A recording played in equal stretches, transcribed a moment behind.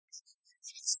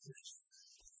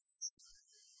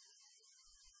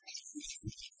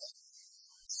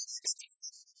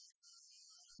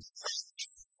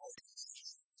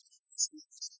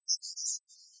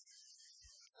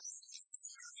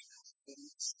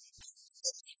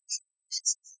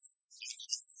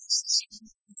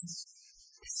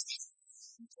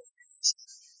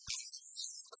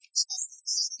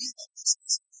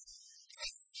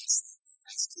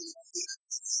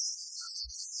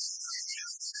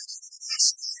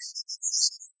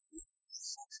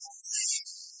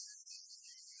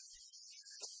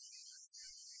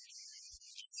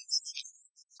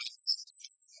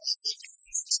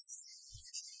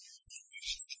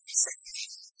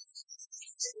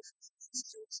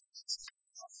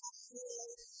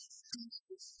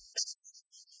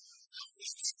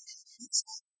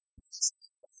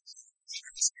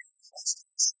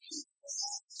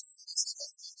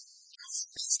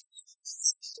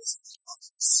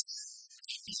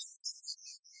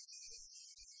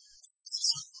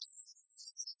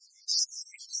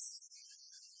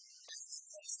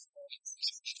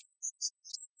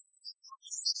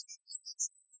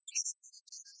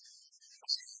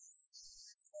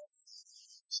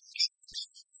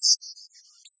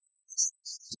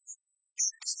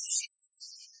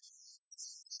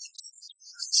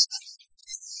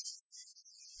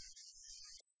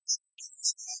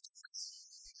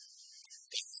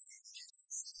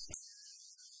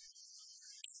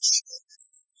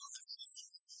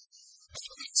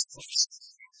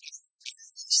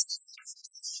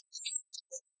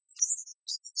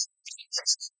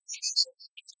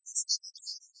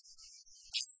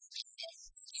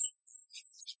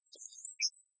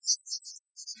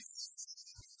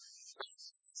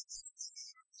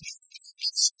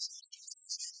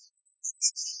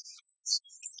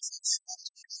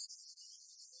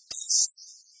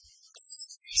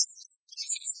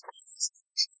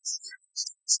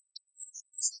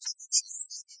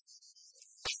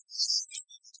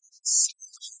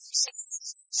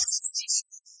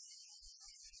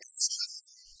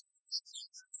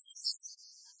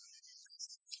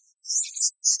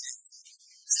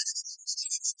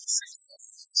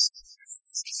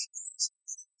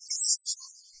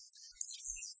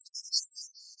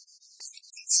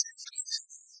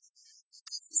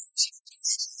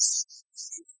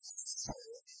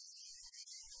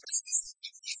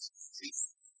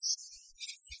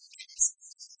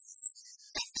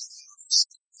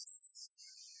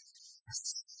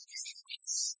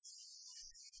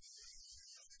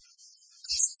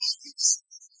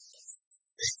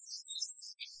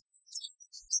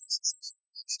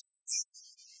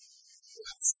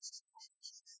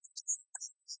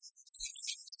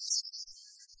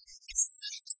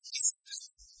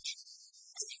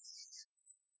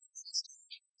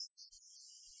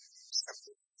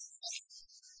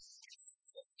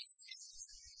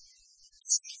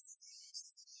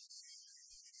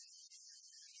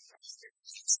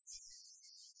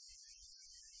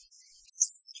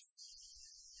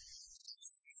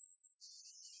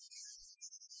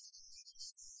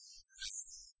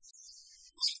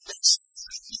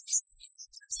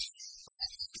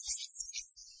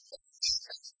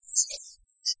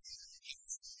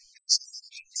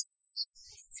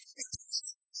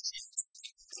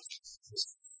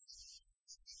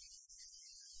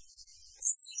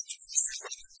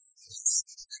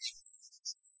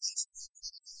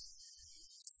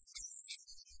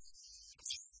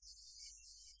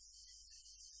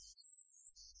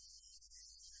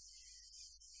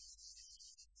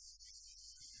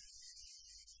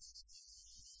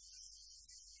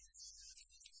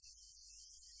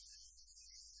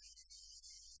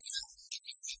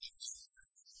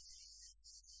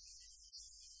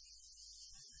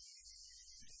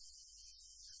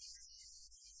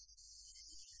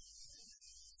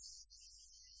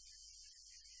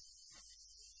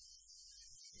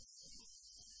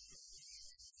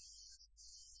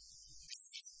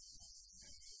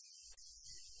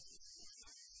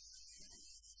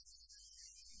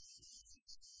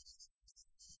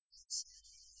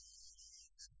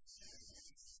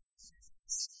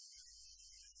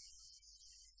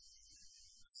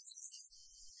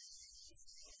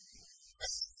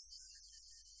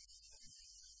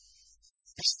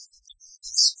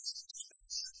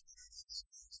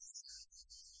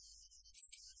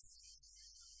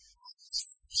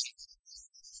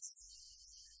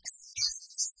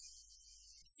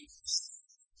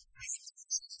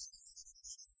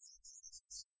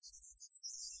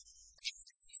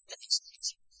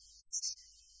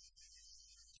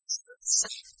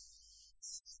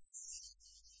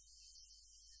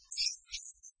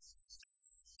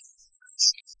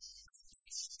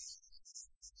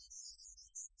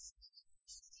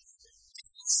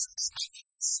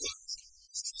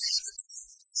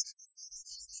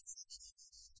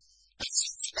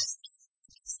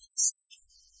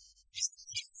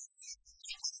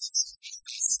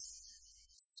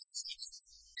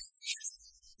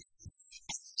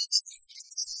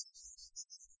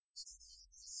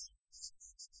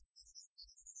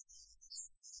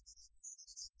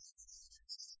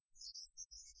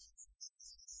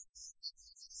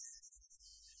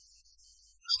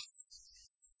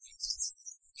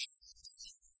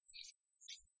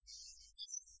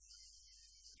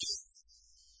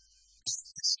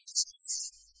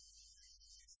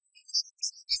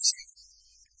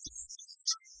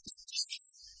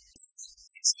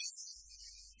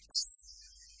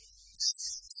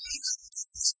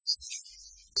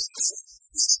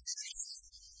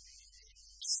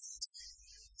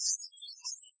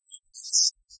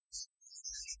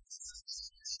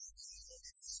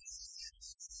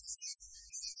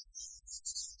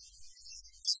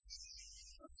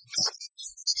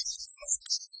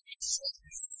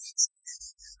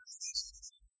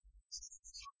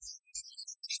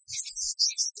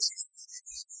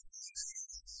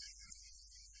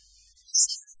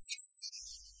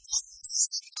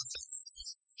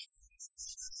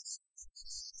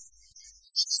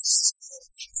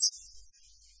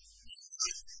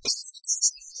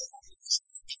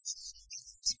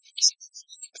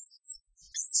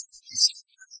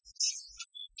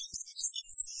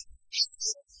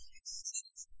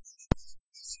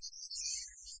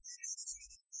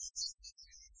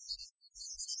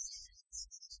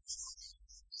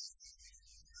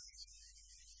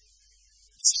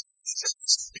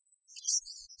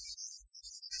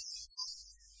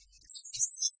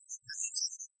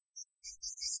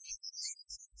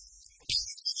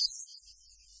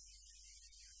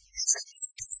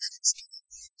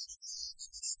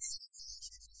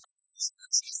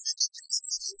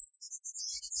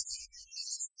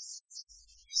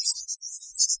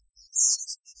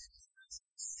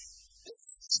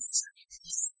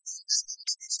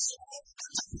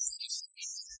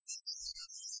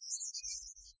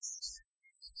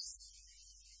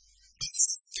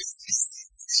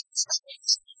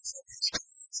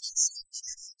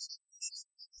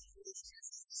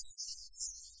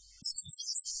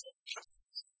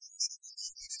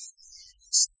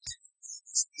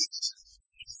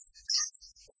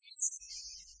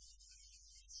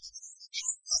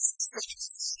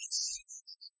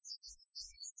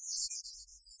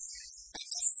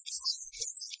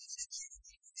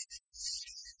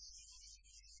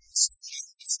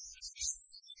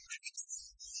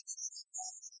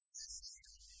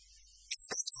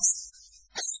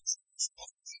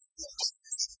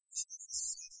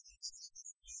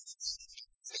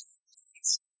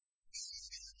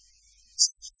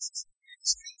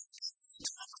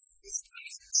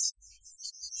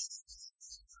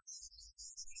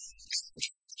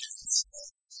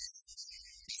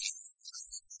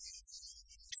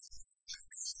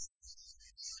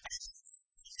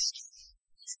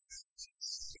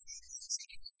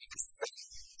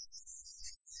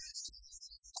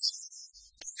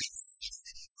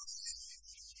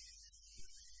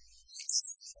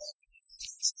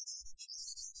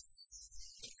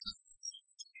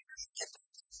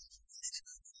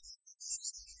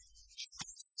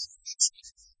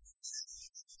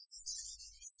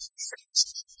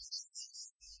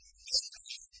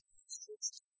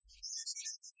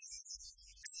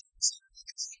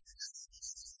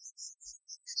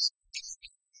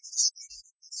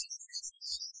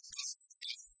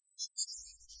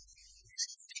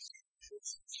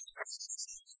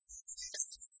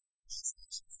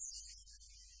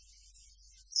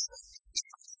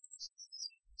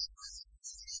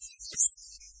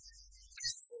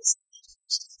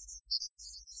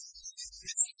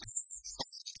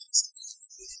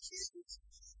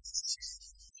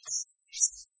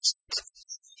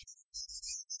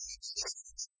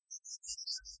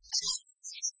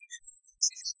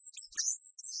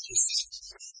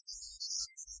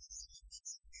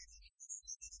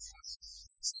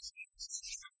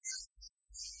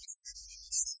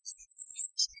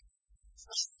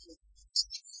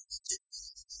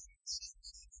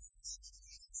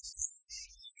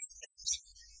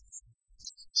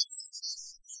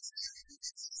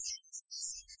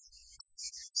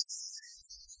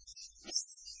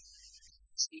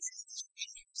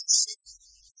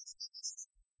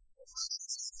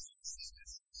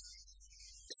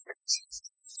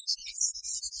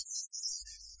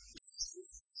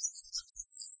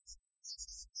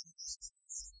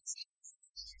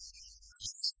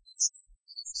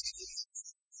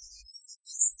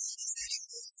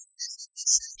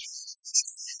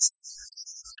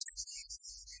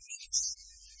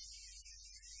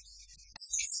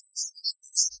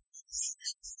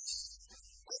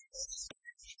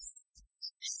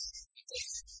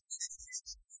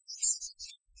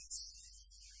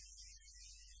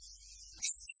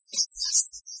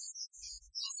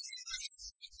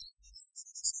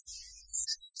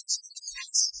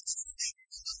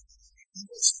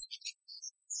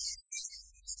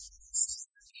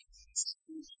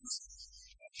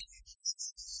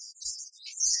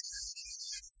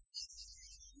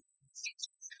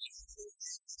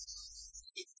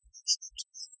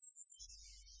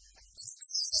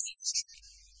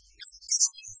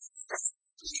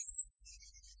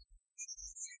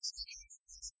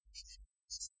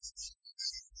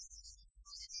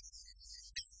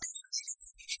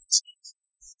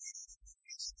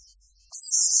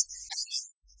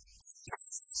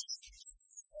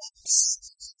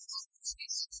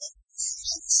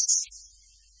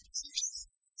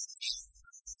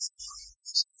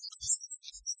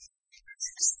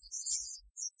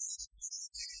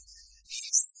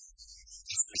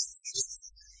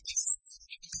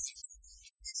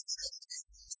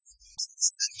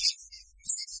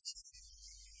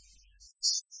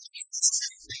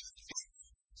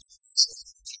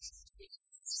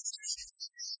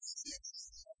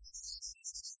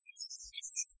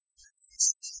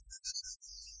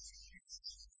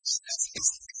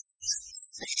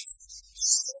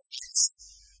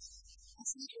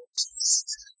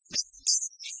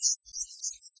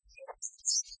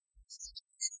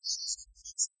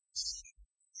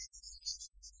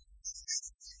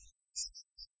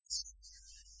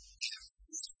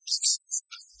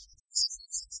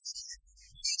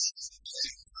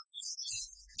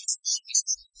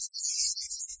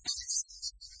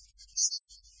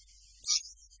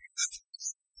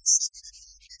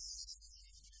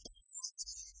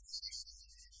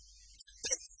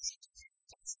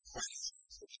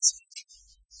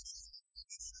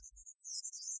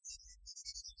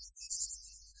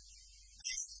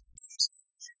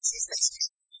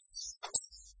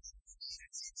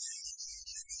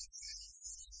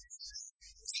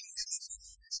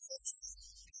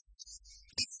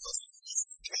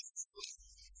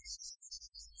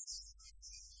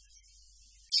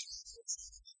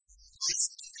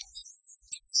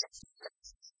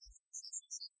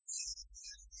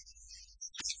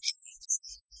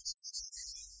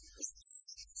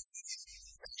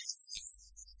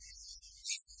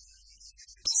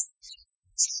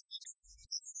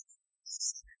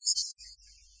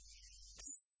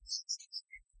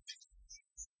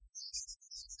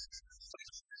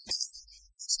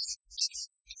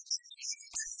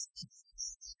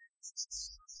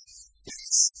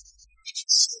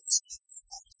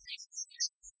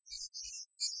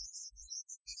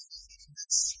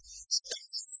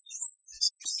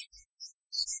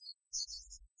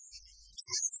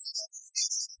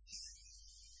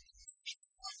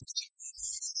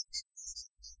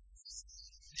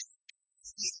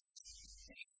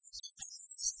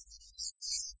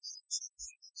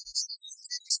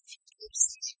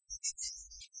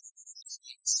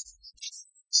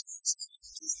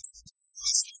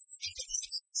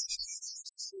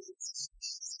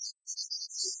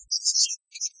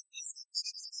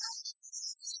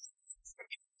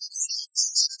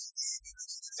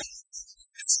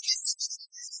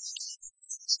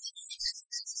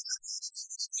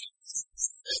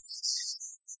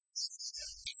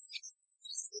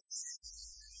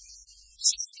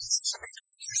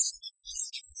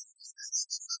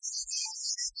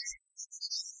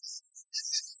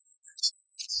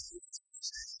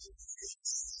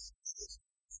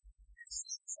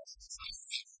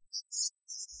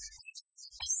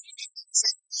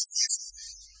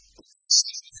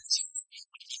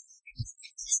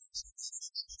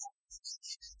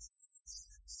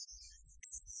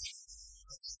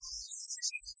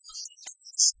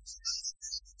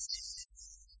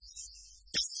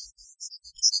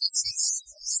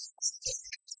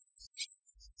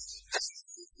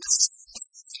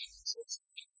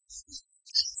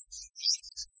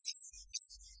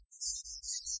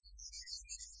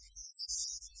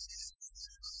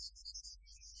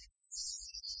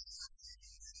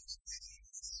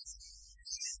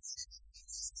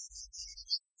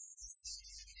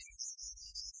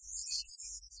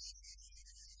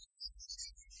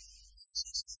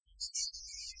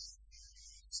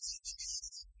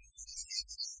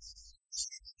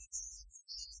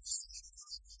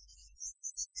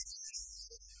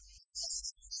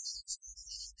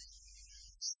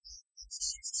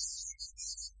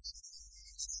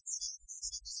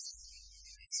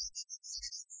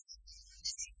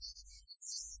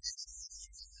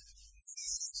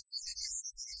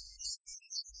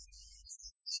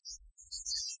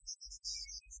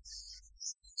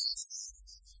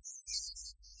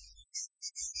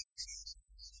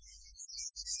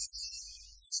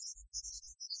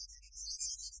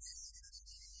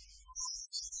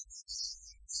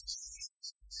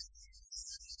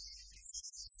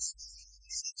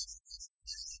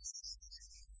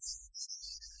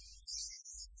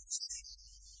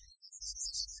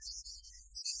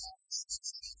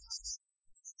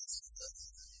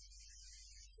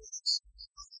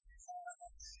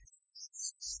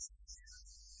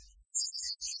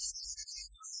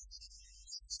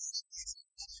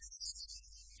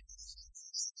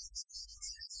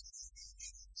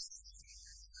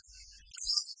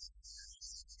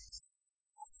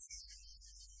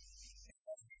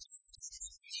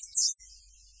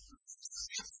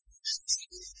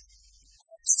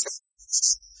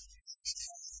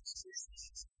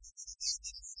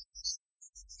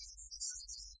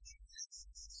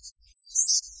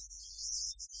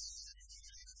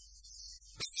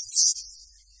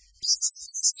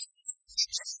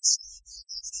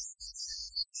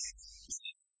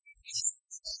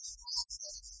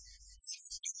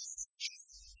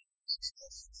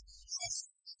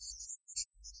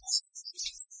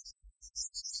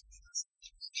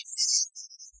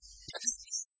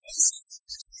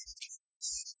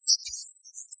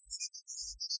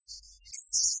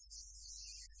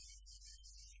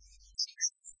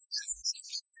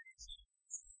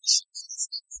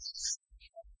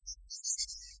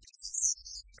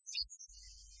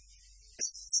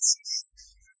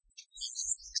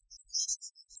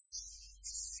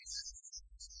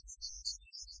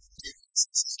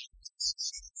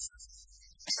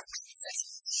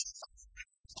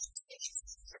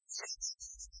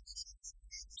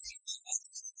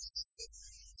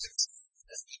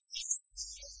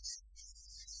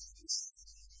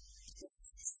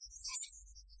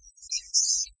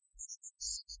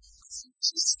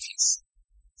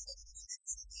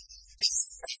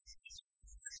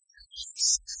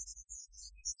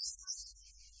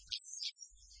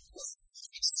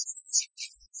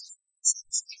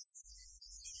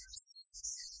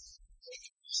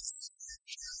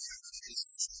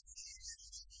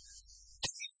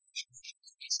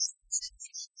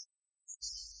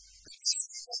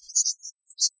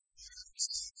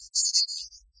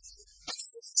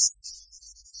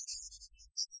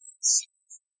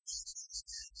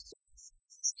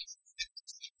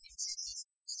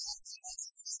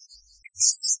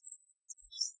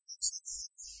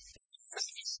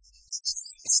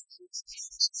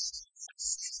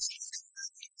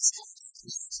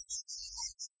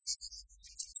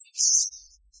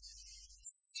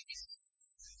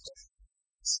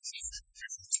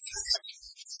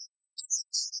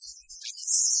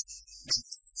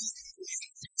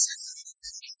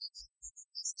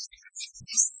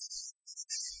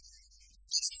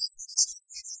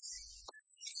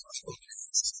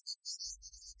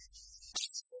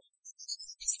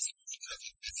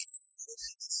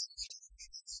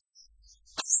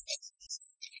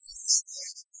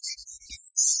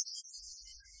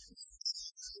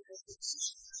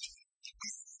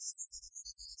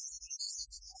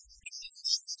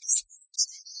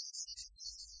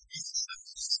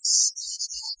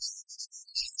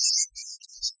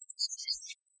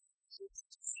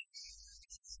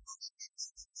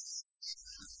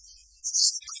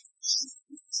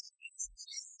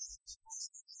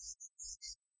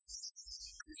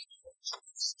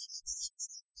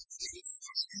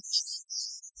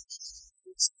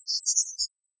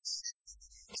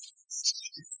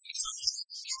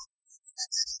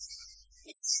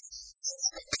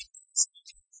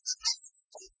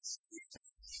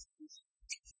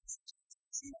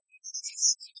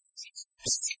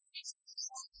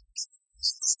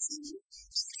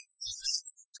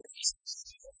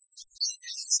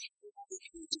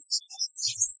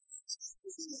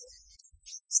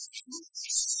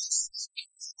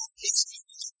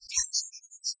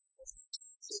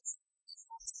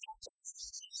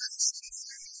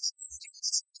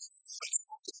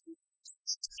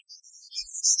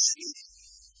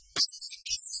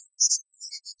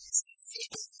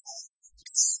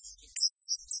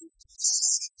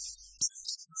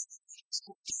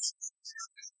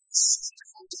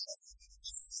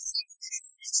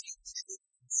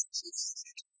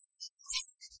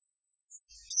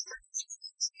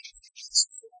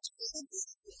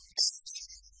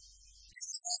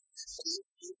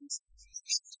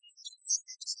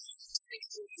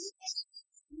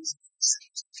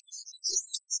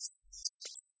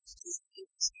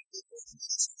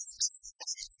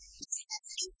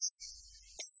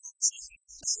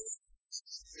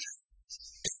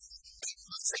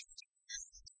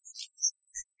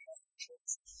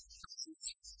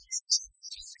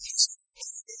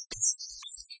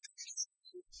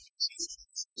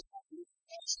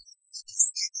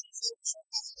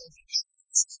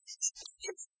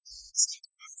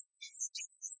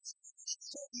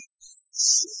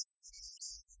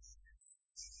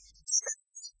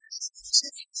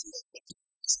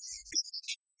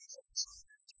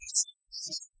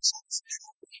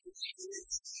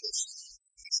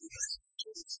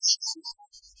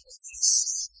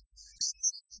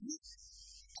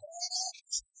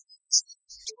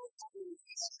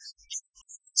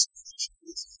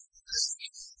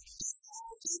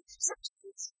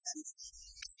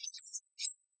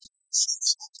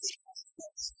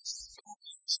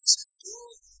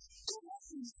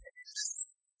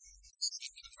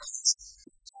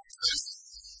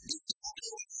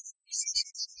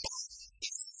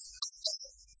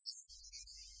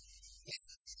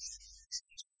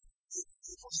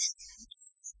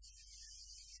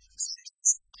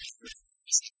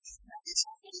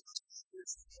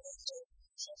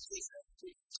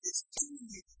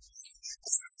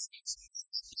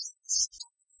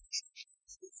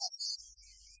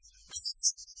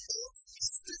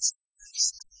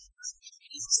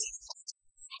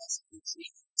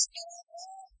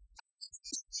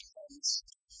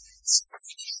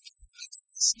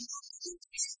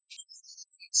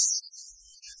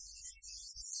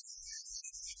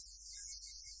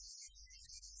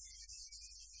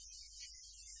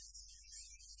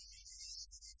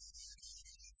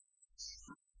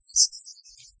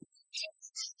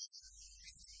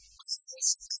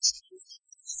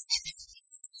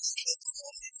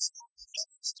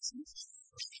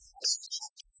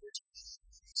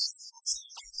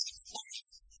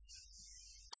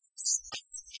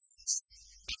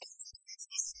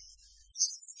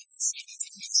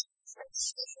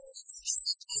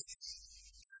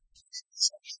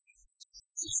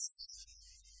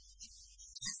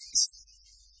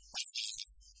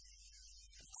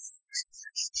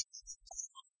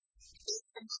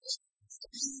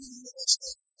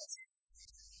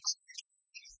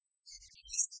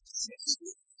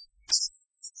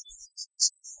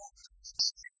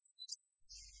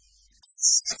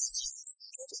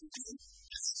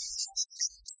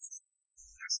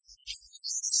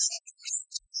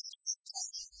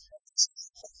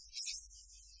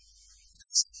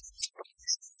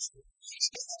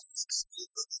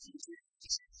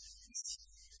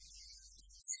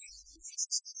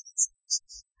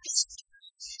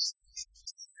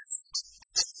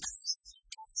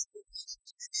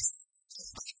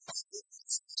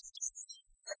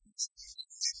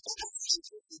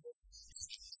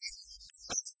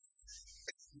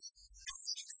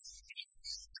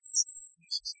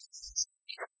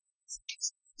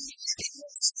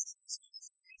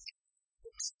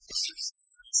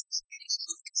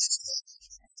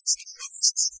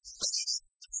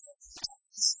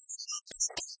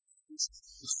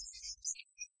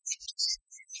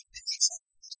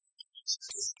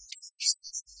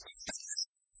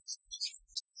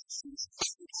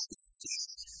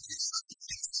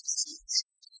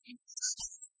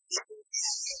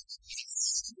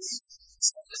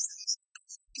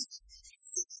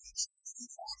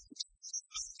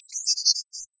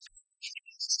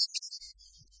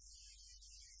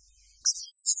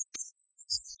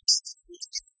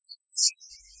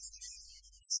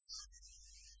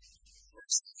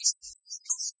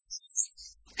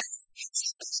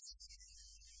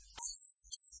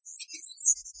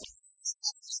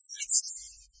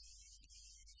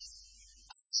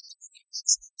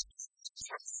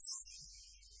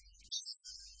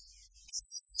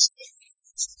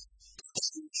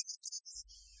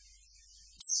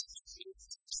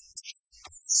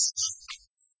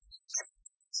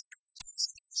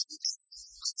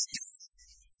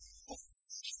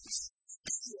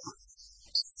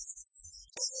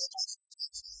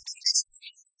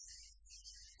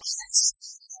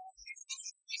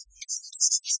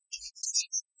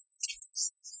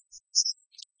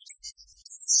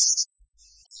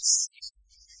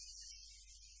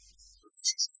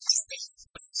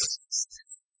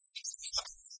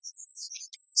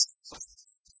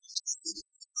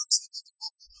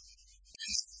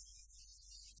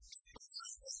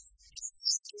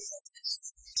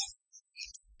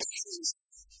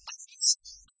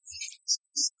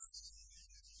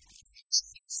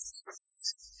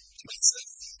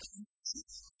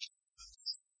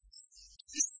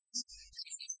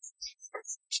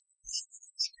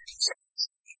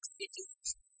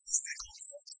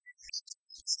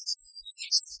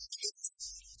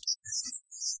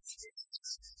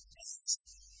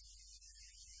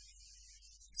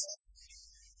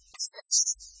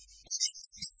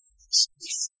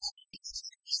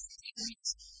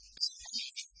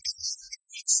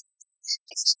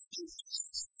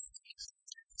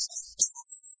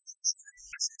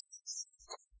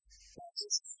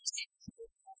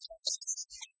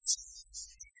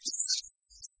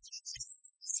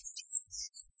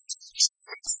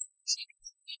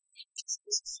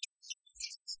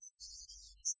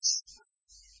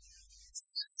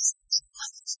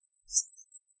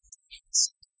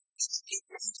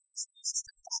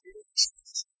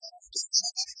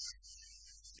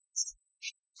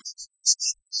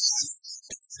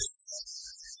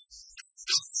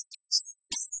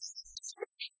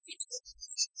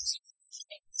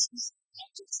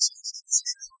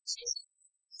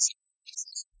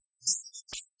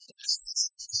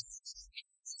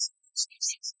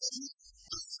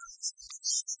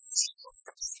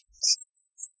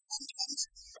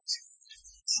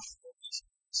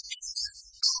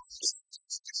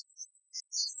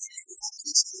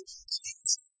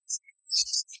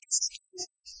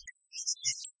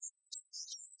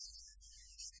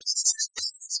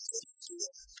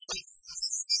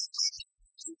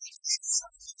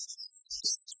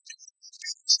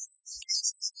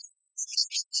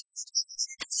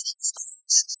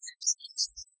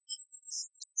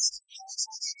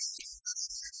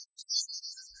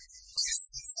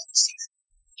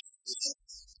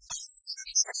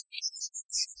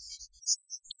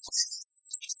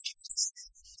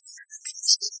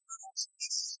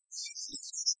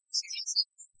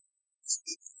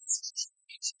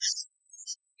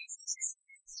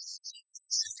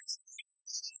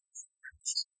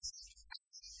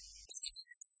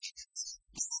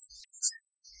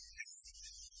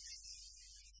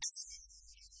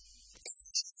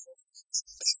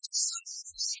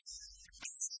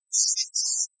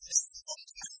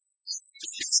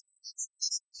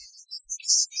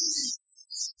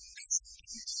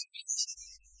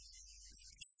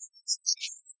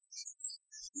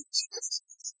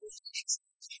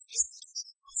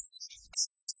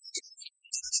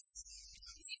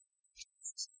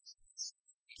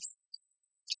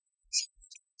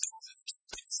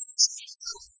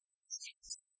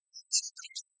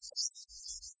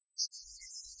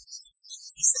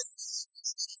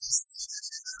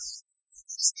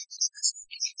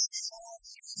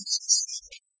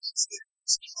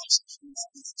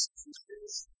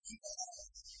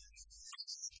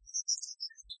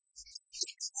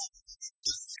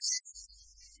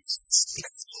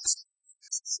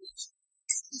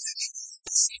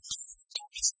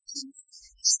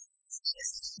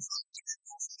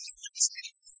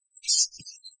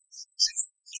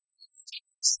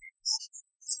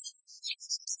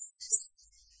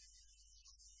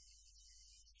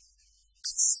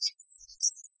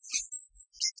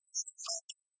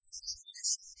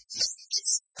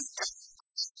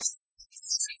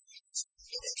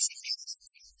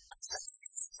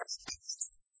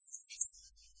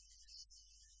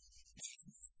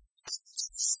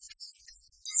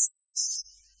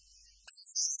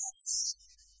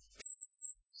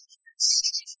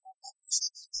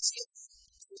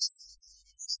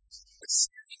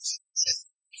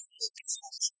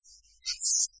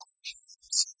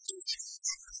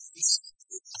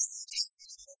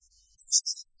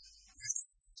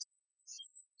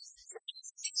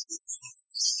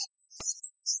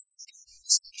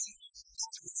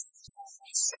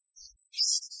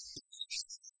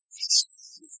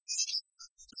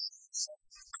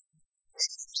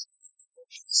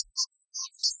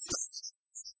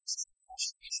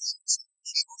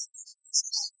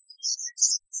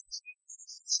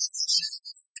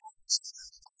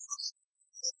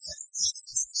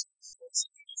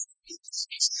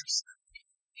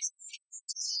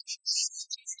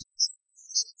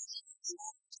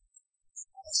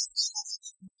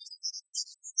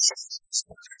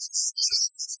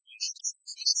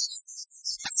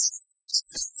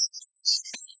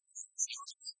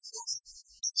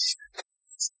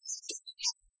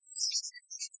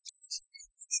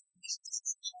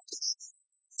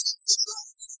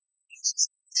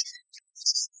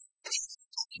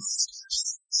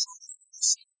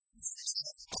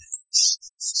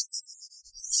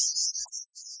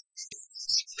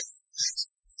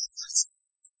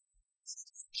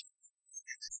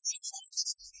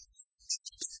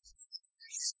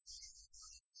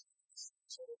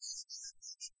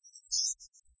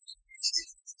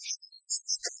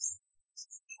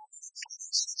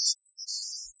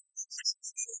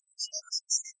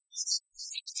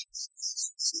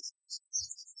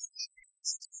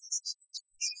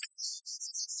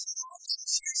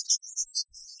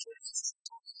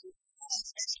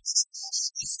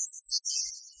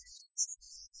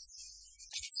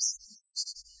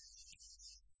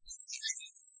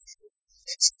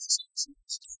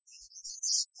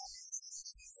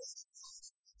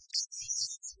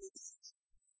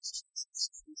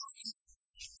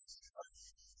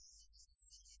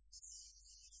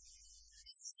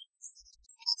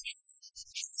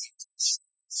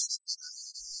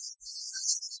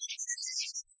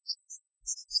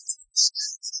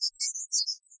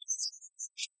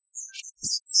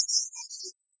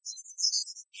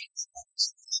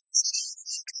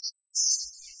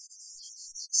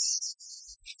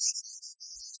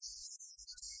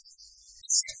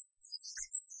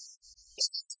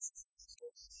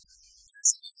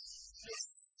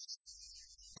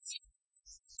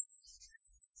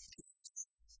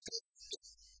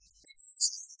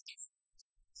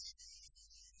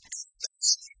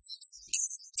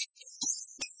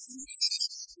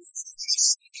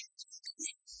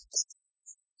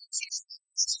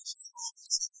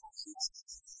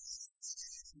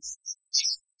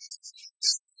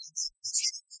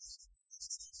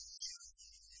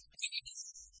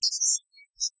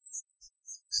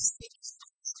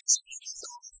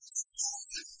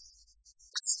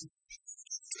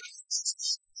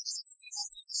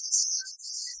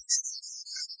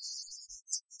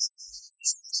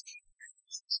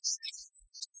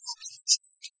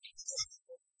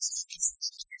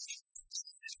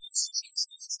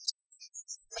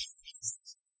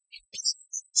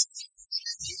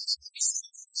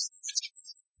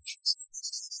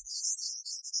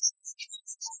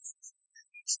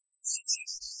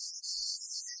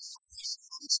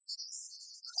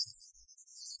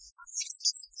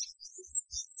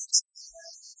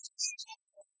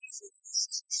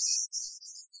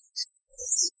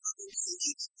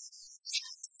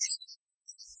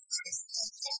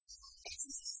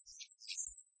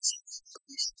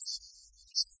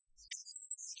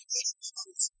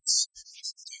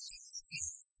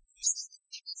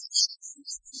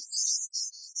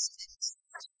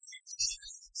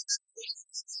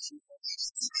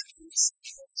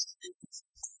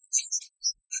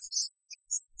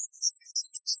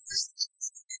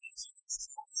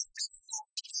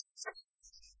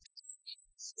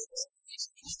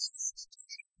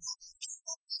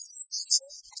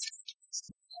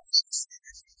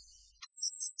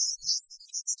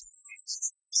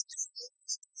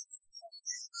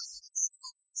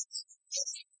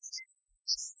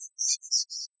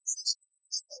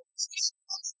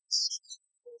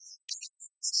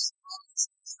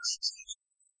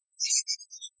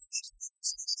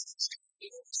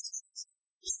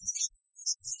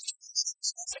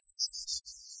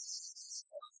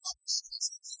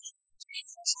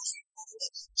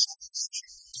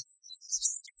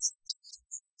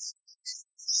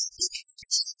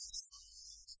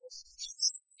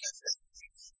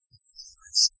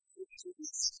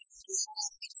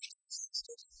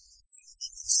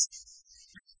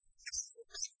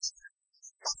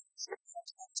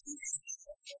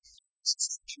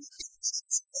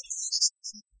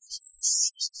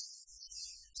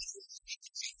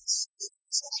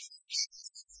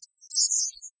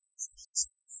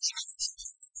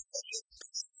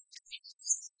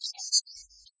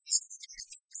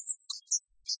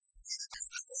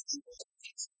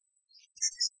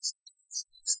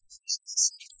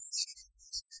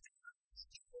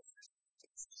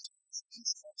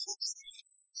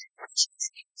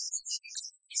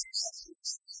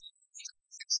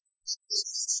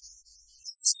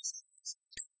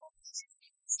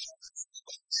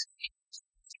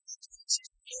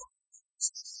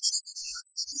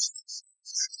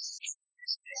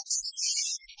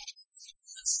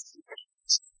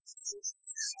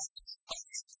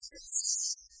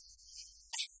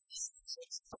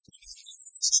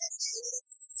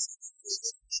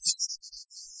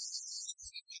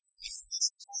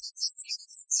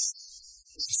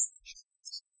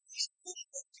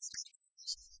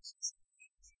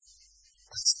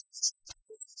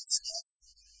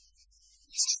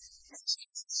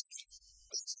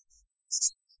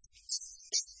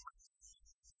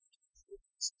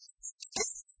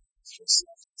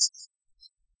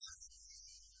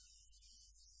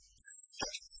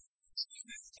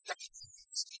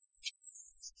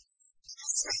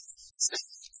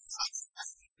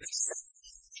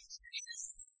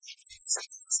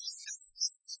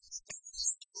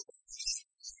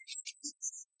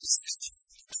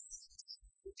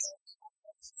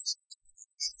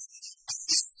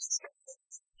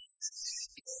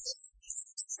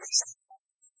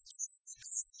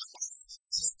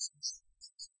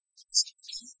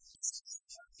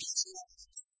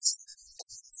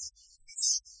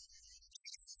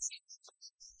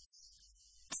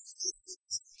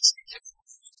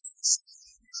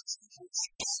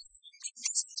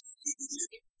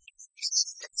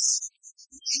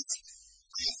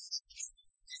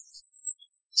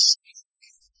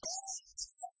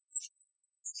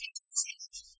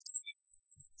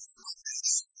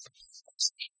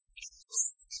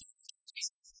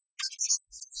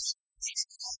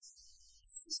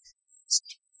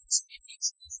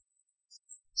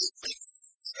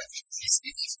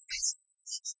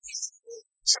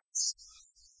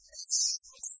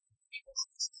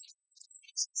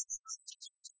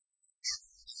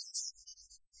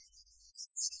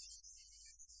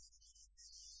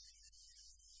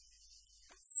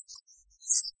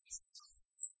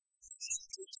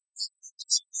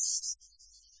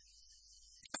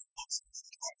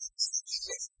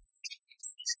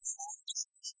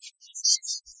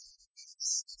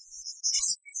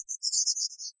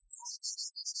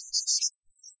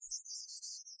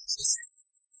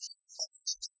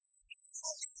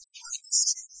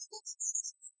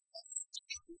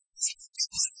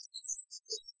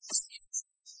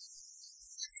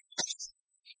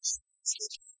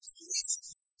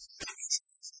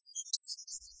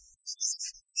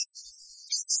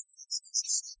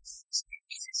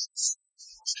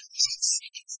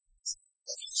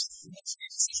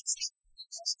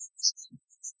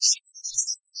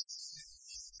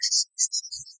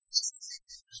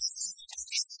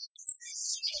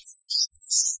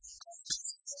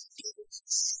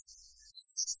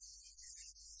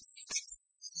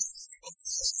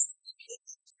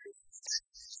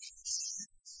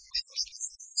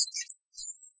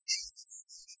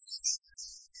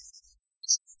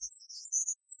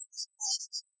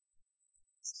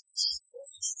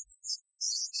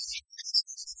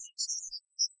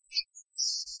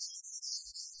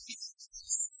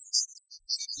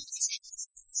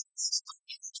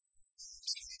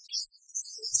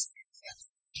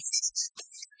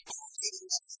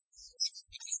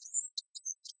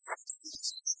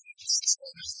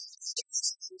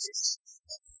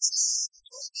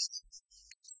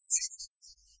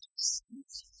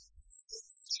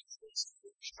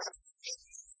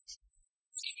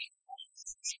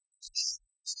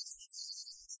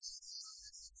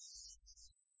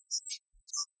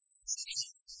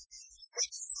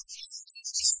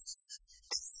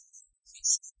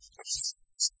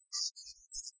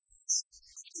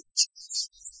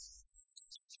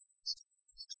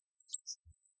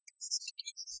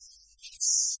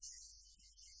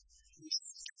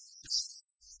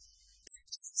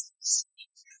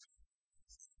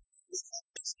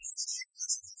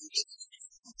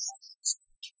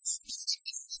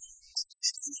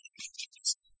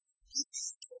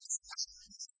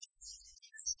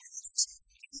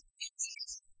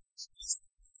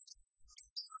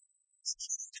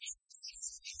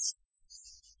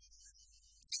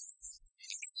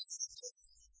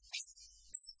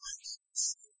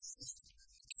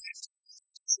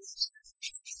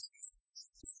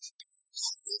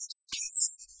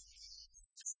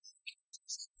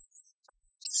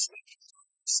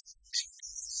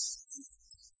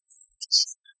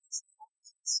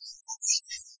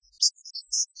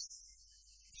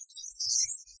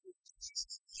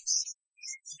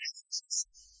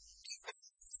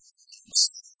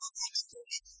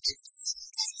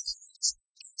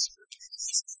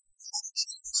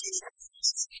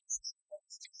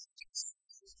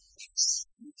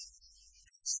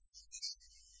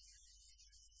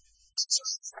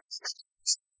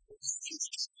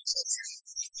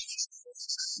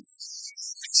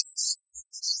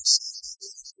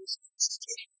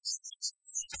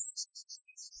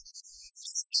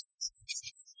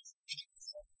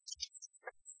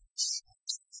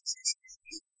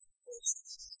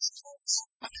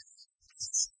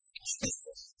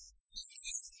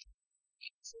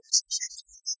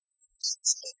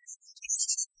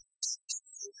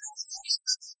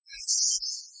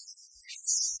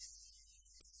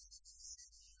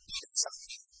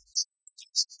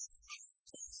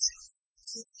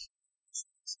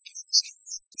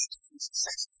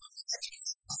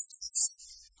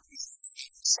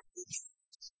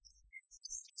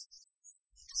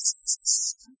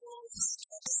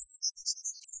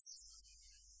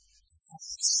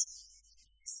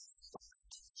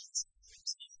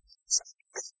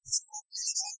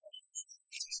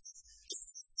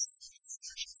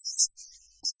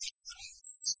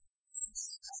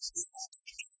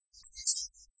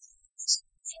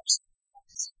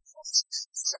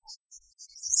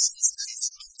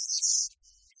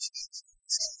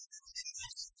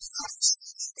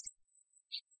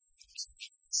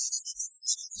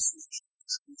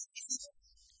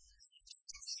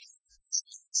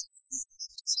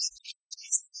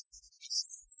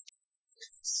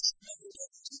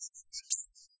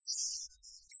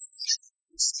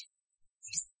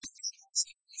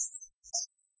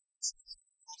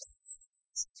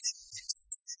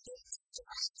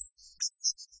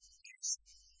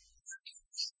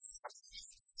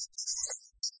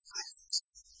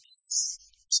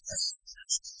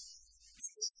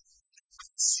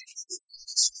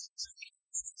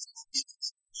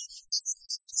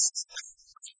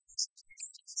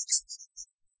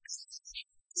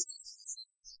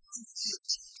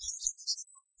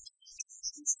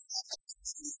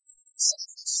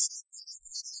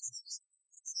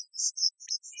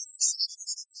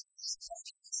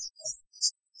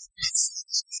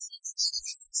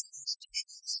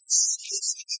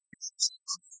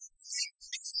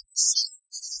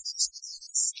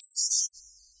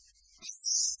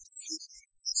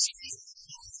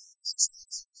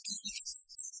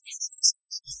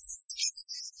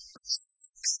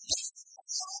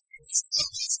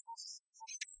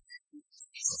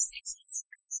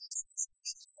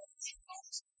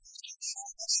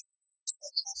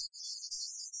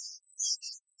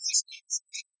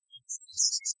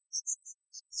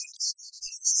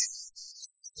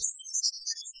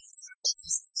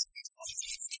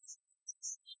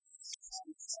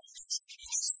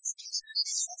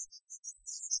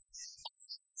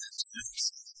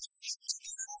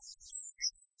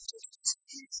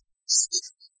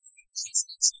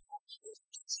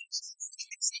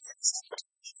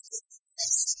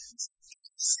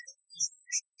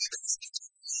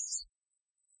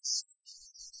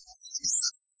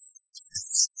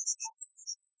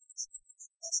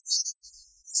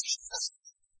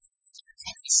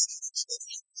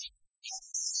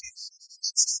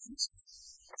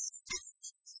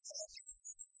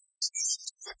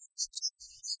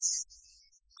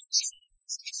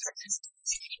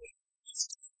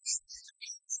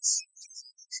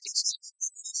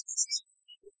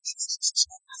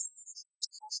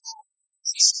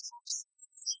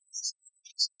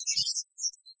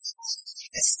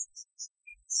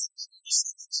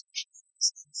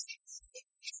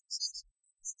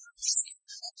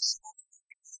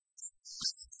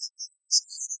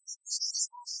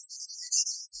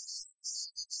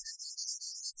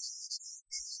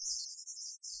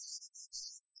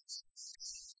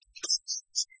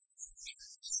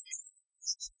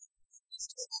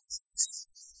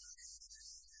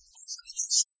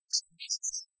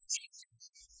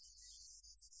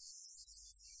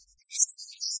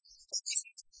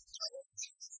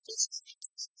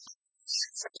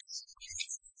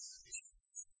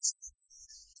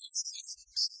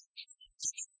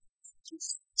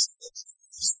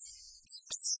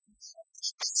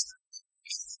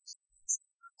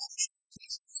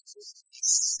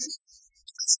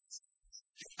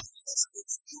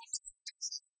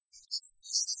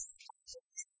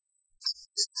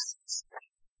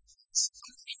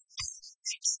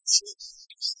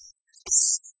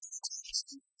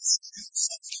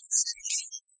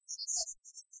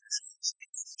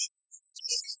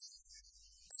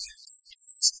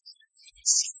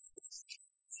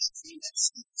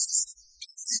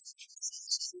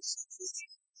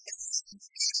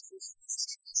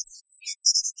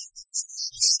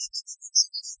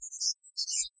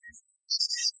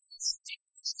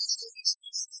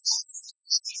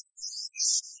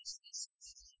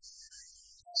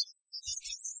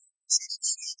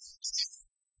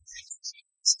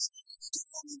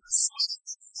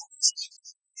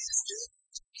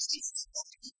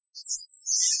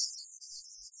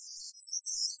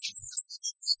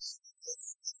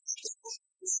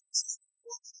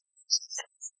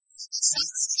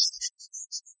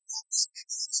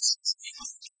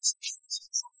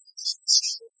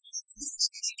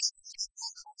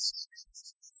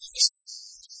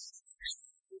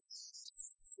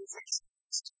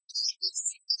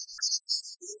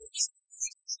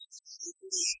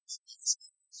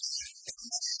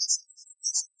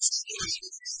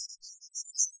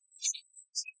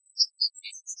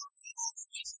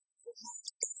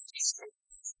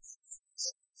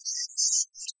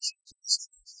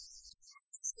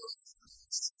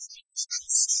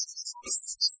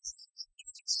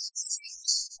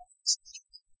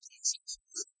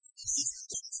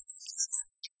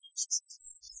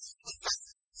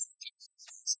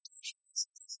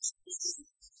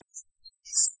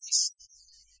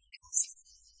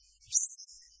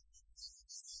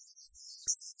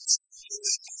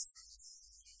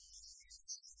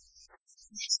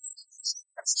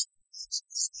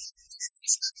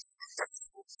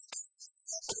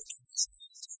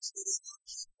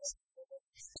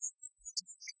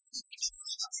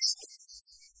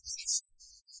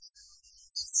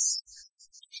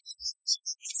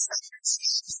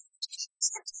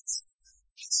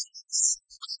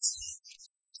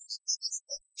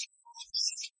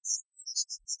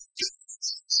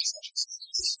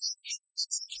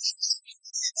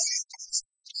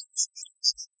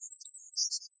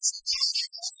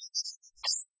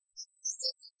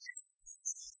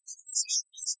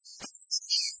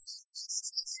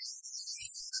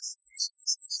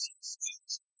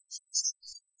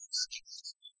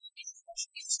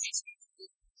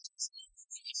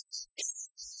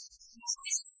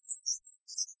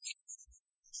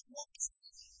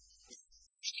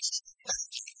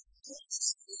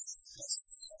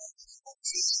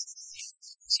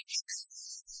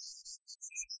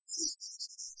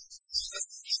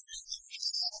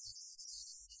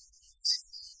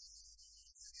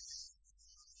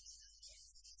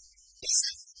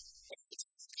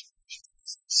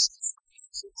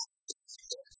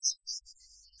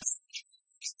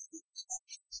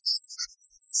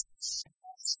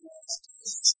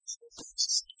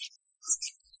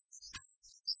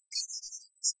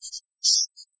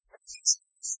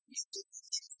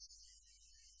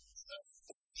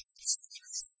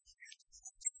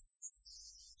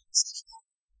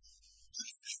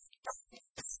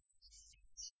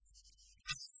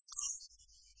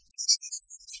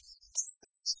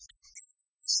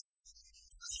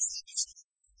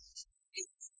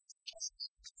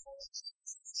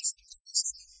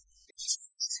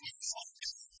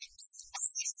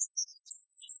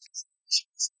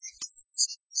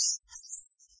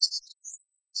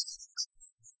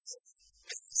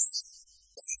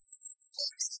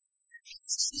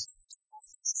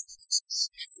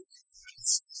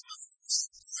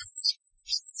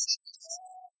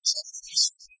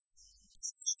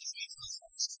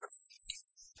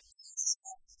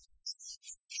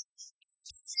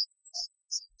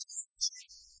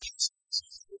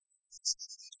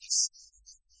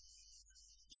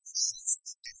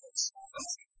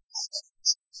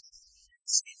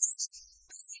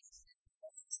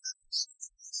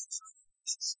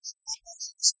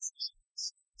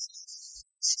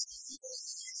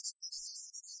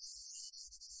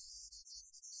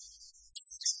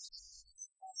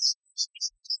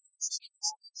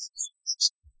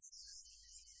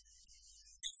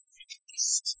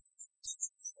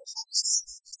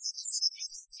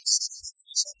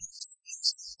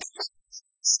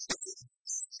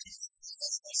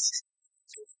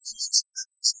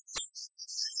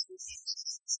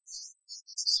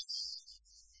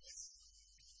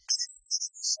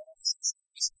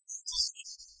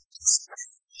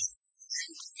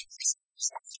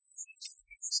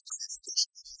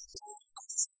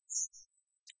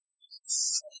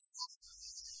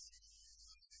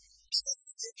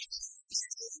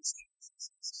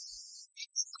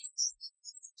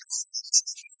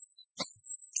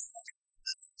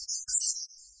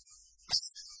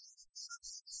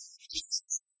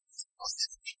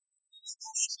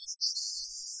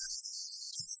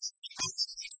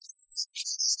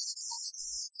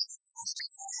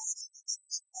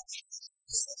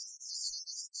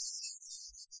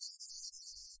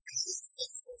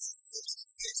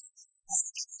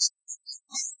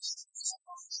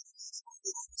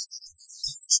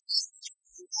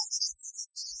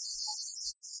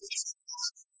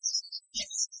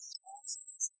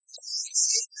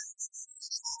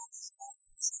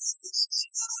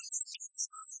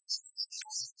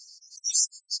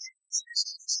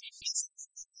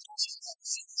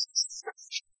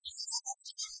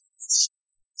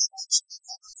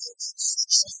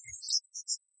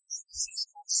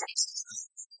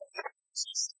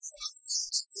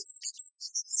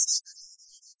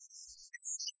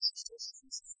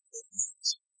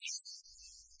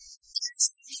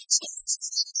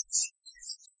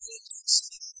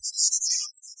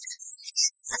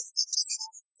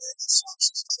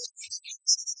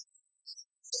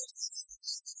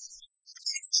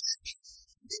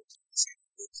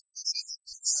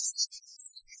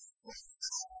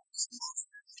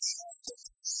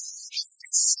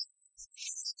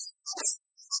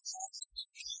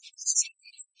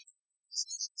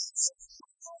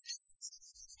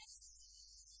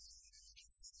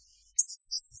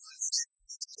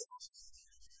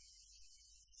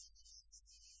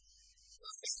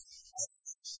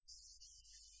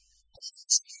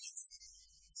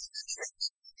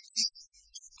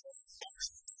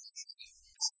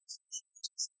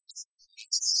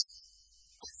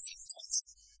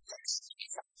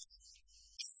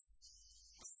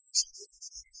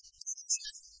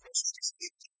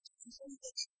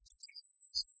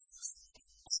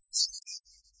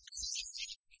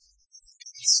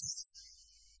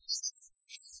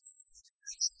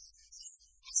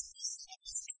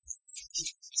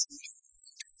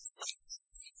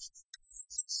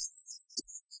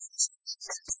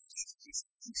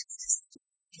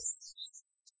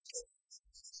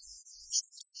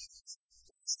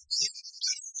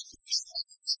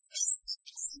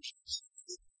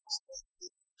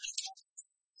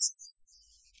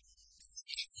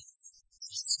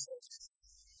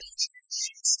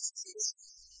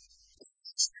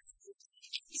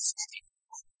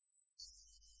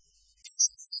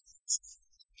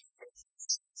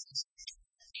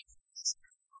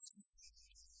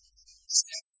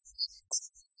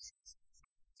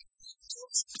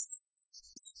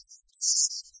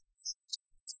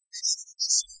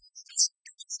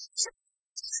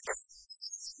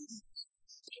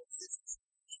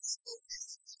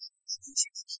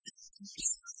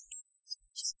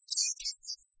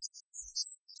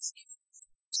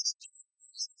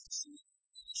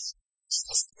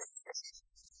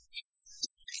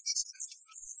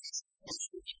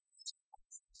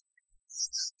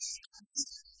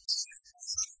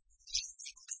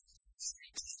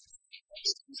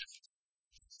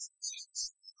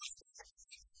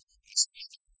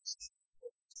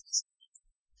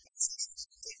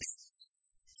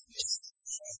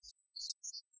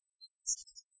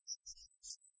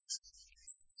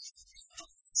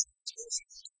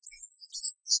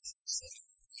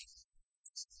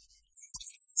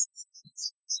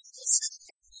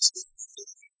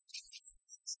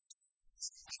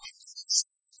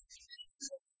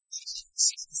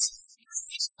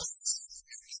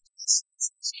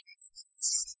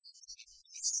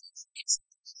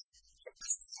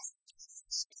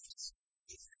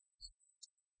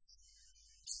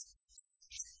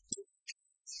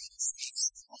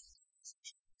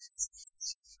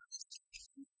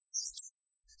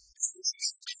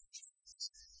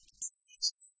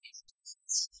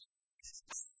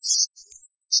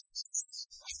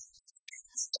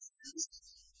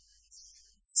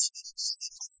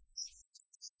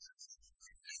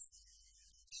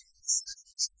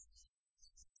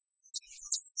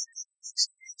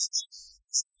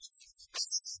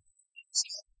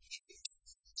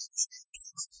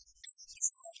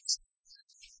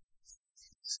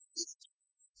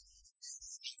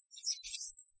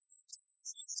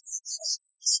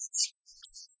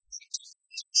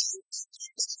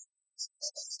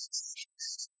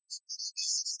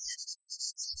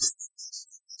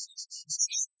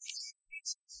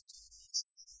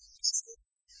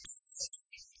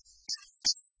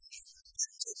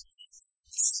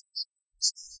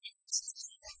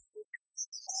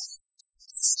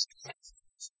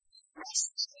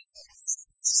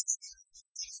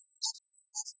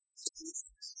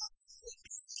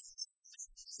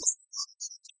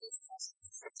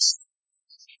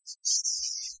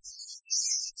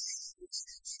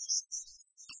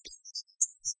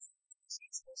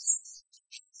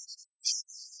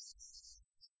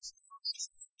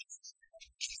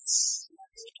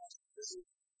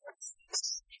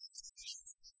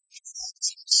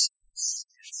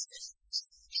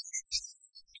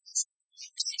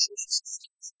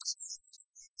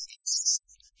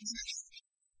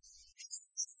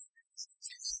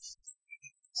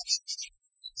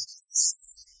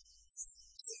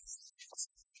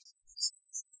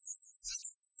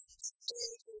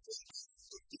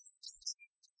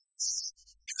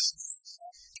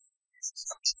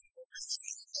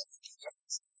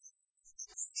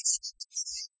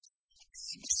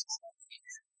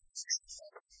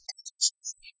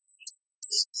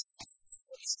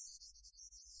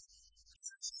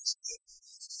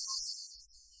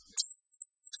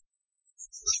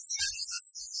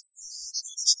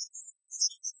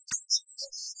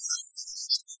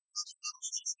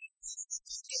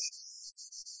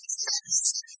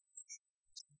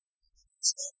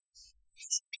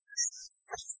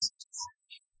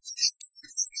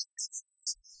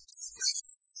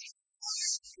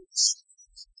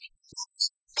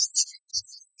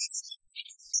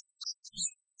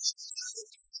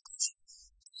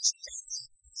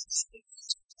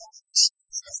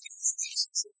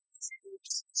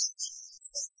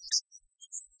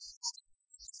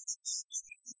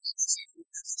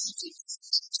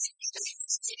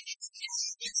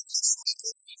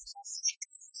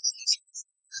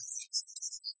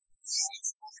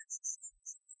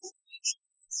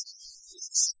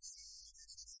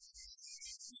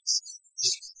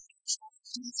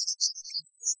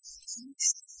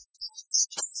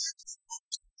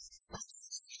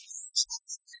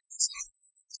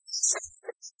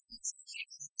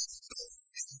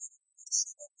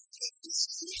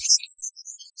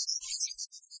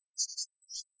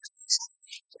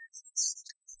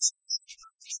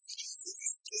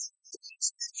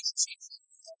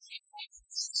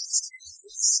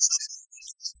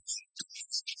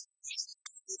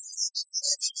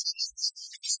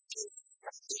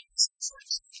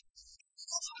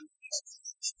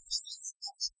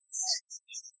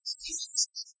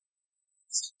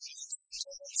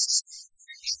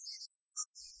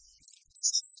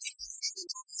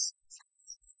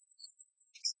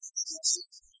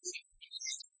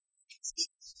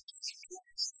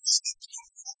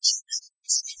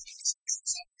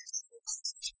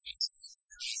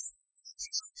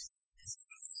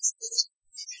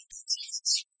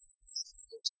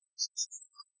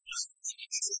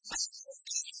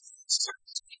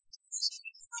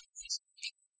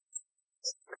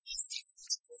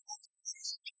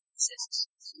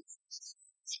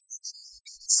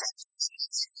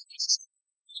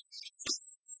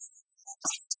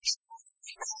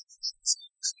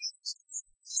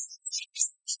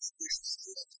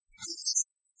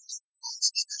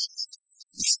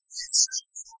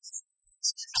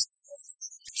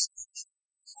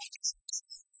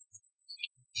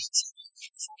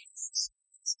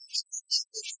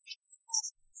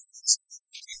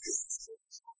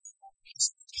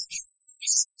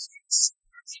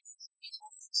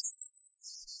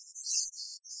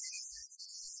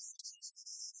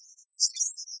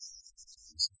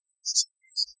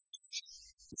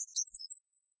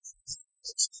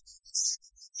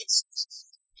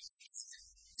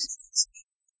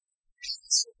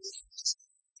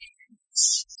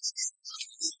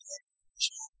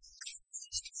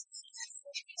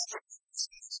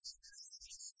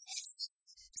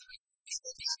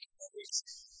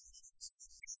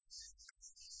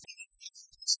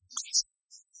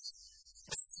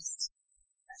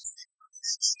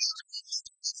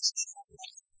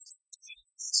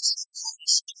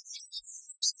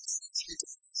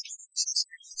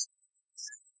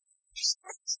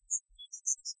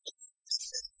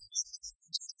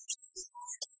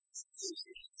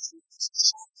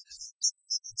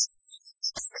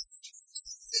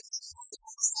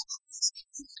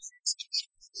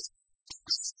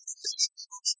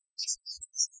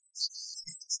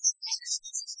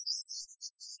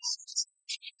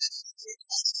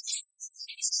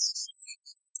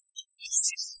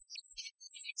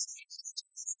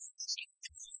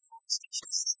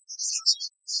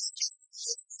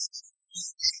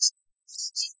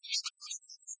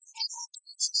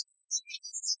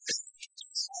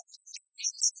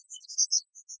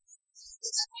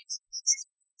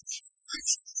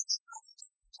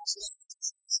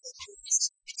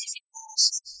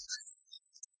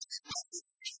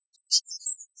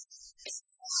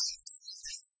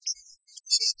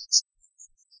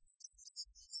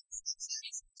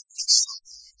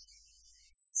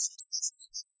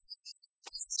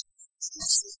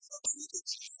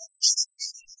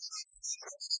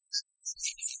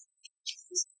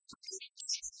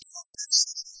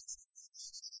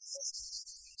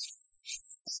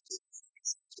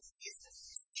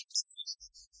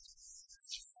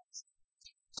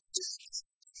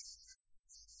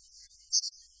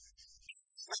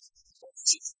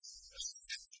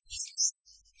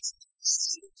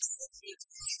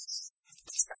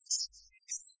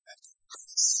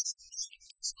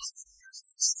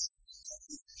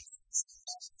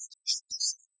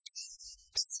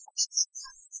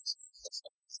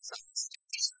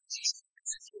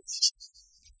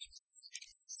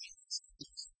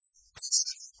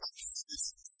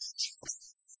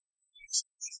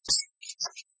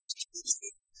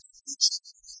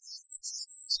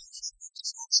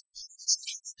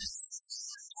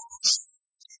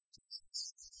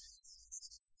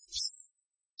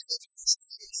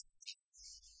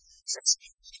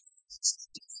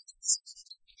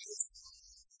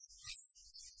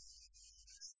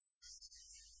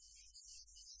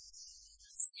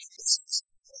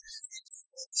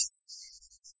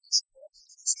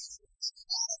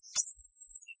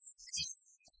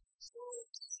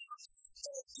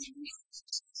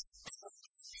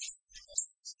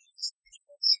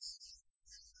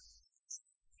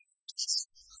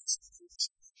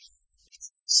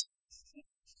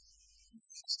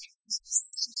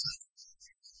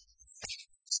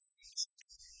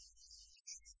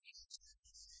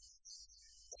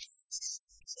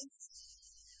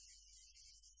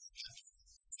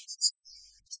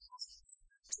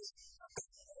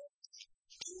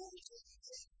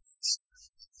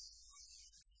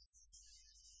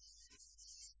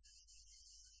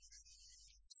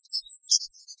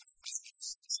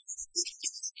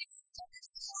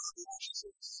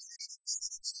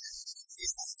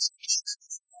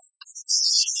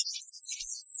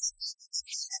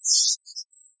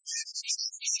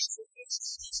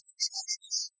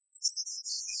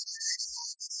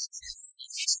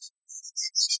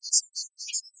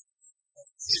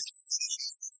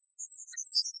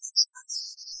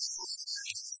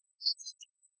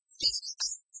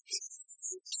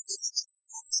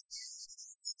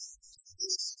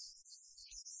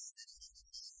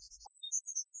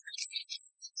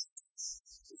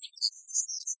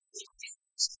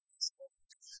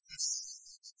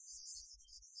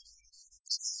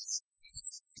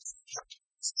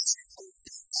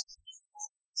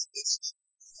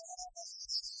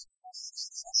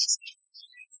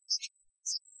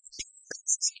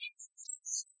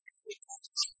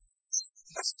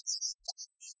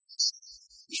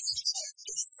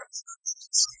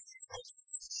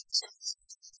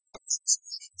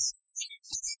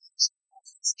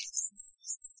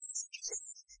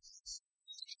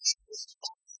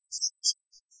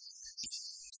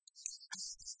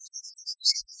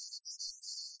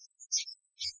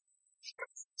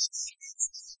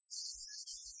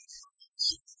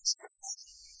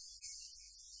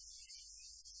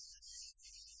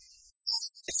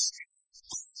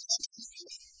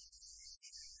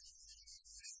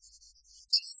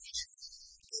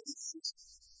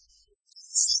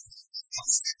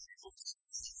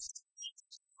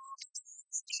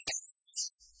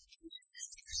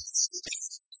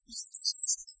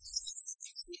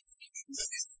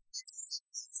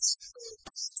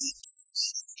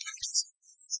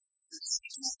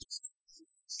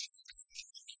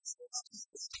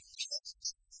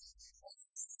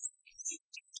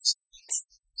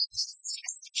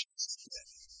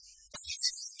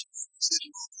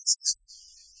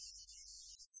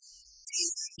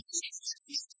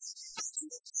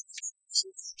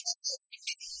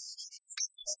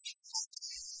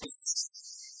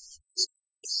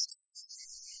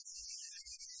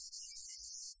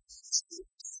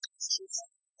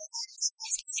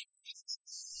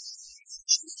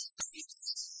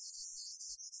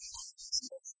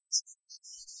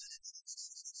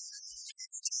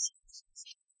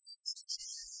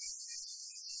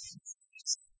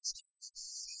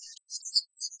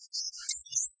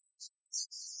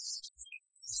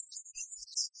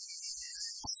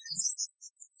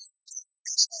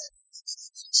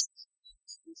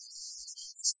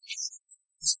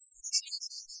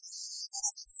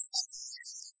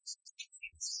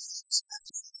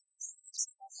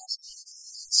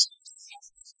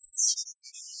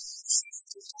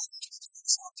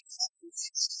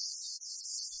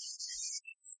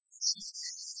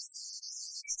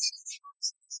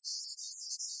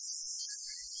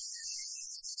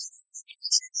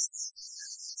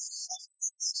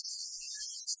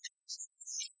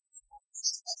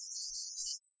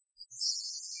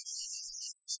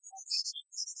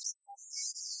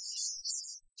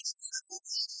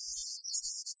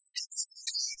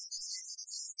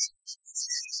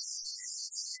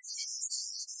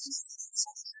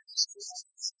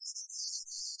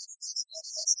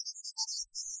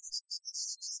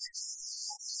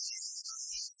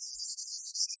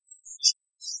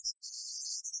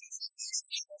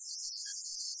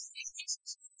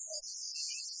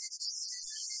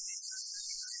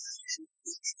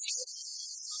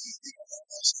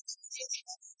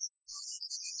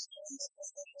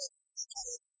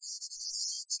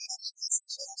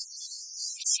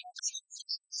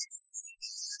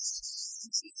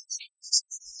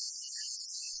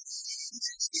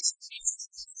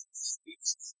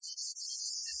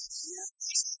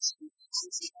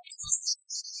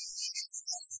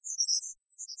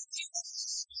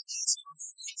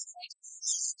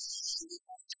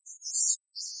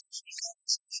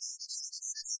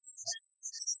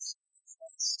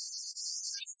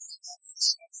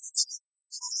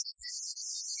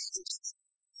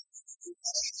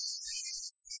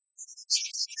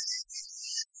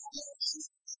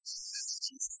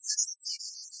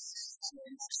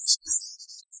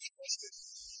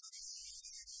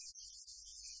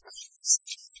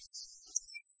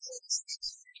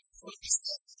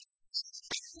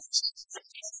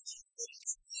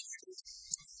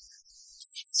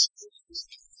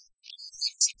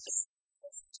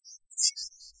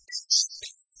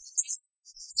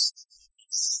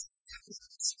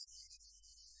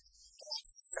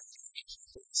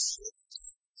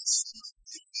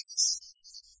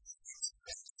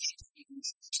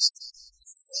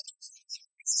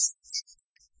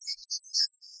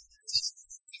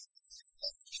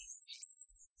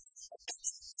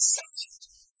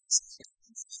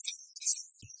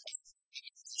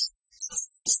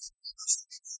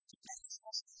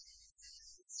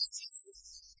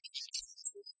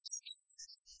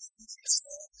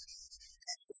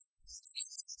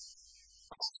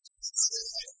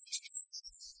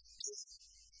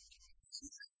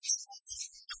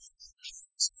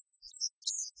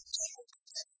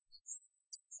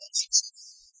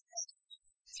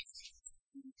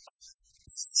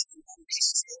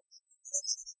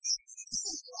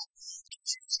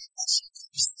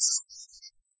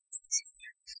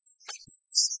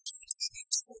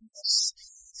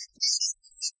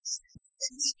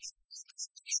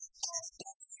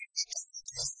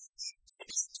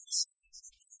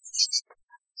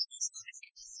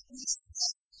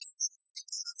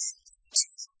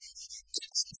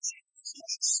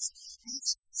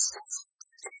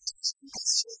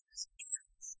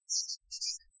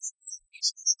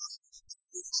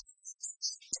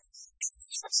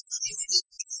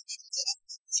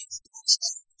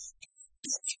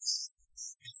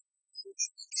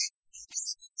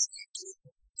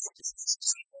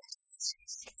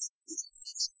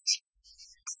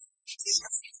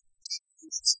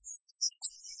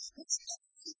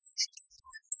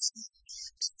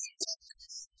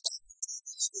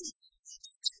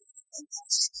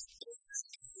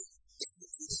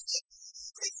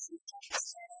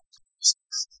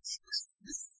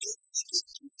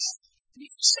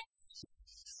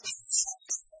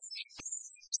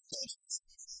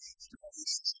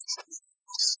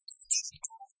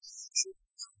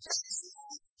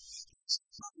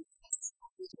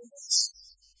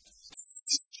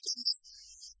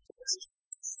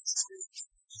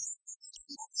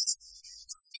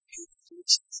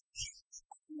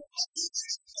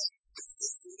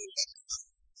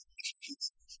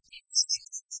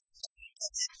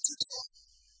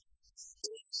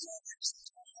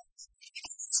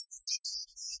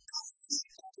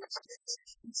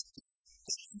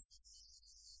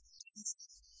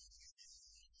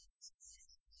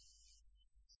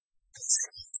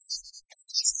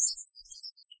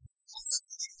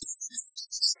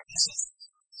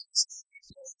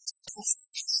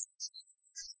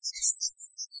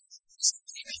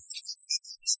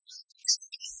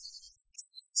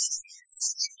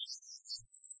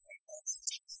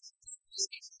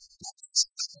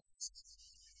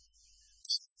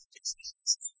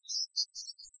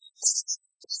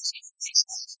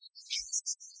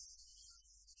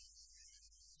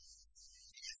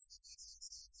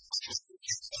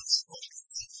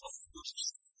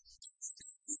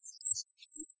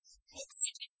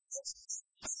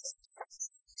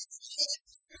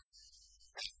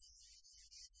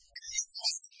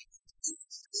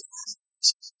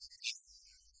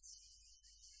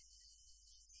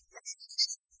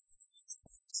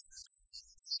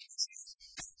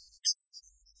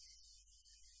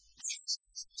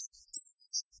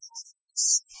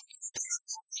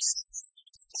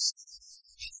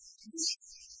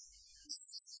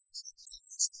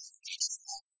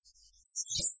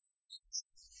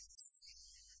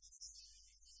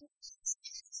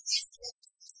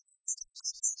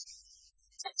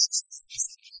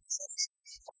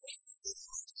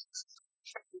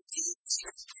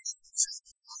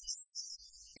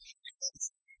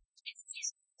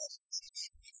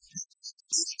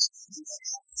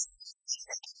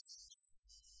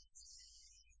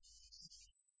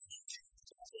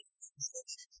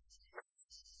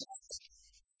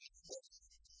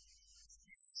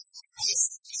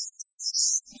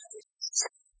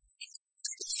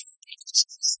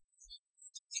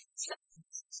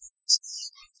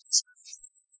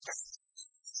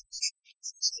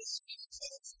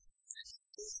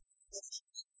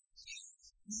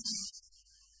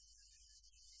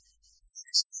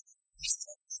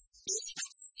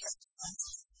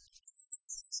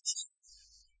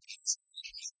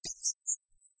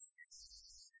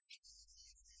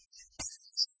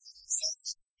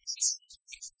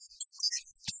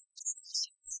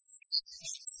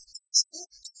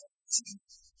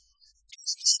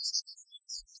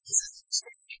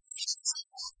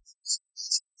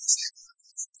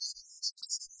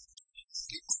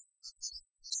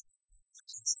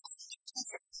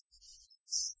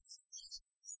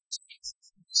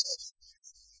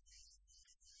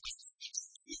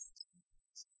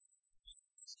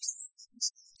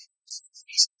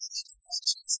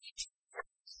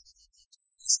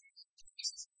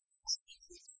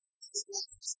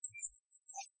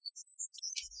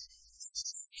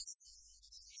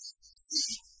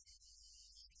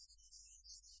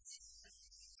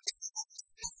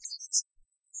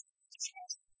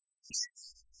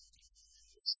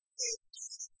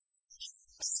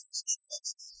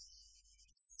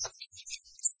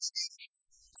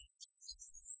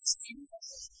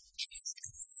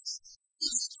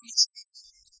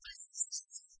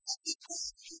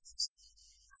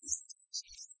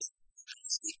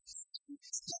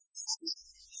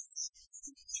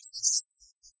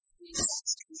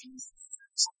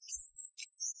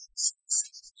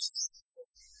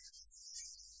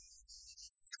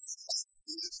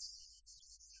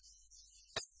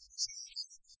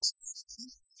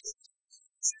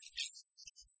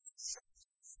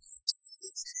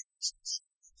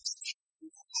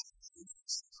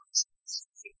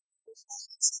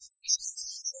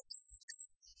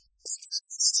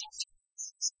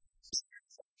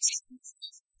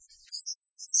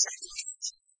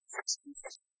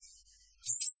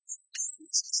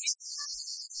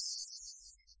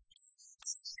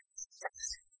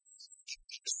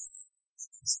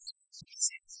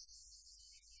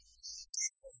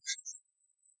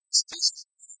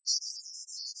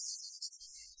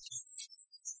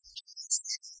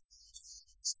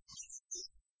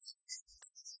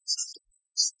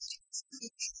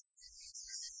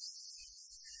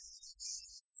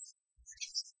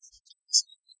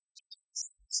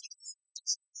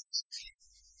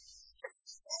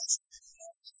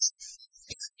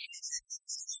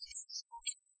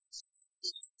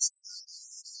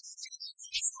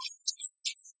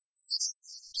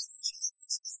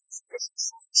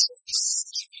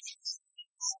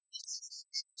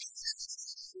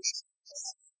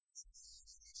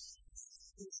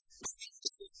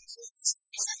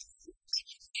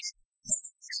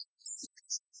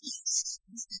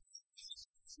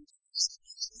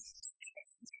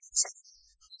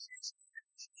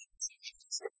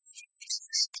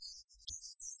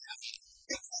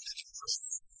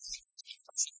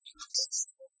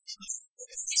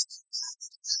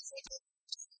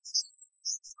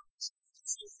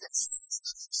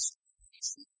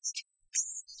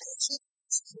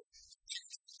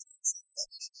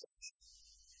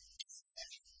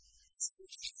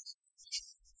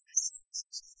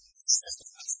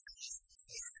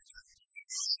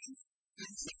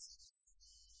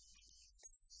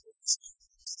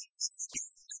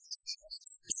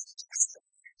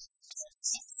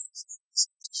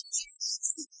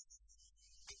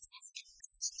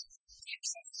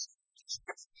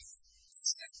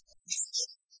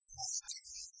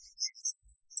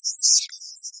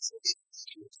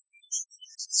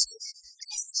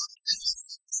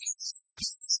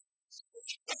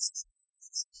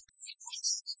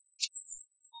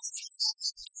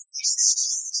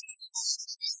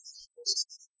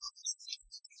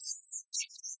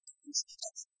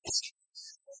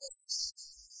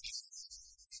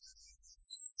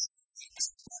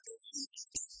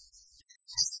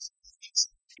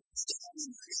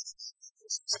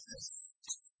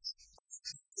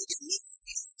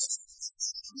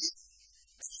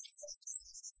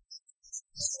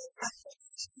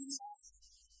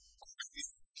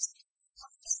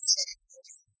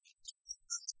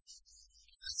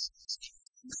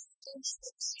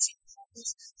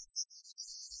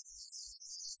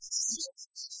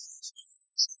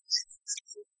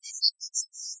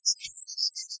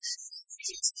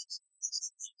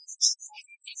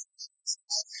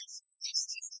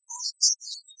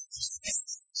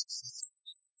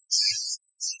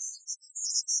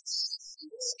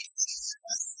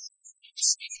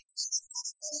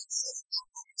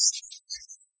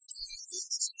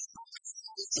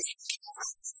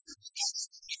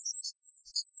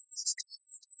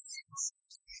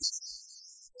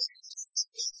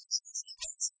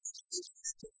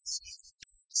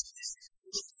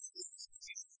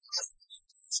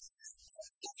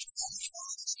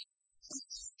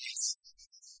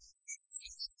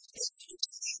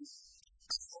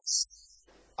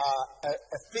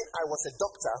I was a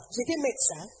doctor. J'étais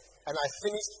médecin. And I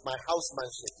finished my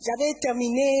housemanship. J'avais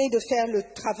terminé de faire le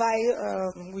travail,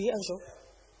 un jour.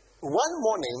 One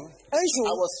morning, Un jour,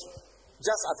 I was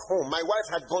just at home. My wife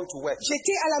had gone to work.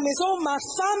 j'étais à la maison, ma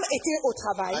femme était au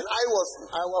travail. And I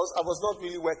was not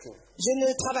really working. Je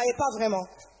ne travaillais pas vraiment.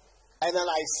 And then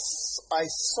I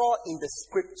saw in the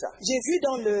scripture, J'ai vu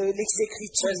dans les 1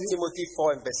 Écritures, Timothy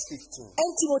 4 and verse 15,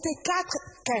 1 Timothée 4,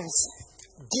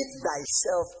 15. give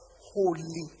thyself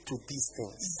wholly to these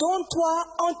things. Donne-toi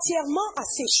entièrement à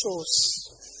ces choses.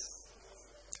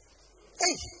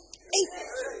 Hey, Et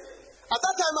at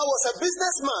that time I was a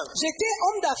businessman. j'étais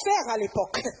homme d'affaires à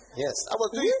l'époque. Yes, I was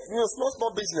doing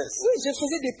small business. Oui, je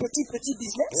faisais des petits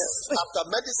business. Yes. After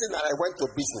medicine, I went to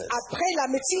business. Après la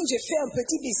médecine, j'ai fait un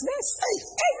petit business.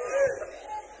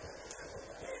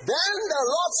 Then the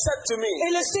Lord said to me, Et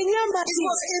le Seigneur m'a it dit,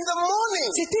 was in the morning.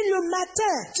 c'était le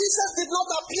matin. Jesus did not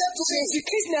appear to me.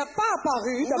 Jésus-Christ n'est pas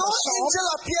apparu dans No ma chambre. angel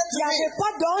appeared Il to n'y me. avait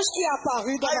pas d'ange qui est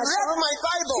apparu dans I ma read chambre. my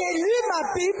Bible J'ai lu ma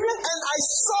Bible and I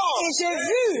saw, et j'ai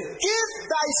vu. give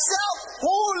thyself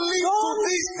wholly to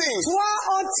these things.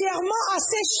 Donne-toi entièrement à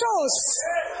ces choses.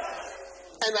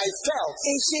 And I felt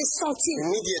Et j'ai senti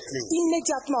immediately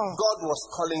immédiatement, God was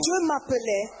calling Dieu you.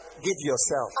 m'appelait Give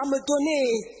yourself. à me donner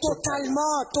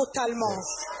totalement.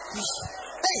 Oui.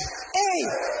 Hey,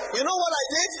 You know what I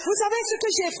did? vous savez ce que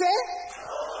j'ai fait?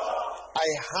 I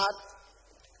had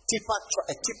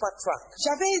a tipper truck.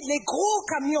 J'avais les gros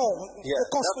camions Yeah, de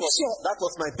construction. that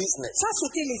was my business. Ça,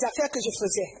 c'était les affaires que je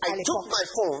faisais à I took l'époque. my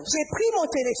phone J'ai pris mon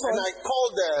and téléphone, I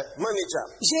called the manager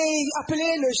j'ai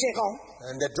appelé le gérant,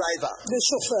 and the driver. le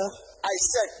chauffeur. I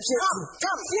said, J'ai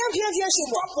dit, viens chez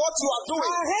moi. stop what you are doing.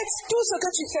 Arrête tout ce que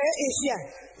tu fais et viens.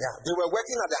 Yeah, they were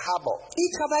working at the harbor. Il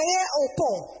travaillait au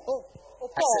pont. Au I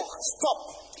said, port. stop.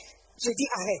 J'ai dit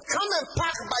arrête. Come and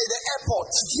park by the airport.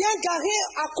 Viens garer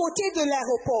à côté de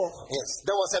l'aéroport. Yes,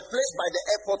 there was a place by the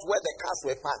airport where the cars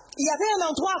were parked. Il y avait un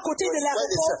endroit à côté de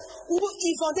l'aéroport où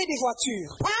ils vendaient des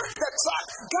voitures. Park the truck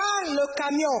Gare le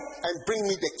camion and bring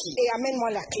me the key. et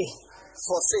amène-moi la clé.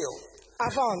 For sale. À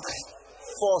vendre.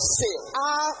 For sale.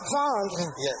 À vendre.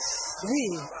 Yes.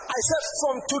 Oui. I said,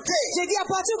 from today, J'ai dit à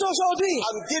partir d'aujourd'hui,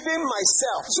 I'm giving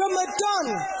myself je me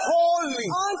donne wholly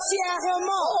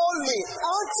entièrement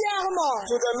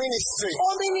to the ministry,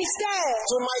 au ministère,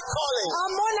 to my calling. à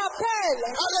mon appel.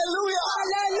 Hallelujah.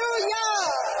 Alléluia.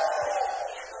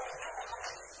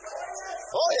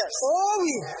 Oh, yes. Oh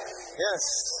oui. Yes.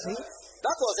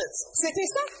 That was it. C'était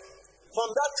ça. From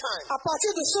that time, À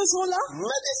partir de ce jour-là,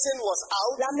 medicine was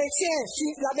out, la médecine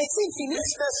finie,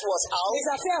 business was out. les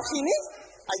affaires finies.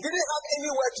 I didn't have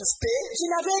anywhere to stay. Je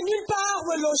n'avais nulle part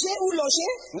où loger.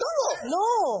 No.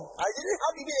 Non. I didn't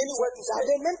have even anywhere to Je stay.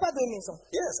 n'avais même pas de maison.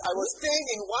 Yes, I was staying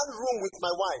in one room with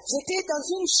my wife. J'étais dans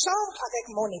une chambre avec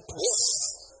mon épouse. Yes.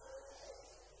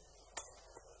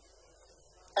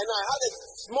 And I had a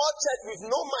small church with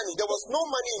no money. There was no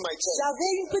money in my church.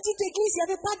 J'avais une petite église, il n'y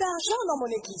avait pas d'argent dans mon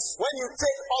église. When you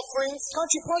take offerings, Quand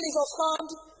tu prends les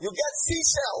offrandes, you get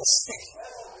seashells.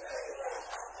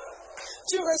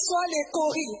 tu reçois les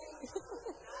coris.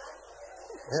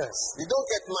 Yes, you don't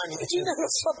get money. Tu ne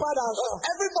reçois pas d'argent.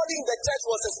 Everybody in the church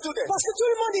was a student. Parce que tout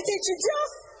le monde était étudiant.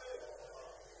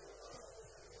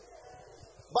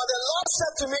 But the Lord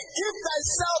said to me, give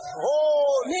thyself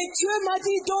whole. Mais Dieu m'a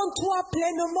dit, donne-toi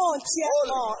pleinement,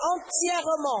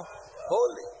 entièrement.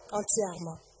 Holy.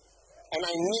 And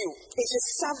I knew Et je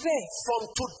savais from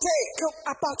today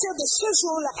qu'à partir de ce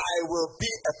jour-là, I will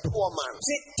be a poor man.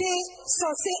 j'étais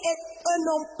censé être un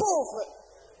homme pauvre.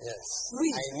 Yes.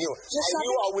 Oui. I knew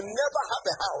I would never have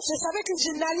a house. Je savais que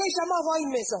je n'allais jamais avoir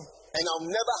une maison. And I'll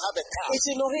never have a car. Et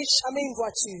je n'aurais jamais une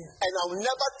voiture. And I'll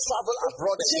never travel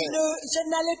abroad again Je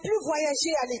n'allais plus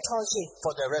voyager à l'étranger.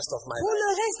 for the rest of my Pour life.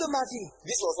 le reste de ma vie.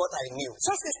 This was what I knew.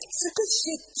 Ça, c'est ce que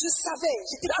je savais.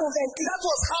 J'étais convaincu. That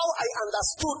was how I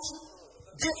understood.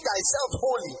 Give thyself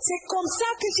wholly. C'est comme ça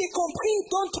que j'ai compris,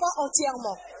 donne-toi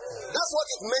entièrement. That's what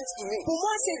it meant to me. Pour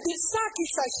moi, c'est de ça qu'il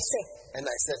s'agissait. And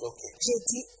I said, okay, J'ai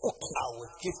dit, ok, I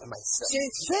will give myself je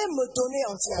vais me donner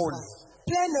entièrement,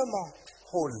 pleinement,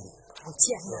 wholly.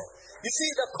 entièrement. You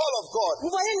see, the call of God Vous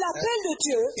voyez, l'appel de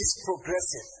Dieu, is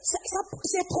progressive.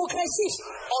 c'est progressif.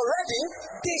 Already,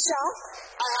 Déjà,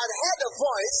 I had heard a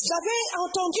voice J'avais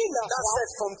entendu la that voix said,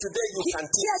 from today you qui can a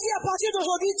teach. dit à partir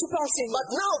d'aujourd'hui tu peux enseigner. But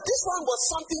now this one was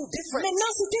something different.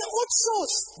 Maintenant c'était autre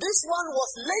chose. This one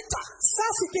was later. Ça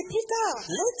c'était plus tard.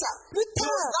 Later. Plus He was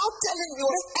tard. now telling me, he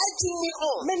was urging me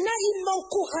on. Maintenant il Go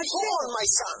m'encourageait. on, my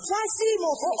son. Vas-y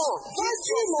mon Go fils. on.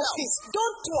 Vas-y mon fils.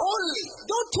 Donne-toi. Only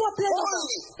Donne-toi pleinement.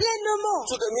 Only. Pleinement.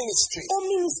 to the ministry. Au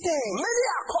ministère. Many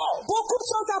are called. Beaucoup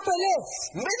sont appelés.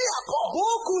 Many are called.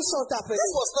 Beaucoup sont appelés.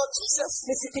 This was not Jesus.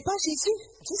 Mais c'était pas Jésus.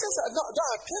 Jesus had not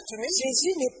appeared to me.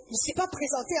 Jésus ne s'est pas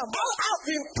présenté à moi. I've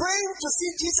been praying to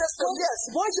see Jesus for years.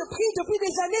 Moi, je prie depuis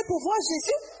des années pour voir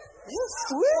Jésus. Yes.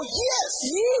 Oui. For years.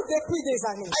 Oui, depuis des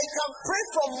années. I can pray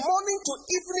from morning to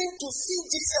evening to see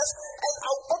Jesus, and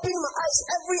I'll open my eyes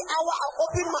every hour. I'll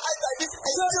open my eyes like this,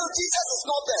 and still Jesus is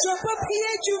not there. Je peux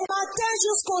prier du matin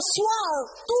jusqu'au soir.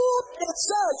 Toutes les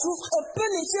heures, j'ouvre un peu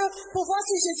les yeux pour voir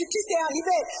si Jésus-Christ est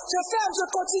arrivé. Je ferme, je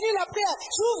continue la prière.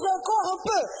 J'ouvre encore un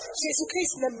peu.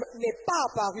 Jésus-Christ n'est pas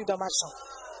apparu dans ma chambre.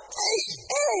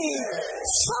 Hey,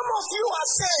 some of you are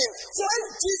saying, when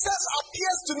Jesus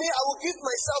appears to me, I will give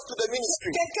myself to the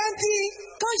ministry. Quelqu'un dit,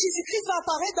 quand Jésus-Christ va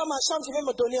apparaître dans ma chambre, je vais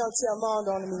me donner entièrement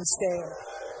dans le ministère.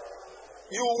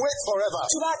 You will wait forever.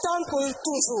 Tu vas attendre pour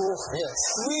toujours. Yes.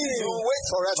 Oui. You will wait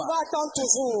Tu forever. vas attendre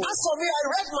toujours. As for me, I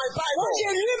read my Moi, Bible.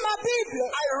 j'ai lu ma Bible.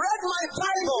 I read my J'ai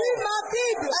Bible. lu ma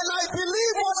Bible. And I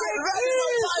believe what I read in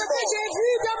J'ai my lu ce que Bible. j'ai vu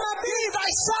dans ma Bible.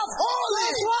 Thyself holy.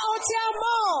 Toi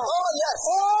entièrement. Oh, yes.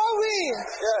 Oh oui.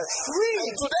 Yes. Oui.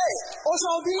 And today,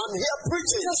 Aujourd'hui, I'm here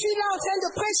preaching. je suis là en train de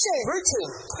prêcher. Preaching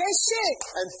Prêcher.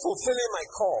 and fulfilling my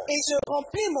call. Et je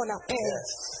remplis mon appel. Yes.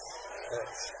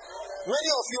 Yes.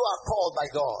 Many of you are called by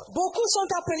God. Beaucoup sont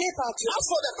appelés par Dieu. As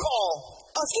for the call,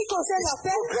 En ce qui concerne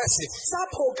l'appel, progressive. ça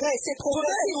progresse, c'est Today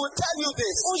progressif. he will tell you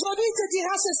this. Aujourd'hui, il te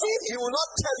dira ceci. He will not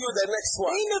tell you the next Et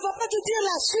one. il ne va pas te dire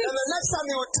la suite. And the next time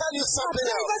he will tell you something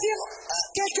Après, il va else. dire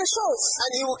quelque chose. And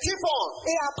he will keep on.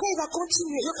 Et après, il va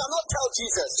continuer. You cannot tell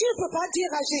Jesus. Tu ne peux pas dire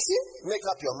à Jésus, Make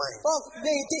up your mind. oh,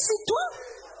 mais décide-toi.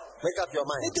 Make up your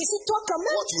mind. Mais décide-toi quand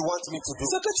même What you want me to do.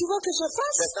 ce que tu veux que je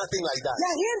fasse. There's nothing like that. Il n'y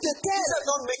a rien de tel. Jesus is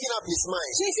not making up his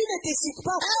mind. Jésus ne décide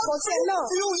pas concernant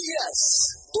Every few years.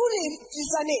 tous les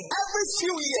années. Every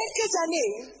few years. Quelques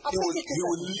années. He Après will, quelques he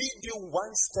will années. lead you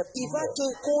one step Il va more. te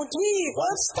conduire One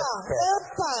un step pas, further. un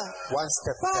pas, One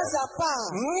step pas further. à pas.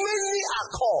 Many are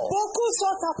called. Beaucoup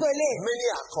sont appelés. Many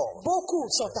are called. Beaucoup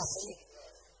sont appelés.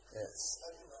 Yes.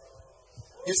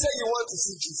 You say you want to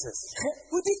see Jesus.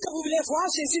 Vous dites que vous voulez voir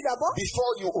Jésus d'abord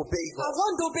Before you obey God.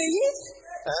 avant d'obéir.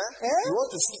 Huh? Hein? You want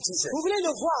to see Jesus. Vous voulez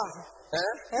le voir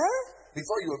Huh? hein?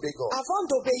 Before you obey God. Avant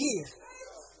d'obéir.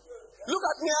 Look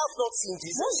at me, I have not seen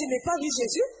Jesus. Moi, je n'ai pas vu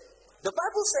Jésus. The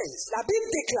Bible says, La Bible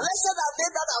déclare. blessed are they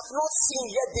that have not seen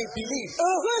yet they believe.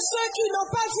 Heureux ceux qui n'ont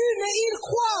pas vu, mais ils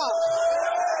croient.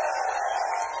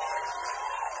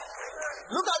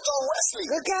 Look at John Wesley.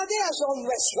 Regardez à John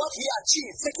Wesley What he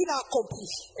achieved. ce qu'il a accompli.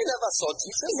 He never saw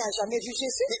Jesus. Il n'a jamais vu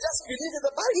Jésus. He just believed in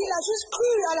the Bible. Il a juste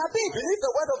cru à la Bible. Believed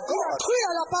the word of Il a God. cru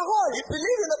à la parole. He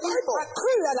believed in the Il Bible. a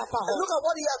cru à la And parole. look at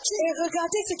what he achieved. Et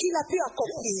regardez ce qu'il a pu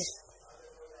accomplir.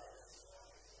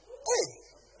 Hey,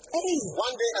 Hey,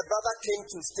 one day a brother came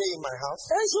to stay in my house.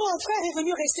 un jour, un frère est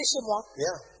venu rester chez moi.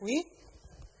 Yeah. Oui,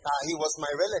 He was my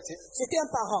relative. c'était un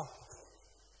parent.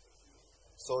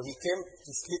 So he came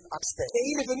to sleep upstairs Et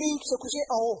il est venu se coucher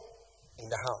en haut, in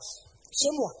the house. chez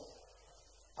moi.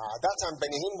 That time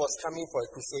Benihim was coming for a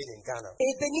crusade in Ghana.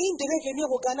 Et Bénin devait venir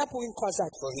au Ghana pour une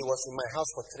croisade. So he was in my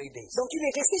house for 3 days. Donc il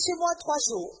est resté chez moi 3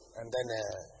 jours. And then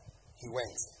he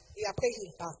went. Et après, il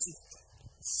est parti.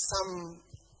 Some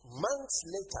months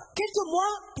later, Quelques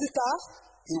mois plus tard,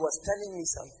 he was telling me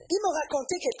something. il me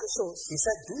racontait quelque chose. He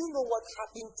said, do you know what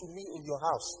happened to me in your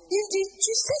house? Il dit,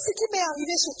 tu sais ce qui m'est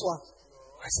arrivé chez toi?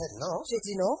 I said, no. J'ai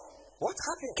dit non. What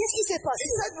happened? Qu'est-ce qui s'est He passé?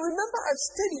 said, remember I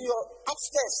stayed in your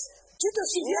upstairs Tu te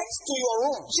souviens? next to your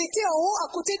room J'étais en haut à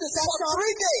côté de ta for chambre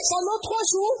 3 days. pendant 3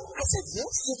 jours. I said, yes.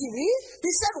 J'ai dit oui.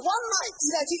 He said, one night,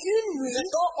 Il a dit une the nuit,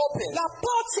 door opened la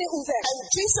porte s'est ouverte. and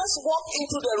Jesus walked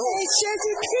into the room. Et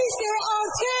Jésus-Christ est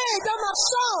entré dans ma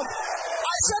chambre.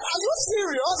 I said, are you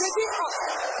serious? J'ai dit, ah,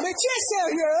 mais tu es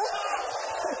sérieux?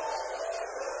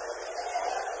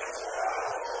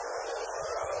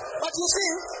 But you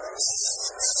see,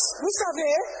 Vous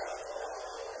savez,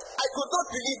 I could not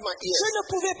believe my je ears. ne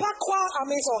pouvais pas croire à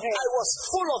mes oreilles. I was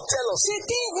full of jealousy,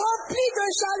 J'étais rempli de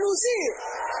jalousie.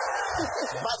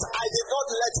 but I did not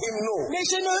let him know. Mais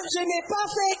je n'ai pas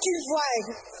fait qu'il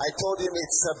voie. I told him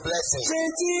it's a blessing. J'ai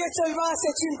dit seulement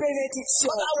c'est une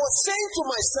bénédiction. But I was saying to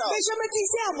myself, Mais je me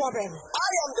disais à moi-même,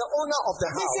 I am the owner of the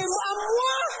mais c'est house. à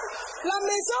moi la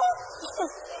maison.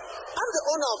 And the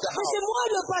owner of the Mais house. c'est moi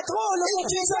le patron, le If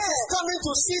Jesus propriétaire. is coming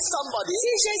to see somebody,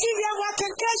 Si Jésus vient voir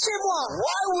quelqu'un chez moi,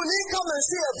 why will he come and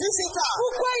see a visitor?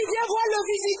 pourquoi il vient voir le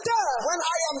visiteur? When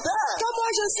I am there, Quand moi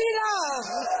je suis là,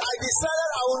 I decided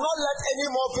I will not let any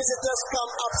more visitors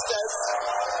come upstairs.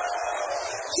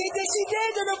 j'ai décidé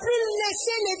de ne plus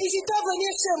laisser les visiteurs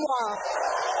venir chez moi.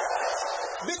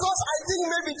 Because I think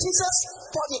maybe Jesus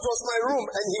thought it was my room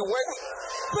and he went.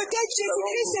 Peut-être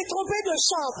Jésus-Christ s'est trompé de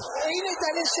chambre et il est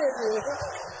allé chez lui.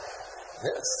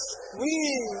 Yes. Oui.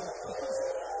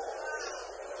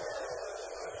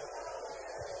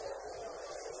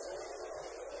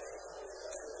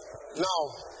 Now,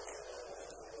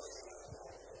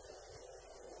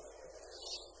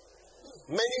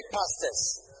 many pastors,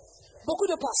 Beaucoup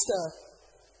de pasteurs,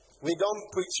 we don't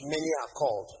preach, many are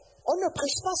called. on ne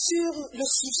prêche pas sur le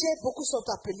sujet, beaucoup sont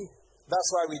appelés. That's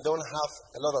why we don't have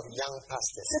a lot of young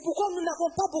pastors. C'est pourquoi nous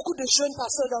n'avons pas beaucoup de jeunes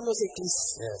pasteurs dans nos églises.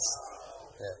 Yes.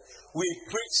 Yeah. We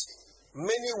preach,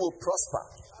 many will prosper.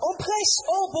 On prêche,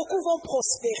 oh, beaucoup vont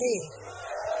prospérer.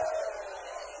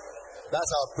 That's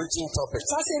our preaching topic.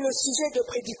 Ça, c'est le sujet de Many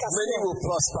prédication. will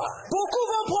prosper. Beaucoup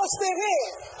vont prospérer.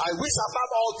 I wish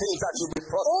above all things that you be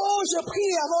prosper. Oh, je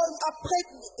prie après,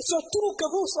 surtout que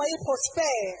vous soyez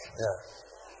prospères. Yeah.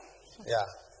 Yeah.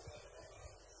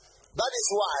 That is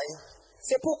why,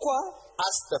 C'est pourquoi,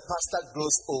 as the pastor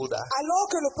grows older, alors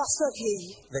que le pasteur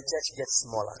vieillit, the church gets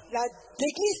smaller.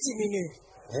 l'église diminue.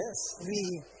 Yes.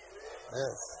 Oui.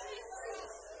 Yes.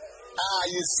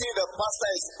 You see, the pastor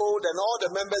is old and all the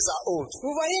members are old.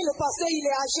 Vous voyez, le pasteur, il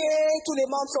est âgé, tous les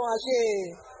membres sont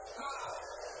âgés.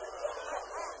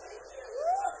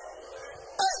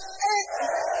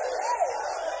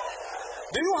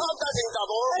 Do you have that in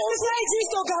Gabon? Est-ce que ça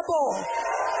existe au Gabon?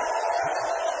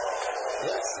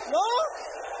 Yes. Non?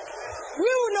 Oui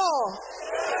ou non?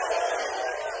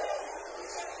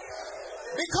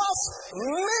 Because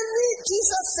many,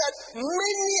 Jesus said,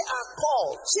 many are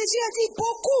called. Jésus a dit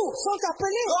beaucoup sont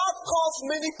appelés. God calls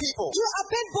many people. Dieu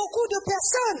appelle beaucoup de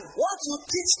personnes. What you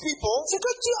teach people Ce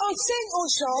que tu enseignes aux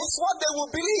gens, is what they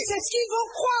will believe c'est ce qu'ils vont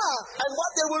croire and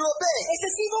what they will obey. et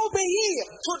c'est ce qu'ils vont obéir.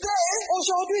 Today,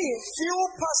 Aujourd'hui, few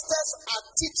pastors are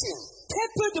teaching. très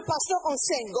peu de pasteurs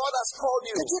enseignent God has called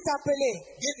you. que Dieu t'a appelé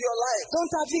Give your life. dans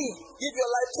ta vie, Give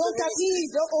your life to dans the ta ministry.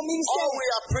 vie, au ministère. All we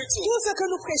are preaching, Tout ce que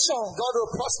nous prêchons, God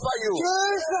will prosper you. Dieu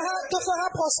te fera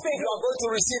prospérer. You are going to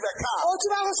receive a car. Oh, tu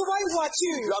vas recevoir une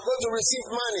voiture. You are going to receive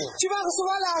money. Tu vas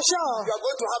recevoir l'argent. You are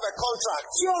going to have a contract.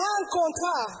 Tu auras un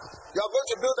contrat. You are going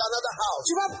to build another house.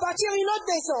 Tu vas bâtir une autre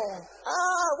maison.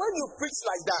 When you preach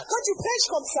like that, Quand tu prêches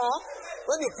comme ça,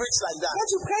 when you preach like that, quand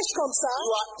tu prêches comme ça,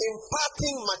 you are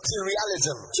imparting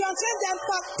materialism. tu es en train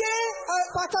d'impacter,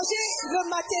 partager le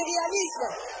matérialisme.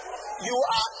 You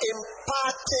are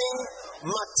imparting Tu es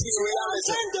en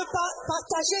materialism. train de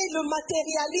partager le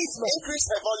matérialisme. Increase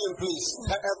her volume, please.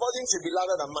 Her volume should be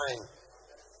louder than mine.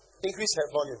 Increase her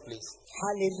volume, please.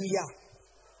 Alléluia.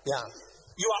 Yeah.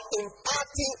 You are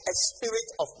imparting a spirit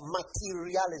of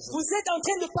materialism. Vous êtes en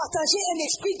train de partager un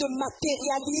esprit de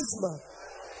matérialisme.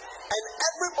 And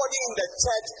everybody in the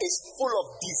church is full of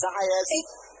desires Et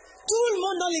tout le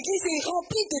monde dans l'église est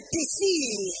rempli de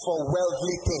désirs for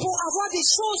worldly things. pour avoir des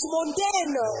choses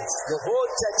mondaines. The whole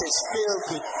church is filled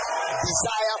with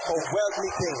desire for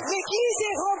worldly things. L'église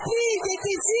est remplie des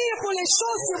désirs pour les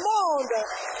choses du monde.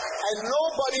 And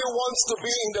nobody wants to be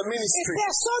in the Et ministry.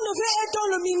 personne ne veut être dans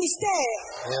le ministère.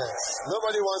 Yes.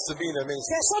 Nobody wants to be in the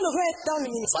ministry. Personne ne veut être dans le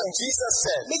But ministère. Jesus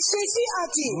said, Mais Jésus a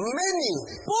dit, many,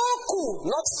 beaucoup,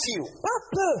 not few, pas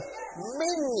peu,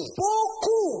 many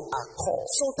beaucoup are called.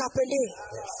 sont appelés.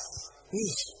 Yes. Oui.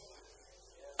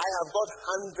 I have got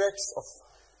hundreds of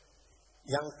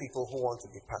young people who want to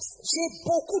be pastors. J'ai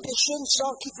beaucoup de jeunes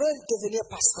gens qui veulent devenir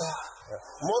pasteurs.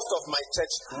 Most of my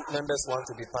church members want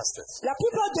to be pastors La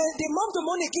plupart des membres de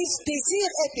mon église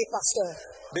désirent être des pasteurs.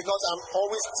 because I'm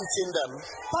always teaching them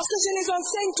Parce que je les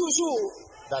enseigne toujours.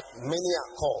 that many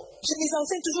are called. Je les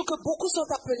enseigne toujours que beaucoup sont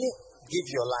appelés. Give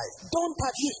your life. Donne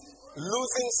ta vie.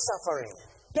 Losing suffering.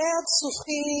 Perdre,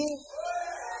 souffrir.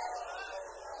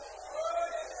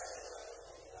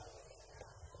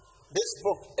 This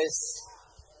book is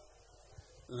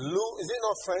it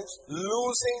not French?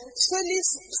 Losing Ce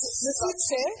livre, c'est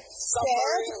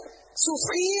perdre,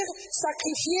 souffrir,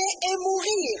 sacrifier et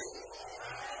mourir.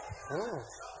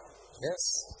 Yes.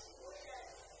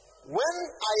 When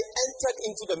I entered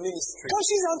into the ministry, Quand je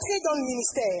suis entré dans le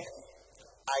ministère,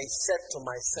 I said to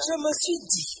myself, je me suis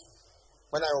dit,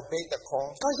 when I obeyed the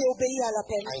call, quand j'ai obéi à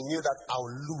l'appel, I knew that I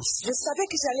would lose. je savais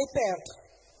que j'allais perdre.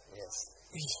 Yes.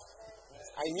 Oui.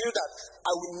 I knew that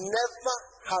I would never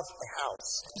have a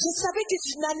house. Je savais que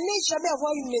je n'allais jamais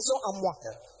avoir une maison à moi.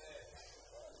 Yeah.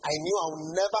 I knew I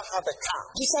would never have a car.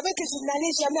 Je savais que je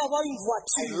n'allais jamais avoir une I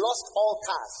voiture. lost all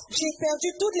cars. J'ai perdu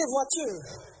toutes les voitures.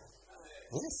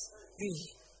 Yes. Oui.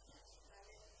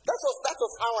 That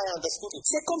was how I understood it.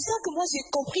 C'est comme ça que moi j'ai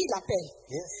compris l'appel.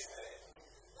 Yes.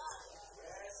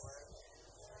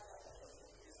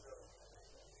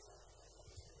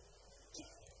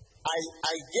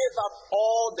 I gave up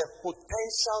all the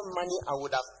potential money I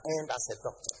would have earned as a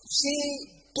doctor.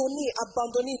 J'ai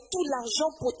abandonné tout l'argent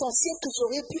potentiel que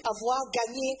j'aurais pu avoir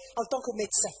gagné en tant que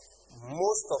médecin.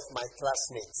 Most of my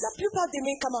classmates La plupart de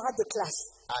mes camarades de classe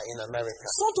are in America.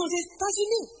 sont aux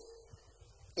États-Unis.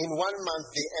 In 1 month,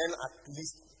 they earn at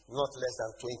least not less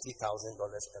than $20,000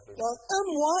 every month. Dans un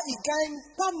mois, ils gagnent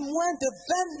pas moins de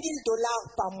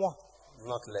 $20,000 par mois.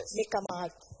 Not less. Mes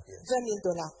camarades, Yes.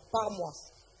 $20,000 par mois.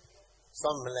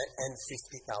 Some earn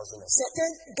 $50,000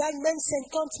 Certains gagnent même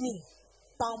 50,000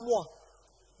 par mois.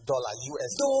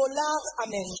 US Dollars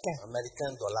américains.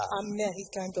 American dollar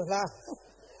Américains dollars.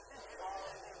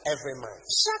 every month.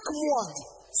 Chaque mois,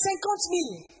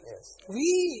 50,000. Yes.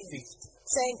 Oui, 50.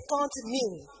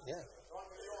 50,000. Yeah.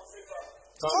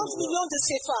 30 millions de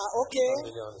CFA, ok. 1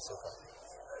 million so far.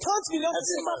 30 millions de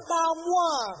Every CFA month. par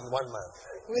mois. In 1 month.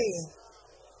 Oui.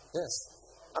 Yes.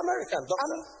 American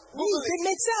doctor. Oui, des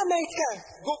médecins américains.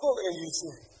 Google and you see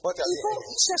what are Il they faut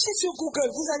earning. chercher sur Google,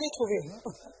 vous allez trouver.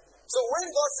 So when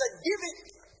God said, give it,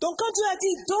 Donc quand Dieu a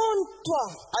dit, donne-toi,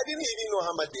 I didn't even know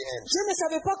how much they earned. je ne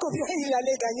savais pas combien il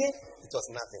allait gagner. It was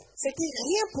nothing. C'était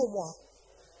rien pour moi.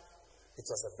 It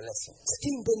was a blessing.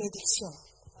 C'était une bénédiction.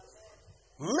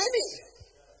 Many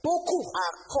Beaucoup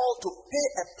are called to pay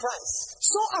a price.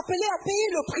 sont appelés à payer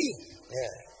le prix.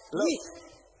 Yeah. Oui,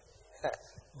 Look,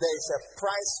 there is a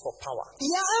price for power. il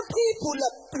y a un prix pour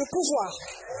le pouvoir.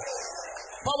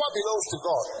 Power belongs to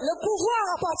God. Le pouvoir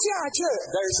appartient à Dieu.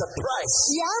 There is a price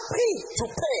Il y a un prix to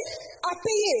pay à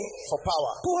payer for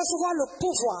power. pour recevoir le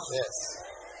pouvoir. Yes.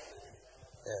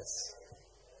 Yes.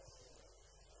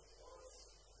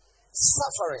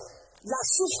 Suffering, La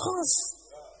souffrance,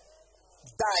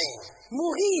 dying.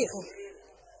 mourir.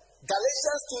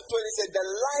 Galatians 2:20 said, the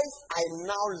life I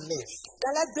now live,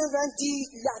 Galates 2:20 dit,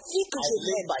 la vie que I je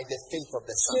live mène, by the faith of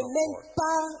the je Son of mène God.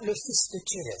 par le Fils de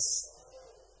Dieu. Yes.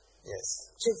 Yes.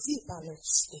 Je vis par le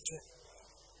Fils de Dieu.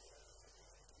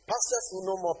 Pastors will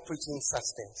no more preaching such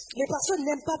things. Les personnes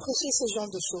n'aiment pas prêcher ce genre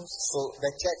de choses. So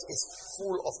the church is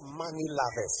full of money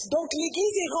lovers. Donc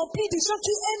l'église est remplie de gens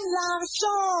qui aiment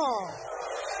l'argent.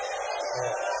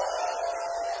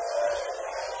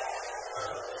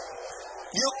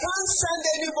 You can't send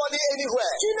anybody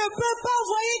anywhere. Tu ne peux pas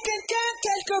envoyer quelqu'un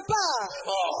quelque part.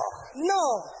 Oh,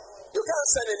 Non, you can't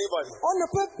send anybody. on ne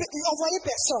peut envoyer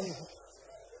personne.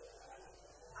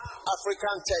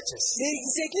 African churches.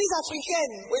 Les églises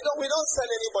africaines, We don't send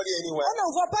anybody anywhere. on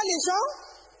n'envoie pas les gens.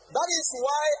 That is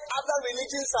why other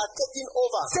religions are taking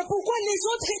over. C'est pourquoi les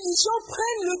autres religions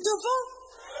prennent le devant.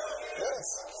 Yes.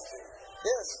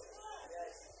 Yes.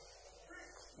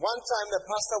 One time the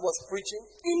pastor was preaching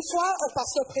Une fois, un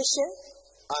pasteur prêchait.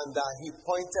 and he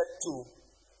pointed to,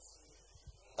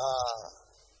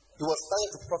 he was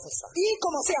trying to prophesy Il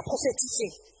commençait à prophétiser.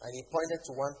 and he pointed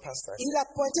to one pastor. Il a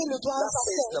pointé le doigt à un Thus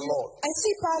says the pasteur. Lord. Ainsi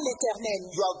parle l'Éternel.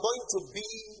 You are going to be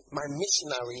my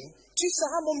missionary Tu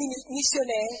seras mon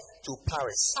missionnaire to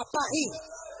Paris. à Paris.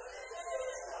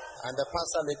 And the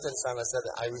pastor later said,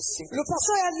 I received Le it.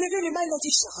 pasteur a levé les mains et il a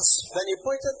dit, je reçois. Then he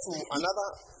pointed to another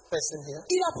person here.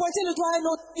 Il a pointé le doigt à une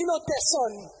autre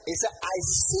personne. He said, I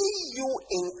see you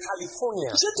in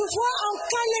California. Je te vois en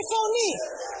Californie.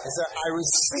 He said, I Il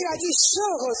received a it. dit, je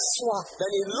reçois. Then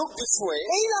he looked this way.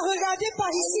 Et il a regardé par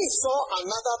He ici. saw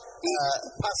another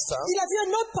pastor Il a vu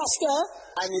un autre pasteur.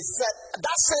 and he said,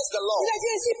 that says the Lord. Il a dit,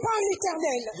 ainsi parle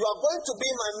l'Éternel. You are going to be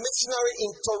my missionary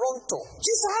in Toronto,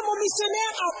 Tu seras mon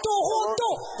missionnaire à Toronto,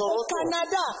 au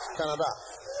Canada. Canada.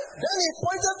 Then he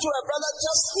pointed to a brother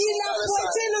just Il a on the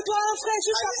pointé side. le doigt à un frère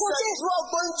juste And à he said, côté. you are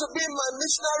going to be my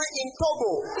missionary in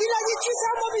Togo. Il a dit, tu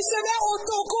seras mon missionnaire au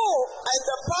Togo. And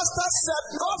the pastor said,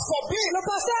 God forbid. Le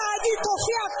pasteur a dit, ton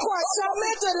fils à quoi?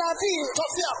 Jamais de la vie.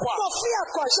 Sophia Kwa. Ton fils à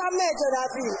quoi? Jamais de la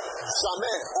vie.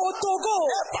 Jamais. Au Togo.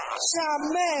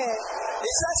 Jamais. He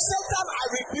said, Satan, I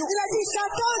rebuke Il a you. dit,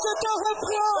 Satan, je te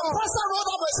reprends. The pastor wrote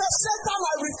up and said, Satan,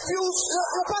 I refuse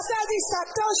Le pasteur a dit,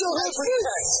 Satan, je every refuse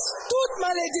curse. toute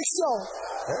malédiction.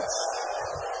 Yes.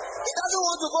 He doesn't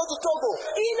want to go to Togo.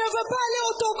 Il ne veut pas aller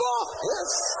au Togo.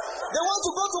 Yes. They want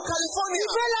to go to Ils California,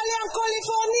 veulent aller en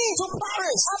Californie, to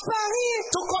Paris, à Paris,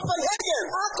 to Copenhagen,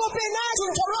 à to Copenhague,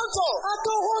 Toronto, à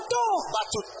Toronto, but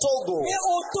to Togo, et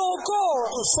au Togo.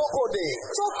 to Sokode.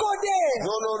 Sokode.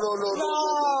 No.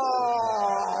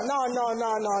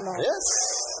 Non. Yes.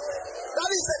 That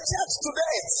is the church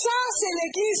today. Ça, c'est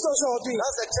l'église d'aujourd'hui.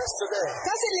 That's the church today.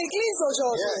 Ça, c'est l'église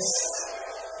d'aujourd'hui. Yes.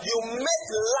 You make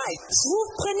light Vous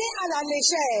prenez à la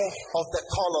légère of the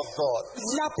call of God.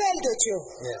 l'appel de Dieu.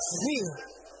 Yes. Oui,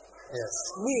 Yes.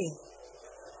 oui.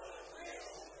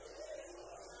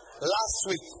 Last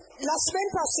week, La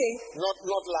semaine passée,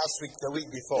 not last week, the week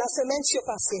before, la semaine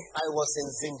surpassée, I was in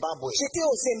Zimbabwe, j'étais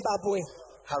au Zimbabwe,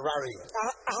 Harare, à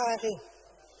Harare.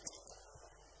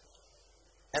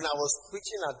 and I was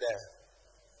preaching at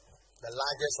the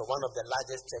largest or one of the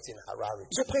largest churches in Harare.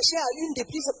 Je prêchais à une des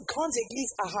plus grandes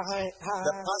églises à Harare.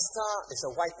 The pastor is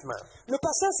a white man Le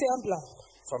pasteur, c'est un blanc.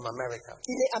 from America.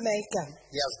 Il est américain.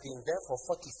 He has been there for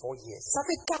 44 years. Ça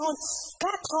fait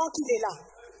 44 ans qu'il est là.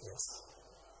 Yes.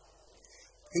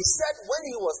 He said when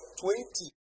he was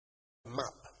 20,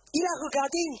 map. Il a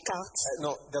regardé une carte.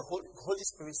 No, the Holy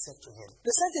Spirit said to him,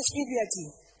 Le Saint-Esprit lui a dit,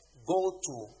 go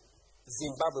to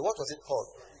Zimbabwe. What was it called?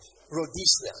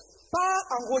 Rhodesia. pas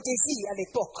en Rhodésie à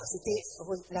l'époque, c'était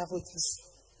la Rhodésie.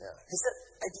 Yeah.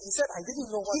 He said, I didn't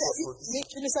know what Il a was dit, Rhodesia. mais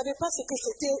je ne savais pas ce que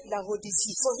c'était la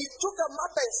Rhodésie. So he took a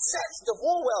map and searched the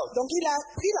whole world Donc il a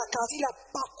pris la carte, il a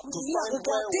parcouru, il a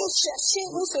regardé, cherché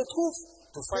où se trouve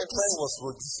to find where was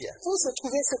Rhodesia. où se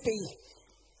trouvait ce pays.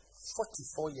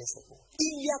 44 years ago.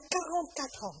 Il y a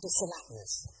 44 ans de cela.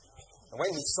 Yes. And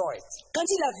when he saw it, Quand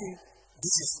il a vu,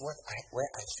 this is where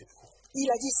I should go. il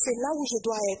a dit, c'est là où je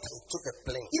dois être. He took a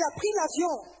plane Il a pris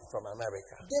l'avion from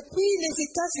America depuis les and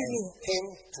États-Unis came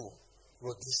to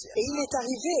Rhodesia. et il est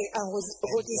arrivé à And he has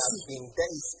Rhodésie. been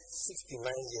there. He's 69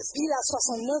 years old. Il a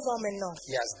 69 ans maintenant.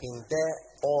 He has been there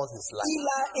all his life. Il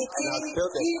a été,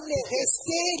 il est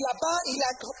resté là-bas, il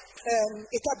a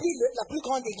établi la plus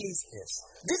grande église. Yes.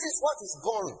 This is what is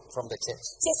gone from the church.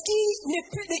 C'est ce qui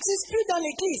n'existe plus dans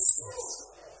l'église.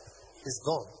 It's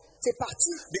gone. C'est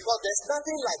parti. Because there's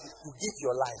nothing like to give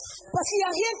your life. Parce qu'il n'y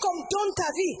a rien comme donne ta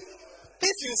vie.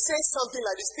 If you say something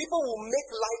like this, people will make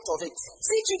light of it.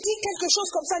 Si tu dis quelque chose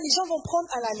comme ça, les gens vont prendre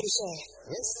à la légère.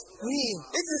 Yes. Oui.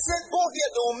 If you say go here,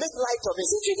 they will make light of it.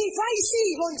 Si tu dis va ici,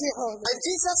 ils vont dire. And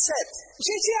Jesus said,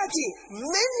 Jésus a dit,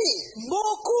 many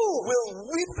beaucoup will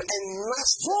weep and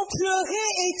gnash vont pleurer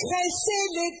et grincer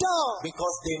les dents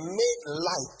because they made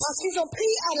light parce qu'ils ont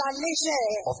pris à la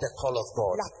légère of the call of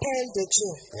God. l'appel de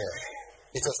Dieu. Yeah.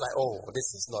 It was like, oh, this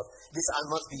I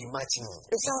must be imagining.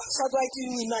 Et ça doit être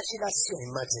une imagination.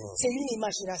 Imagining. C'est une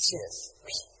imagination. Yes.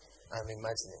 I'm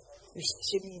imagining. Oui,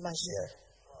 je m'imagine. Yeah.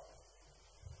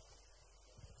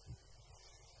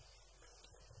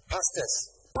 Pastors,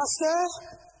 Pasteur,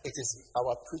 it is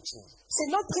our preaching. c'est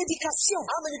notre prédication.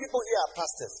 How many people here are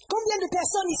pastors? Combien de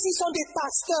personnes ici sont des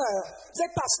pasteurs? Vous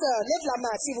êtes pasteur, lève la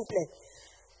main s'il vous plaît.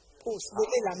 Oh,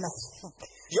 levez la main.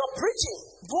 Your preaching.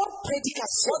 Votre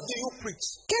prédication. What do you preach?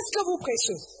 Qu'est-ce que vous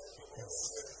prêchez?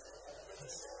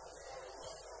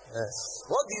 Yes.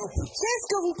 What do you preach? Qu'est-ce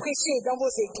que vous prêchez dans vos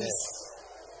églises?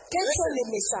 Quels sont les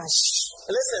messages?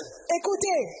 Listen,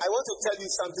 Écoutez, I want to tell you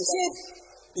something.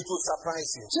 It will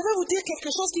surprise you. je vais vous dire quelque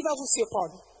chose qui va vous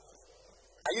surprendre.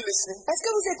 Are you listening? Est-ce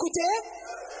que vous écoutez?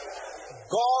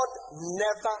 God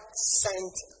never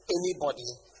sent anybody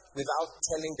without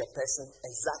telling the person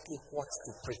exactly what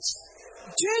to preach.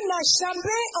 Dieu n'a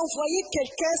jamais envoyé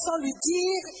quelqu'un sans lui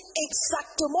dire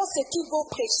exactement ce qu'il va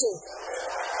prêcher.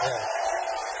 Yeah.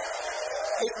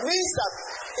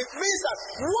 It means that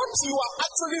what you are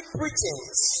actually preaching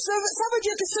Ça veut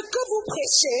dire que ce que vous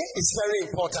prêchez is very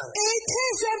important. est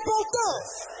très important.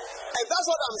 And that's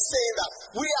what I'm saying, that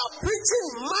we are preaching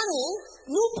money,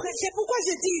 C'est pourquoi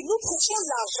je dis, nous prêchons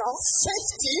l'argent,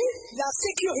 safety, la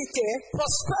sécurité,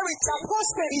 prosperity, la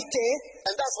prospérité,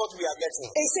 and that's what we are getting.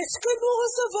 et c'est ce que nous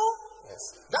recevons. Yes.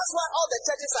 That's why all the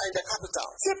churches are in the capital.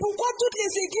 C'est pourquoi toutes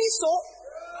les églises sont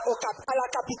à la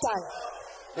capitale.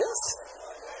 Yes.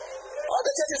 All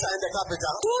the churches are in the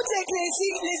capital. Toutes les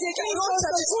églises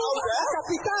sont à la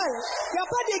capitale. Il n'y a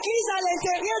pas d'église à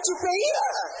l'intérieur du pays.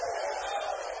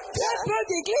 Très peu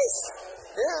d'églises.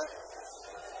 Yeah.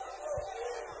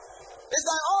 It's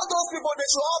like all those people, they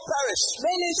should all perish.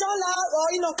 Mais les gens là,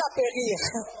 ils n'ont qu'à périr.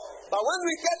 But when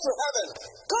we get to heaven,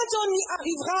 quand on y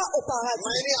arrivera au paradis,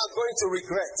 many are going to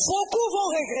regret. Beaucoup vont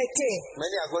regretter.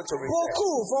 Many are going to regret.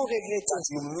 Beaucoup vont regretter.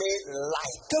 That you made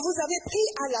light que vous avez pris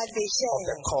à la of légère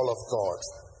the call of God.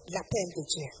 l'appel de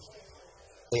Dieu.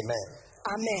 Amen.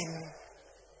 Amen.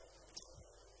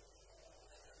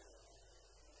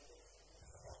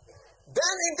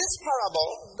 Then in this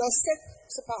parable, dans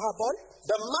cette parabole,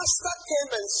 the master came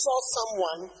and saw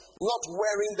someone not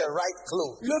wearing the right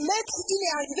clothes. le maître, il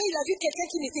est arrivé, il a vu quelqu'un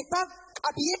qui n'était pas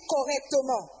habillé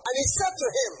correctement. And he said to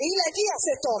him, Et il a dit à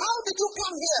cet homme, how did you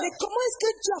come here mais comment est-ce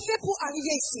que tu as fait pour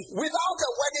arriver ici without a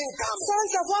wedding garment? sans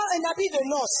avoir un habit de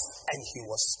noces? And he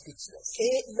was speechless.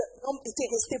 Et l'homme était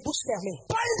resté bouche fermée.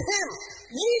 Bind him,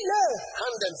 Lis-le,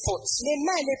 hand and foot, les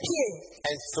mains, les pieds,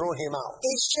 and throw him out.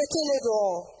 et jetez-le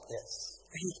dehors. Yes.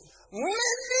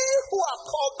 Many who are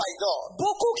called by God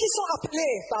Beaucoup qui sont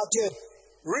appelés par Dieu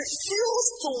refuse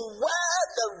to wear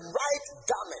the right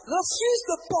garment. refusent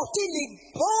de porter les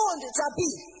bons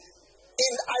habits.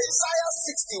 In Isaiah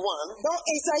 61, Dans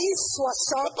Ésaïe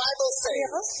the 60, Bible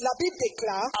says, la Bible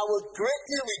déclare, I will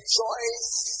greatly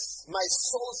rejoice, my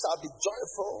soul shall be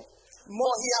joyful,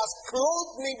 for he has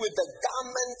clothed me with the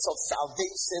garments of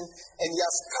salvation, and he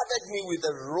has covered me with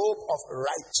the robe of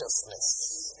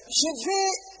righteousness. je vais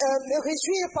me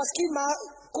réjouir parce qu'il m'a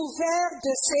couvert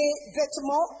de ses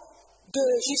vêtements de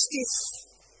justice.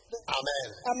 Amen.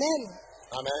 Amen.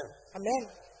 Amen. Amen.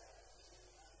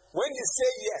 When you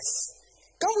say yes,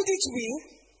 Quand vous dites oui,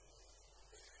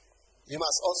 you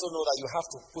must also know that you have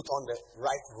to put on the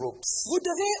right robes, vous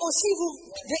devez aussi vous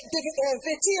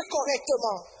vêtir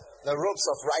correctement. the robes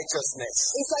of righteousness.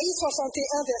 Ésaïe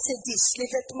 61, verset 10, les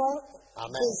vêtements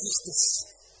Amen. de justice.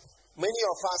 Many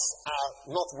of us are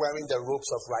not wearing the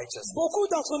robes of righteousness. Beaucoup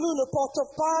d'entre nous ne portent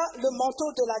pas le manteau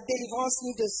de la délivrance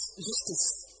ni de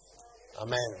justice.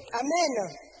 Amen. Amen.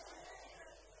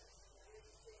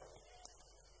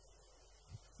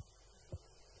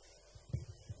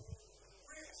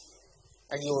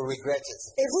 And you will regret it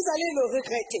Et vous allez le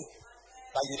regretter.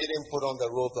 that you didn't put on the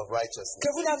robe of righteousness.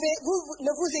 Que vous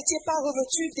ne vous étiez pas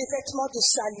revêtu des vêtements de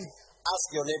salut. Ask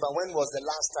your neighbor, when was the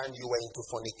last time you were into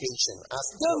fornication? Ask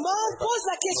your Demande, neighbor, pose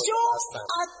la when question was the last time?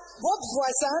 à votre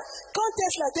voisin. Quand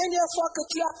est-ce la dernière fois que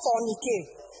tu as forniqué?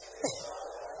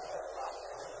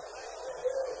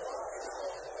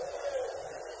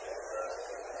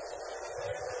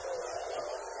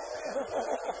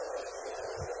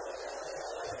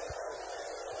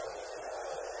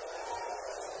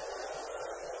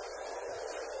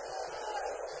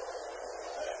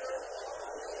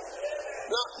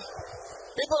 Now,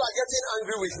 people are getting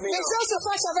angry with me Les now. gens se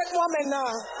fâchent avec moi maintenant.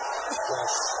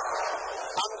 Yes.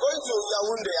 I'm going to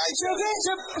Yaoundé.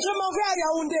 Je m'en vais à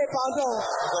Yaoundé, pardon.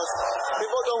 Because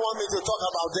people don't want me to talk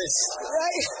about this.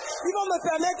 Ils vont me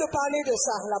permettre de parler de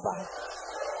ça là-bas.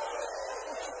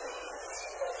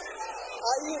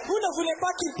 Vous ne voulez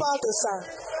pas qu'ils parlent de ça.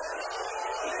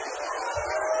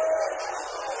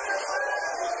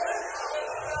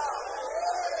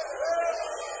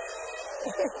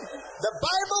 The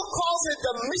Bible calls it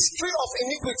the mystery of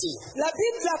iniquity. La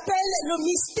Bible l'appelle le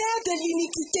mystère de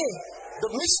l'iniquité.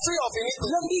 The mystery of iniquity.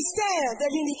 Le mystère de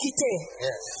l'iniquité.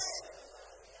 Yes.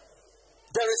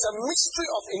 There is a mystery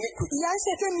of iniquity. Il y a un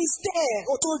certain mystère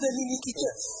autour de l'iniquité.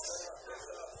 Yes.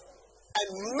 And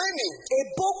many Et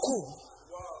beaucoup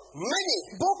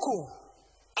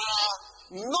are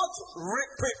not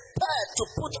prepared to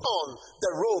put on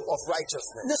the robe of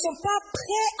righteousness. ne sont pas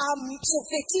prêts à se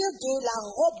vêtir de la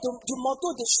robe du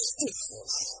manteau de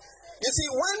justice. You see,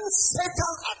 when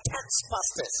Satan attacks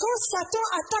pastors Quand Satan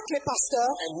attaque les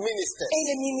pasteurs and ministers, et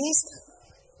les ministres,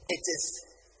 it is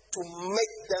to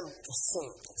make them to sin.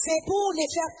 c'est pour les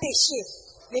faire pécher,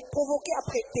 les provoquer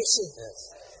après pécher. Yes.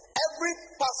 Every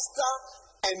pastor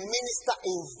and minister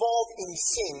involved in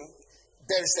sin,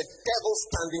 there is a devil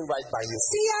standing right by you.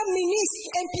 S'il y a un ministre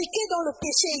impliqué dans le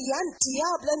péché, il y a un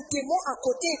diable, un démon à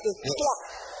côté de toi.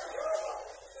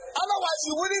 Otherwise,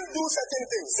 you wouldn't do certain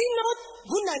things. Sinon,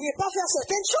 vous n'alliez pas faire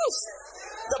certaines choses.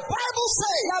 The Bible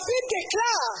says La Bible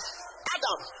déclare,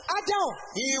 Adam,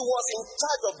 he was in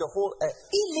charge of the whole earth.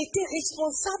 il était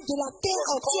responsable de la He terre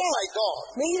was called by entière. God,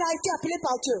 Mais il a été appelé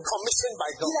par Dieu. commissioned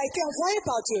by God. Il a été envoyé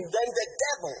par Dieu. Then the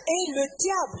devil Et le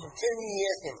diable came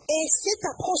near him s'est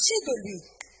approché de lui.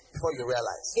 before you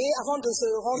realize Et avant de se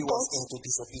he rendre was compte, into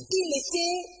disobedience. il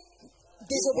était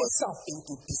désobéissant.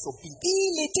 Into disobedience.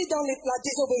 Il était dans la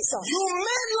désobéissance. You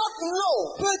may not know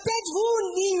Peut-être vous how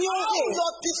l'ignorez.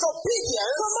 your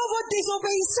disobedience Comment votre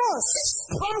désobéissance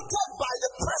prompted by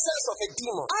the presence of a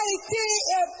demon. a été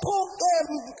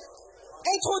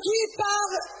introduite par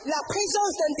la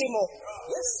présence d'un démon.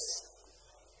 Yes.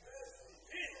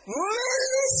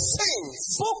 Many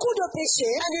sins Beaucoup de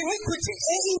péchés and iniquities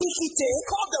et iniquités.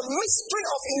 called the mystery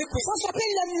of iniquity. Ça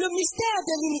s'appelle le mystère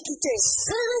de l'iniquité.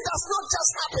 Sin does not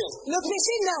just happen. Le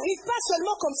péché n'arrive pas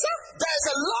seulement comme ça. There's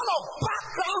a lot of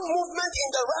background movement in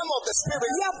the realm of the spirit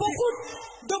Il y a beaucoup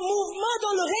de mouvements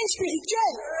dans le règne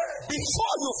spirituel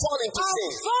before you fall into sin.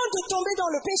 avant de tomber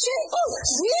dans le péché. Oh, yes.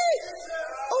 Oui.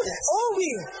 Oh, yes. Oh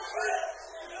oui.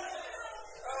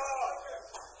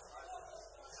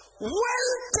 When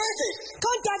David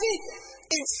Quand David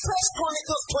In 1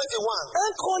 Chronicles 21,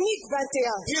 1 Chronique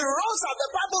 21. he rose up,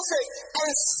 the Bible says,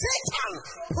 and Satan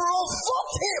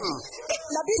provoked him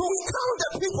La to Bible dit count the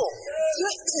people.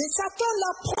 Satan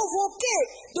l'a provoqué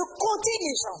de compter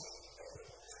les gens.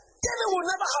 David would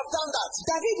never have done that.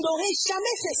 David n'aurait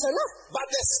jamais fait cela. But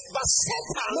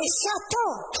Satan Mais Satan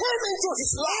came into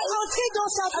his est life entré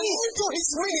dans sa and vie into his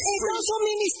et ministry. dans son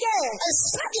ministère. And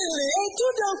suddenly, Et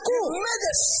tout d'un coup, he made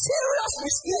a serious il a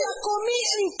mistake commis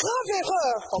une grave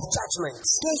erreur of judgment,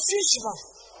 de jugement,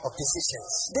 of decisions.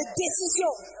 de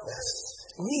décision. Yes.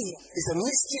 Oui, It's a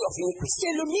mystery of iniquity.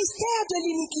 c'est le mystère de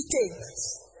l'iniquité.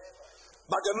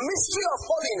 But the mystery of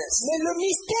holiness Mais le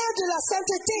mystère de la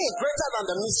sainteté is greater than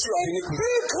the mystery of est iniquity.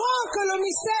 plus grand que le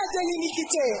mystère de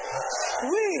l'iniquité.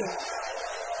 Oui,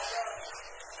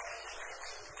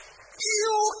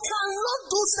 You cannot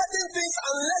do certain things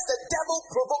unless the devil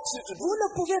provokes you to do. vous ne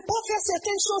pouvez pas faire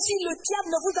certaines choses si le diable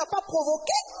ne vous a pas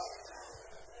provoqué.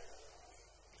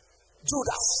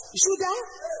 Judas. Judas,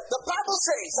 The Bible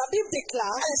says, la Bible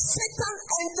déclare, and Satan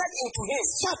entered into him.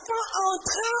 Satan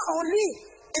entra en lui.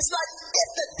 It's like if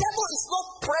the devil is not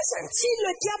present, Si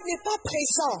le diable n'est pas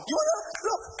présent, you know,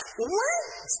 look,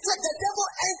 when the devil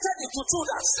entered into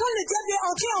Judas, quand le diable est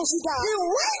entré en Judas, he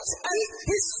went and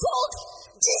he sold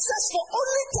Jesus for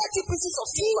only 30 pieces of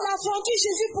il silver. a vendu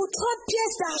Jésus pour 30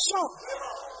 pièces d'argent.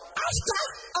 After,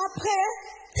 Après,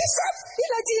 he said,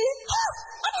 il a dit,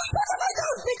 what have I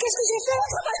done? mais qu'est-ce que j'ai fait?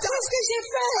 Qu'est-ce que j'ai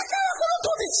fait? I cannot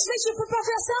do this. Mais je ne peux pas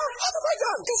faire ça. What have I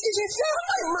done? Qu'est-ce que j'ai fait? Am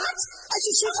I mad?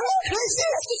 Je suis fou. Crazy.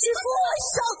 Est-ce que je suis fou? I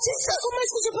sell Jesus Comment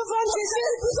est-ce que je peux vendre for Jésus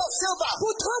 30 pieces of silver.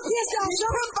 pour 30 pièces He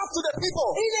d'argent? came back to the people.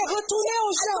 Il est retourné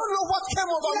aux I gens. don't know what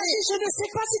came over Il a me. dit, je ne sais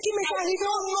pas ce qui m'est I arrivé.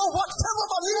 don't know what came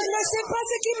over me. Je ne sais pas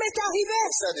ce qui m'est arrivé.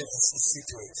 He said, see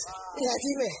to it. Il a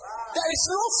dit, mais There is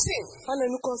no sin. on ne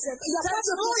nous concerne. Il n'y a There pas is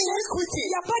de no péché. iniquity.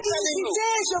 Il n'y a pas d'iniquité,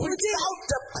 je vous dis. Without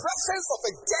the presence of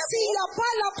a devil S'il n'y a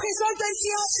pas la présence d'un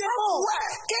démon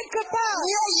quelque part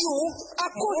near you, à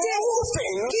côté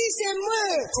moving qui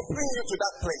s'émeut to bring you to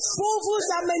that place. pour vous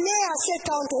amener à cet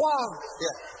endroit.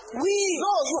 Yeah. Oui,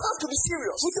 No, you have to be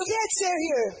serious vous devez être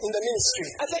sérieux in the ministry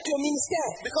avec le ministère.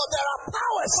 because there are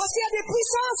powers Parce qu'il y a des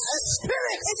puissances and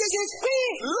spirits et des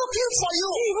esprits looking for you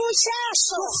qui vous cherchent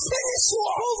to finish you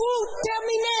off pour vous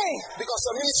terminer. because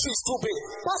your ministry is too big.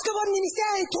 Parce que votre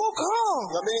ministère est trop grand.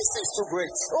 Your ministry is too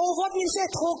great. Oh, votre ministère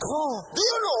est trop grand. Do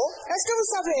you know Est-ce que vous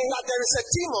savez that there is a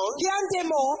demon qu'il y a un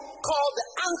démon called the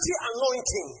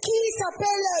anti-anointing? qui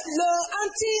s'appelle le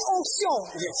anti-onction?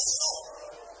 Yes.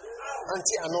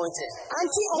 Anti-anointing. When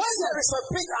Anti-onction. there is a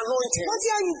big anointing, Quand il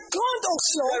y a une grande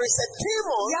onction, there is a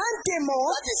demon il y a un démon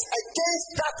that is against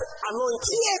that qui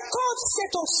anointing. est contre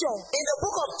cette onction. In the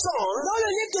book of John, Dans le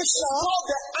livre de it's Jean, called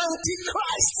the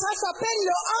Antichrist. ça s'appelle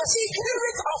le antichrist.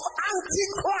 Spirit of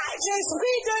Antichrist.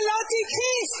 L'esprit de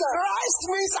l'antichrist. Christ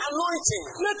means anointing.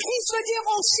 Le Christ veut dire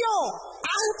onction.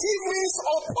 Anti means Et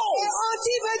oppose.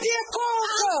 anti veut dire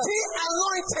contre.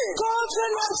 Anti-anointing. Contre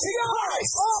l'onction.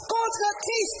 Antichrist. Oh, contre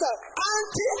Christ.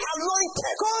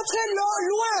 Anti-anointed. Contre le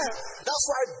loin. That's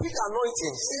why big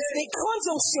anointings Les grandes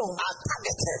onctions are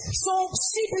targeted sont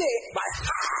ciblées by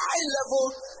high-level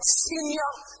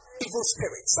senior evil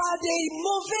spirits. par des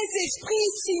mauvais esprits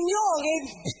seniors et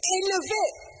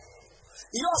élevés.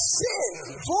 Your sin,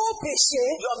 Vos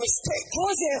péchés, your mistake,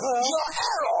 vos erreurs, your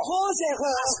error has vos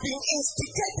erreurs been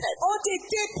instigated ont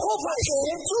été by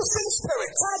provoquées seducing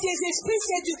spirits, par des esprits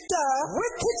séducteurs,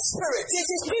 wicked spirits, des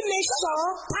esprits méchants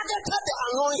targeted the qui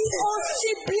anointing ont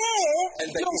ciblé And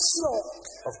the l'onction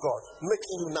of God,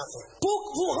 making you nothing. pour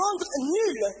vous rendre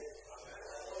nul.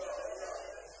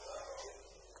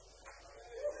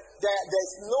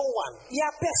 There's no one Il n'y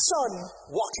a personne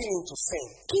walking into sin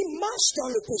qui marche dans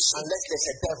le péché unless there's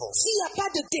a devil s'il n'y a pas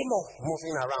de démon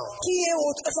moving around, qui est aux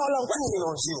alentours. working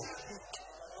on you,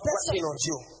 Personne working on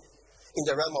you in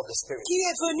the realm of the spirit. qui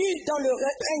est venu dans le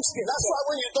règne That's spirituel. why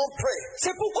when you don't pray,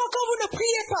 C'est pourquoi quand vous ne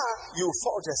priez pas, you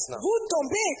fall just now. vous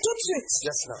tombez tout de suite.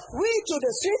 Just now. Oui, tout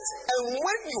de suite. And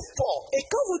when you fall, Et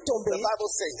quand vous tombez, the Bible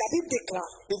says, la Bible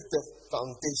déclare, if the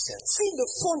foundations si le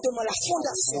fondement, la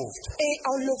fondation est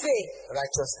enlevé,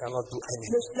 righteous cannot do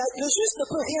anything. le juste ne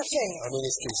peut rien faire. Our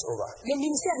ministry is over. Le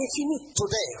ministère est fini.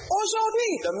 Today,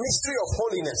 Aujourd'hui, the mystery of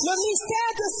holiness le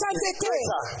mystère de sainteté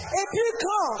est plus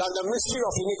grand than the mystery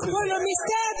of que iniquity. le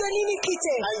mystère de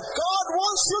l'iniquité. And God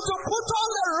wants you to put on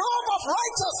the robe of Et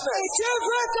righteousness. Dieu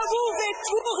veut que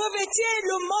vous revêtiez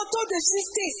le manteau de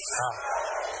justice.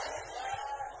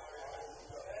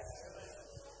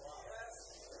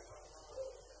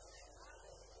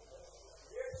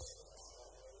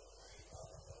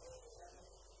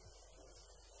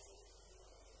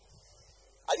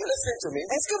 Are you listening to me?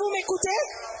 Est-ce que vous m'écoutez?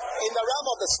 In the realm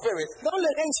of the spirit, dans le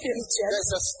règne spirituel,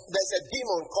 there's a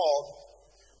demon called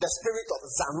the spirit of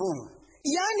Zanun.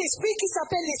 il y a un esprit qui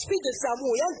s'appelle l'esprit de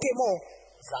Zamour. Il y a un démon,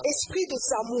 esprit de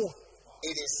Zamour.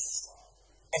 It is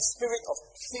a spirit of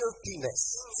filthiness.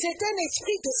 C'est un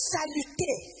esprit de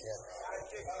saleté.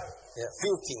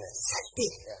 Filthiness. Saleté.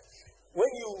 When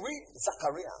you read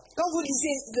Zechariah, Quand vous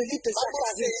lisez le livre de Bible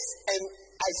Zacharie, says, and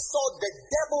I saw the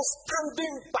devil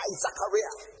standing by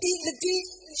Zechariah, il dit,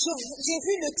 j'ai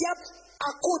vu le diable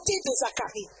à côté de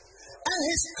Zacharie. and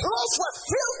his clothes were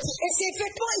filthy. Et ses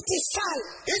vêtements étaient sales.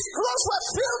 His clothes were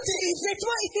filthy Ses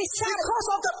vêtements étaient sales. because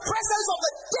of the presence of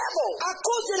the devil À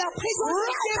cause de la présence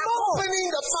du démon accompanying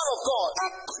the man of God.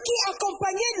 qui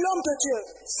accompagnait l'homme de Dieu.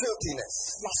 Filthiness.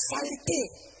 La saleté.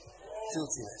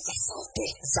 Filthiness. La saleté.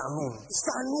 Zanun.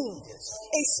 Zanou.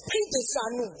 Esprit de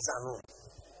Zanou. Zanun.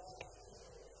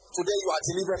 Today you are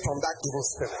delivered from that evil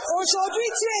spirit. Aujourd'hui,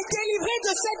 tu es délivré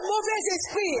de cette mauvaise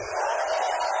esprit.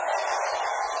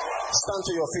 Stand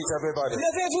to your feet, everybody.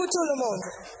 Levez-vous tout le monde.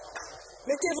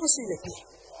 Mettez-vous sur les pieds.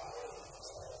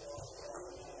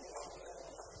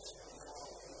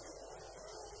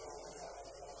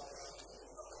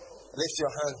 Lift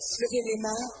your hands. Levez les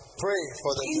mains. Pray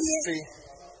for the mystery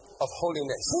of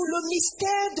holiness. Pour le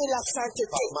mystère de la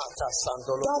sainteté.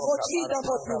 Dans votre vie, dans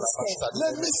votre ministère. Le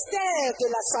mystère de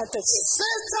la sainteté.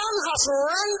 Satan has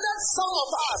rendered some of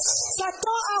us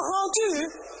Satan a rendu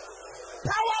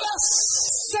powerless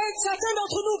certains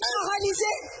d'entre nous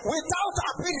paralysés, without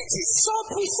abilities sans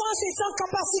puissance et sans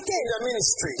capacité in the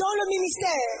ministry. dans le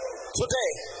ministère.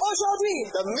 Today, Aujourd'hui,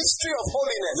 the mystery of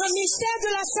holiness le mystère de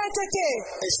la sainteté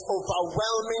is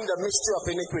overwhelming the mystery of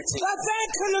iniquity. va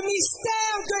vaincre le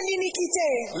mystère de l'iniquité.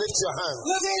 Lift your hands.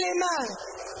 Levez les mains.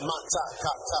 Mata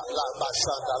kata la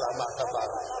bashanda la makaba.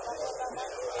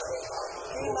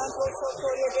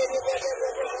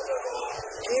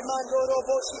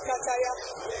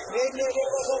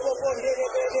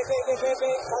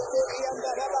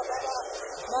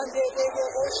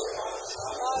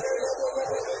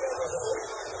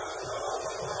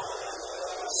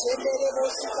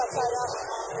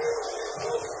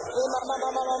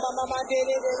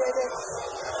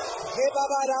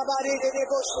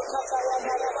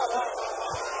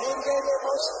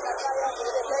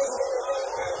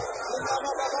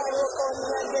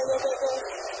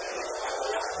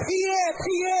 Priez,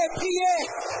 priez, priez.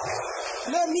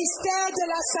 Le mystère de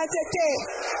la sainteté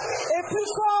est plus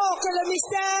fort que le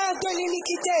mystère de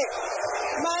l'iniquité.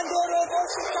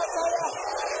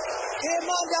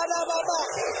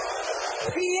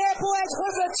 Priez pour être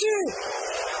revêtu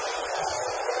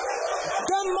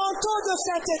d'un manteau de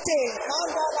sainteté.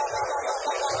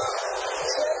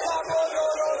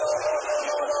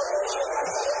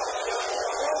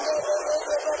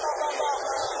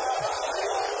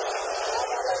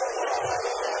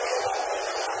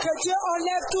 Que Dieu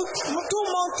enlève tout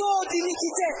manteau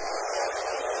d'iniquité,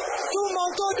 tout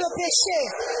manteau de péché.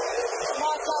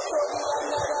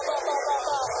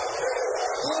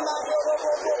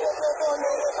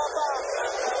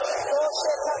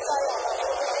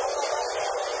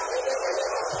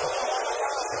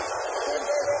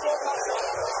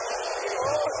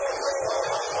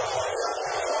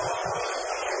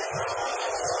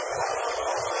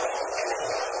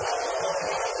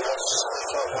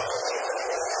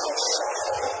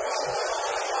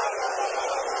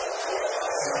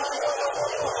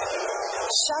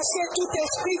 Chassez tout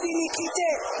esprit d'iniquité.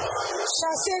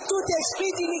 Chassez tout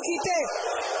esprit d'iniquité.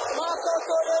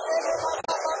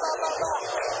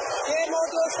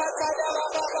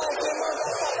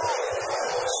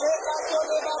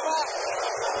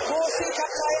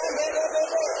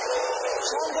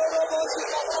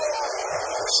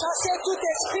 Chassez tout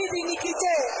esprit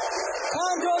d'iniquité.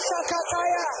 Kando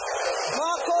sakataya.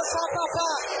 Mako sapapa.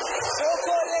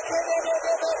 Soko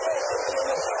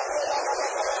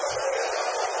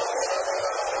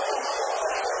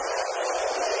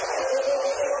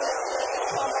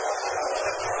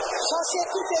chassez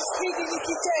tout esprit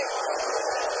d'iniquité.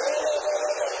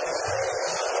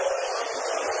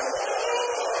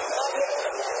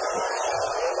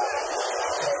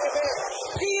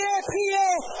 Priez,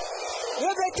 priez.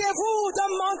 Revêtez-vous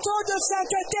d'un manteau de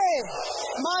sainteté.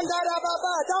 Mandara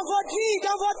Baba, dans votre vie,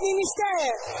 dans votre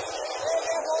ministère.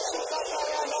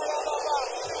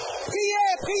 Priez,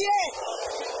 priez.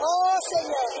 Oh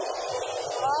Seigneur.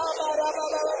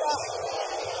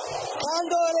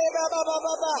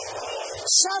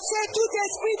 Chassez tout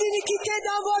esprit d'iniquité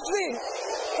dans votre vie.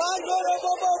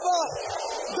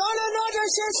 Dans le nom de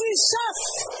Jésus, chasse,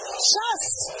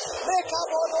 chasse.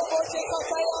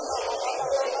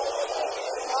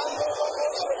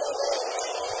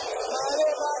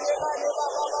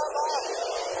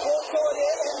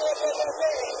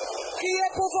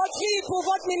 votre vie, pour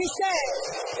votre ministère.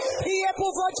 Priez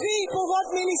pour votre vie, pour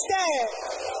votre ministère.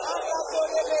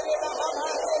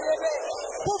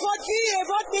 Pour votre vie et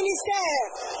votre ministère.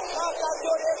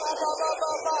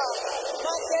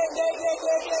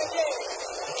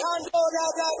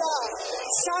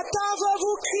 Satan veut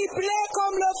vous cribler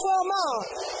comme le froment.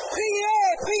 Priez,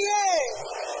 priez,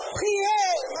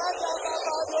 priez.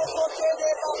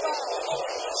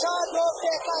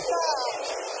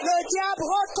 Le diable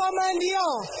rôde comme un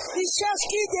lion. Il cherche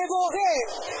qui dévorer.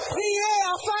 Priez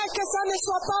afin que ça ne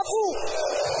soit pas vous.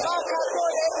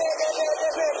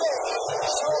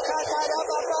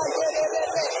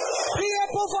 Priez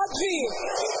pour votre vie.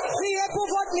 Priez pour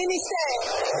votre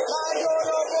ministère.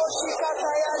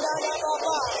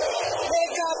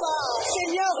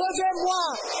 Seigneur, revêt-moi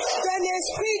d'un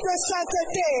esprit de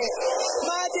sainteté.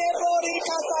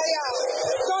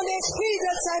 Ton esprit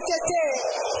de sainteté.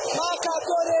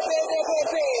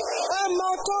 Un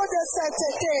manteau de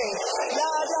sainteté.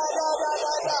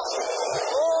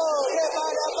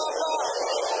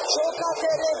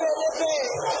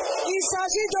 Il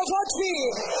s'agit de votre vie.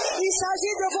 Il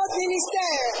s'agit de votre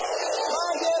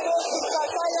ministère.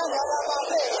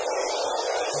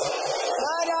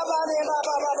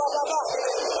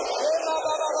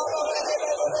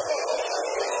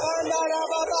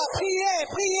 Priez,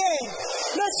 priez.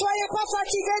 Ne soyez pas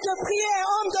fatigués de prier,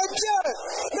 homme de Dieu.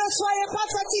 Ne soyez pas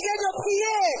fatigués de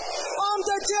prier, homme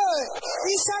de Dieu.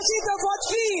 Il s'agit de votre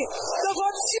vie, de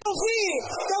votre survie,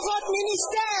 de votre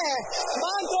ministère.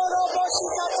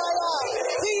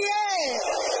 Priez,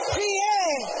 priez.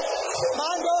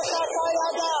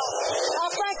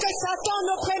 Afin que Satan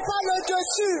ne prenne pas le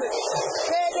dessus.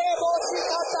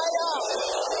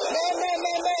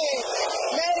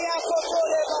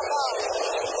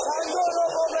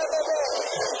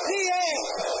 Priez.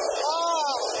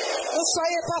 Ne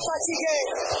soyez pas fatigués.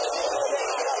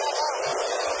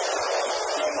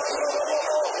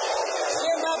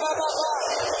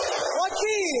 Votre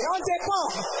vie en dépend.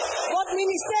 Votre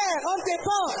ministère en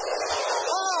dépend.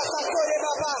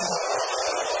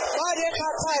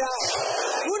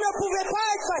 Vous ne pouvez pas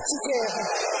être fatigué.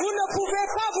 Vous ne pouvez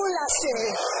pas vous lasser.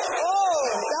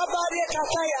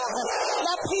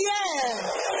 La prière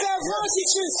fervente et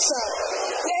juste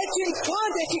est une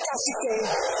grande efficacité.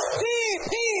 Prie,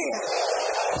 prie.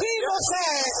 Prie mon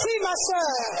frère, prie ma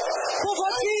soeur. Pour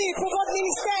votre vie, pour votre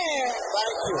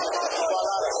ministère.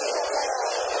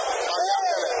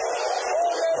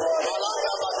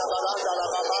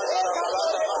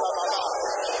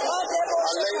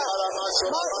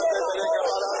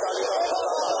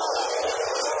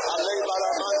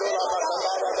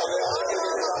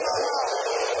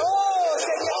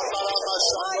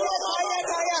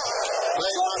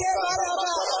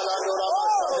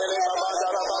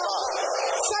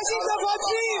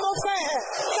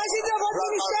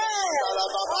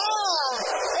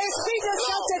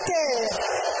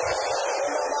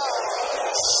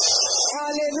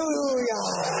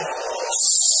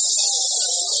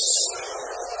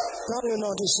 Dans le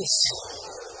nom de Jésus.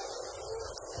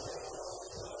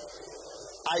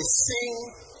 I see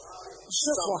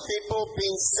some people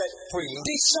being set free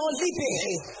Des gens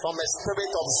libérés from a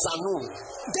spirit of Zanu.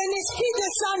 d'un esprit de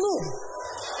Sanou.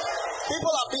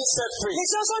 People are being set free. Les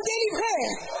gens sont délivrés.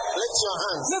 Lift your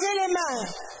hands. Levez les mains.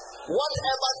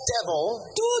 Whatever devil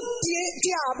Tout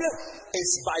diable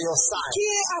is by your side qui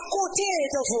est à côté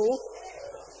de vous,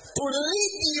 to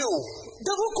lead you,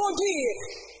 de vous conduire,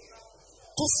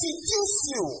 to seduce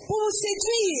you, pour vous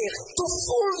séduire, to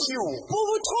fool you pour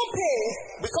vous tromper,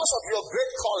 because of your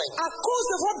great calling. à cause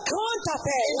de votre grand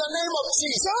appel. In the name of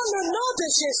Jesus, Dans le nom de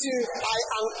Jésus, I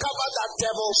uncover that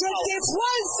devil je out.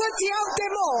 dévoile ce diable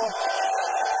démon.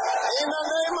 In the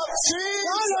name of Dans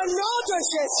Jesus, le nom de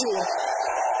Jésus,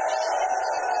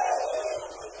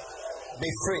 be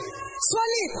free. sois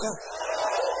libre,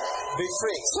 Be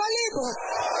free. sois libre.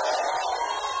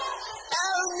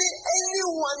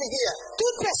 Anyone here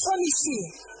Toute personne ici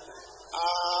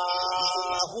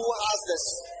who has this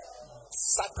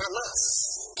Satanas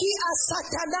qui a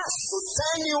Satanas to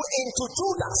turn you into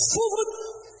Judas, pour vous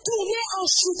tourner en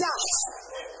Judas,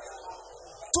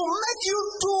 to make you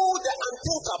do the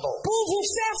unthinkable, pour vous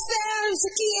faire ce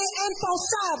qui est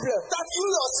impensable, that you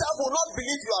yourself will not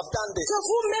believe you have done this. que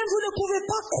vous-même vous ne pouvez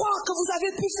pas croire que vous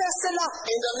avez pu faire cela.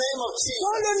 In the name of Jesus,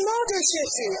 Dans le nom de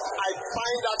Jésus, I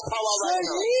bind that power je right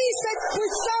now. lis cette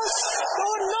puissance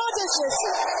au nom de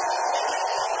Jésus.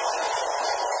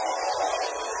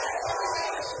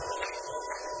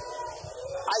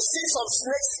 I see some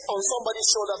snakes on somebody's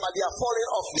shoulder, but they are falling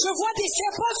off. Je vois des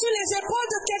serpents sur les épaules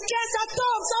de quelqu'un, ça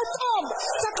tombe,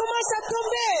 ça commence à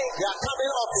tomber. They are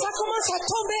coming off Ça commence à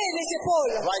tomber les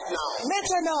épaules. right now.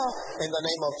 Maintenant, In the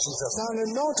name of Jesus. dans le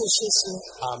nom de Jésus.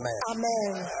 Amen.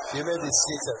 Amen. You may be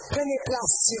seated. Prenez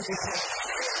place, s'il vous plaît.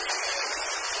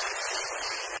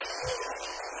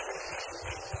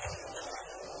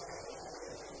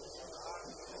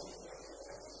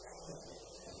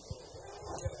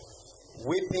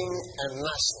 Weeping and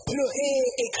gnashing. Pleurer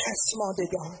et grincement de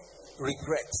dents.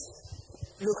 Regret.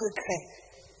 Le regret.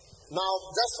 Now,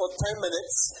 just for 10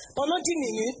 minutes, Pendant 10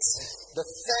 minutes, the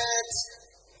third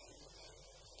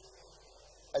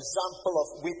example of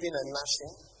weeping and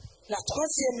gnashing.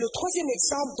 le troisième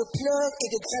exemple de pleurs et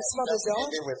de grincement de Let's dents.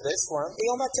 begin with this one. Et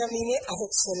on va terminer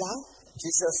avec cela.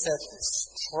 Jesus said,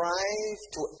 strive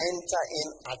to enter in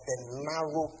at the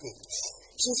narrow gate.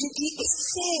 Jésus dit,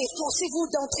 essayez, forcez-vous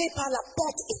d'entrer par la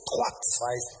porte étroite. For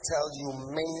I tell you,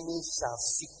 many shall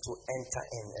seek to enter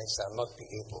in and shall not be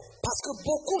able. Parce que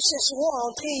beaucoup chercheront à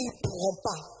entrer et ils ne pourront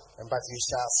pas. But you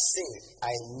shall say,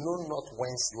 I know not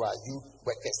whence you are, you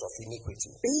workers of iniquity.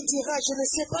 Et il dira, je ne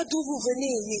sais pas d'où vous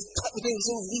venez, les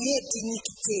ouvriers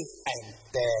d'iniquité. And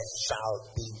there shall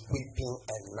be weeping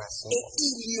and gnashing. Et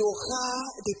il y aura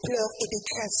des pleurs et des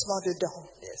grincements de dents.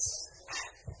 Yes.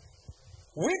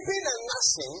 Weeping and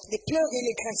gnashing, Les pleurs et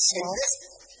les in grincements, this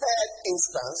third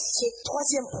instance, ce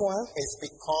troisième point, is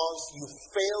because you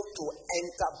fail to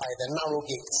enter by the narrow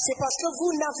gate. c'est parce que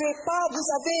vous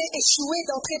avez échoué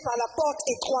d'entrer par la porte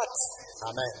étroite.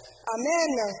 Amen.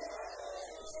 Amen.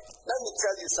 Let me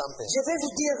tell you something. Je vais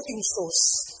vous dire une chose.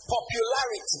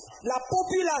 Popularity La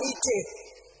popularité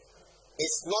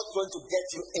is not going to get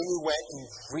you anywhere in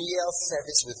real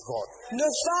service with God. ne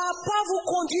va pas vous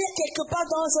conduire quelque part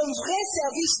dans un vrai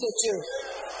service de Dieu.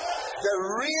 The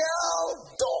real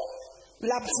door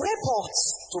La vraie porte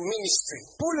to ministry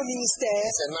pour le ministère,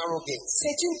 is a narrow gate.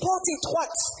 c'est une porte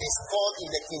étroite. It's called in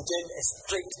the King James a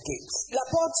straight gate. La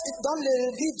porte dans le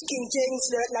livre King James,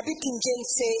 la Bible King James,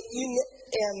 c'est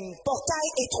une portail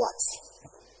étroite.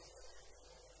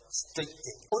 Straight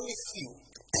gate. Only few.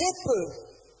 Très peu.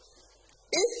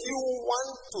 If you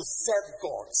want to serve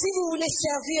God, Si vous voulez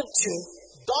servir Dieu,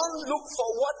 don't look for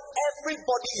what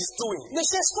everybody is doing. ne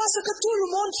cherche pas ce que tout le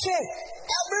monde fait.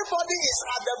 Everybody is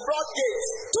at the broad gate.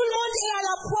 Tout le monde est à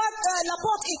la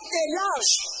porte est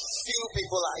large. Few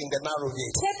people are in the narrow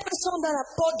gate. Très peu sont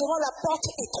devant la porte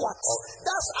étroite.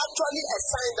 That's actually a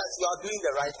sign that you are doing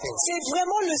the right thing. C'est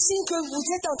vraiment le signe que vous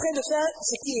êtes en train de faire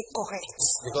ce qui est correct.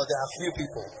 Because there are few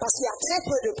people Parce qu'il y a très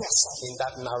peu de personnes in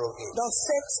that narrow gate. dans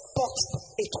cette porte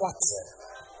étroite.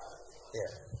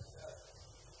 Yeah.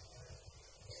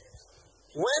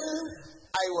 When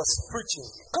I was preaching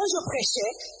Quand je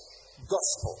prêchais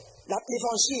gospel,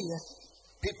 l'évangile,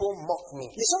 people mocked me.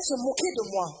 les gens se moquaient de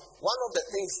moi. One of the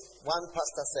things one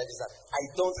pastor said is that I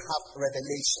don't have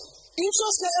revelation. Une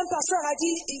chose qu'un pasteur a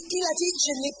dit, il a dit,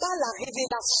 je n'ai pas la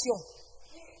révélation.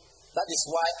 That is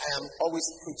why I am always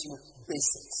preaching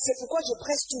basics. C'est pourquoi je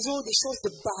prêche toujours des choses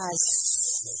de base,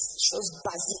 des choses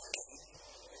basiques.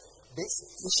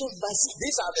 Basics. Des choses basiques.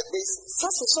 These are the basics. Ça,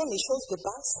 ce sont les choses de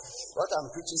base. What I'm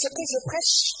preaching Ce que je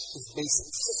prêche, is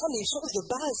basics. ce sont les choses de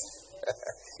base.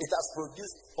 It has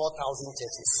produced 4,000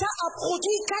 churches. Ça a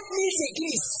produit 4000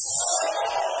 églises.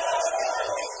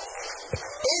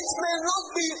 It may not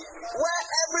be where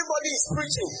everybody is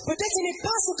preaching. Peut-être ce n'est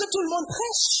pas ce que tout le monde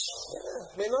prêche.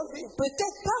 It may not be.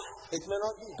 Peut-être pas. It may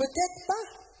not be. Peut-être pas.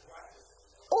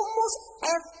 Almost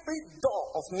every door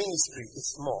of ministry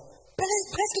is small.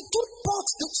 Presque toute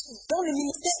porte dans le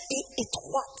ministère est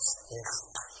étroite. Yes.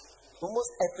 Almost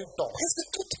every door Presque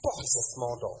toute porte is a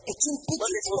small door. est une When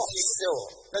petite people porte. see, say, oh,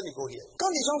 let me go here. Quand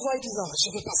les gens voient, ils disent, oh, je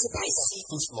vais passer par ici.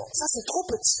 Too small. Ça, c'est trop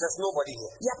petit. There's nobody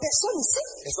here. Il n'y a personne ici.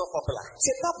 It's not popular.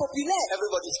 C'est pas populaire.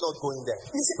 Everybody is not going there.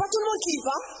 Mais c'est pas tout le monde qui y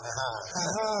va.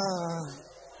 Uh-huh.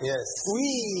 Yes. Oui.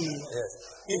 Yes.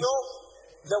 You know,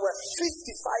 there were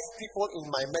 55 people in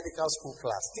my medical school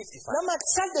class. 55. Dans ma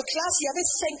salle de classe, il y avait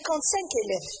 55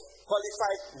 élèves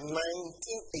Qualified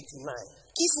 1989.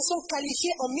 qui se sont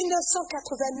qualifiés en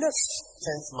 1989,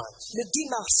 10th March. le 10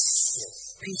 mars. Yes.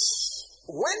 Oui.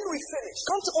 When we finished,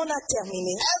 Quand on a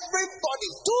terminé, everybody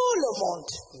tout le monde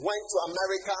went to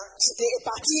America, est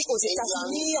parti aux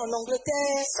États-Unis, en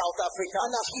Angleterre, South Africa.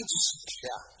 en Afrique du Sud.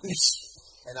 Yeah. Oui.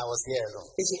 And I was here alone.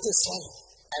 Et j'étais seul.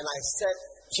 And I said,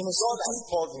 Je me suis God has dit,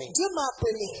 called me. Dieu m'a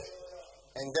appelé.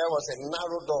 And there was a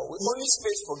narrow door with only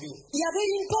space for me. Il y avait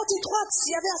une porte étroite,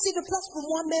 il y avait assez de place pour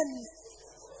moi-même.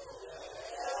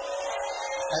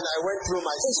 And I went through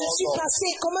my Et je small suis door. passé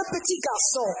comme un petit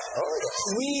garçon. Oh yes.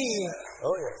 Oui,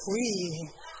 Oh yes. oui.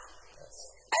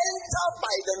 A enter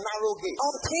by the narrow gate.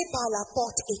 Entrez par la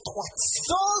porte étroite.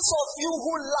 Those of you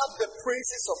who love the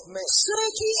praises of men, Ceux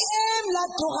qui aiment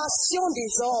l'adoration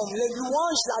des hommes, le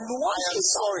louange, la I louange am des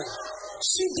hommes. sorry. Je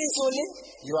suis désolé,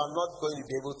 You are not going to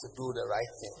be able to do the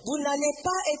right thing. vous n'allez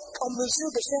pas être en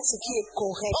mesure de faire ce qui est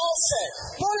correct. Paul said,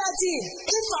 Paul a dit,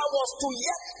 if I was to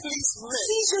yet please men,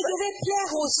 si je devais plaire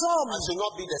aux hommes, I should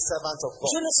not be the servant of God.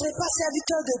 je ne serais pas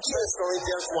serviteur de Dieu. 1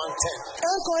 Corinthians 1:10.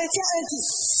 1 Corinthiens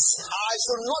 1:10. I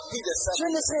should not be the Je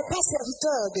servant. ne serai pas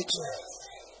serviteur de Dieu.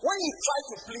 When you try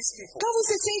to please people, Quand vous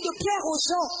essayez de plaire aux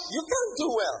gens, you can't do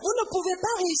well. vous ne pouvez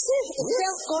pas réussir et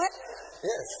faire correct.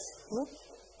 Yes. Oui.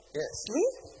 Yes. Oui.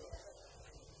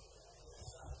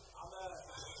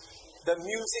 The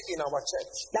music in our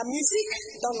church La musique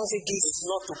dans nos églises, is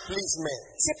not to please men.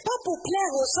 c'est pas pour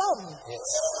plaire aux hommes. Yes.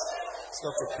 It's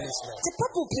not to please men. C'est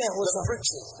pas pour plaire aux The hommes.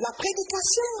 preaching. La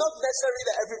prédication, Not necessarily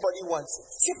that everybody wants it.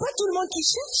 c'est pas tout le monde qui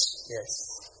cherche. Yes.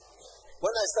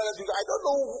 When I started doing, I don't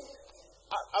know.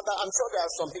 I'm sure there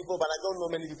are some people, but I don't know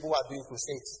many people who are doing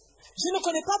crusades. Je ne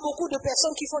connais pas beaucoup de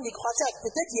personnes qui font des croisades.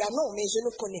 Peut-être il y en a, mais je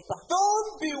ne connais pas. Don't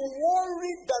be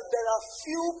worried that there are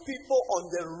few people on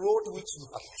the road which you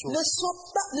have chosen.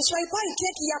 Ne soyez pas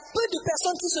inquiets qu'il y a peu de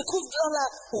personnes qui se trouvent dans la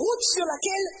route sur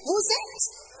laquelle vous êtes.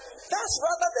 That's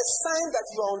rather the sign that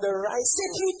you are on the right C'est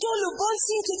side. plutôt le bon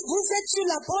signe que vous êtes sur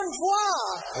la bonne voie.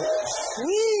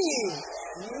 Oui.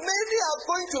 Many are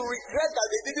going to regret that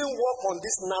they didn't walk on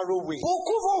this narrow way.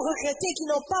 Beaucoup vont regretter qu'ils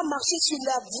n'ont pas marché sur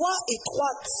la voie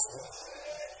étroite.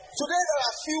 Today there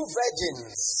are few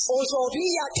virgins. Aujourd'hui,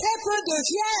 il y a très peu de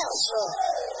vierges.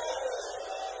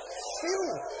 Few.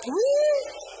 Oui.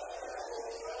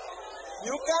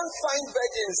 You can't find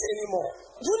virgins anymore.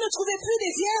 Vous ne trouvez plus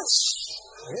des vierges.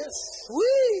 Yes.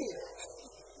 Oui.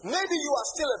 Maybe you are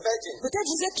still a virgin Peut-être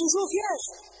vous êtes toujours vierge.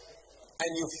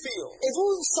 and you feel Et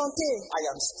vous sentez, I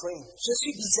am strange je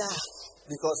suis bizarre.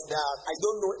 because I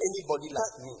don't know anybody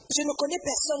like me. Je ne connais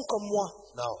personne comme moi.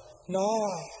 Now, Non.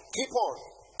 keep on.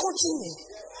 Continue.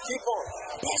 Keep on.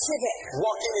 Persévère.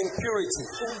 Walking in purity.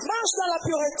 Marche dans la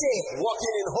pureté.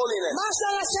 Walking in holiness. Marche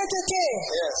dans la sainteté.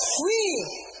 Yes. Oui.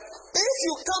 If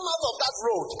you come out of that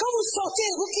road, Quand vous sortez,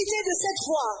 vous quittez de cette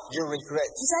voie, you regret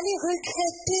vous allez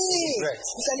regretter. Regret.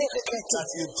 Vous allez regretter that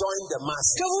you joined the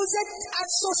masses. que vous êtes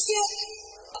associé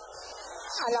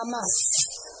à la masse.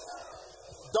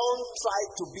 Don't try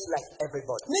to be like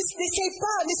everybody. N'essayez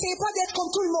pas d'être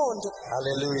comme tout le monde.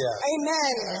 Hallelujah.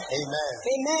 Amen. Amen.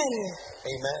 Amen.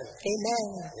 Amen. Amen.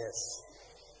 Yes.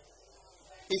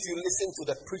 If you listen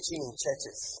to the preaching in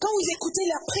churches, Quand vous écoutez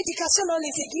la prédication dans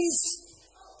les églises,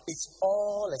 it's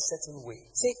all a certain way.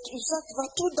 ça va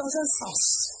tout dans un sens.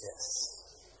 Yes.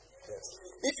 Yes.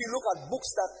 If you look at books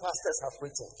that pastors have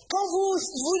written, Quand vous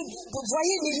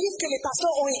voyez les livres que les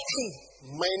pasteurs ont écrits,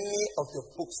 many of the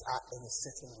books are in a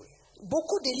certain way.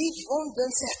 beaucoup de livres vont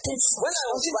dans certains sens, When I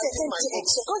was dans une writing certaine my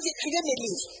direction. Quand j'écrivais mes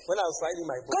livres, When I was writing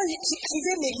my book, quand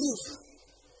j'écrivais mes livres,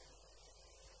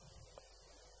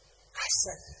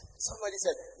 somebody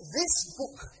said, this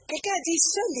book quelqu'un a dit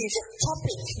ce livre,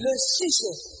 le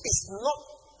sujet, is not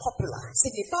popular. ce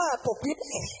n'est pas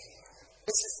populaire.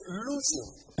 It is losing,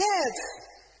 Perdre,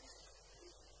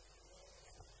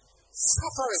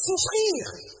 suffering, souffrir,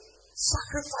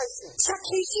 sacrificing.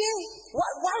 sacrifier.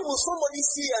 Why will somebody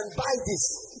see and buy this?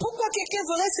 Pourquoi quelqu'un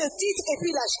verrait ce titre et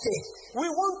puis l'acheter? We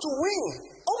want to win.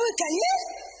 On veut gagner,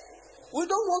 We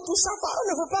don't want to suffer. on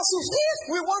ne veut pas souffrir,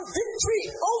 We want victory.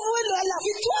 on veut la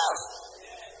victoire.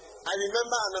 I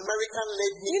remember an American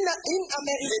lady Une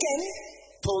américaine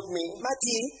told me, m'a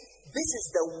dit, this is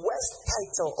the worst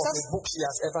title of a book she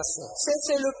has ever seen.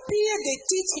 c'est le pire des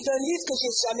titres d'un livre que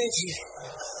j'ai jamais vu.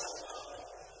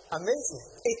 Amazing.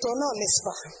 Étonnant, n'est-ce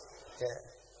pas? Yeah.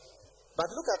 But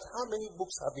look at how many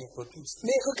books have been produced.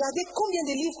 Mais regardez combien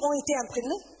de livres ont été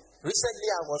imprimés. Recently,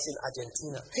 I was in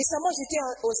Argentina. Récemment, j'étais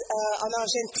en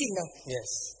Argentine. Yes.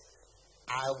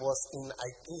 I was in, I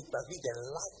think, maybe the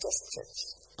largest church.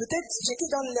 Peut-être j'étais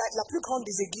dans la plus grande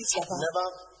des églises I've là-bas. never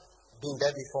been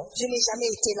there before. Je n'ai jamais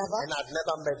été là-bas. And I've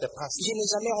never met the pastor. Je n'ai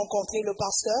jamais rencontré le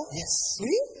pasteur. Yes.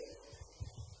 Oui.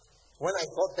 When I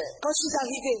got there, Quand je suis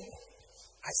arrivé,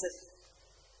 I said,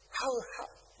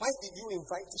 why did you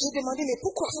invite me? j'ai demandé, mais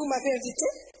pourquoi vous m'avez invité?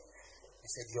 He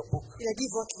said, your book. Il a dit,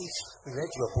 votre livre. We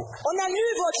read your book. On a lu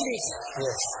votre livre.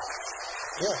 Yes.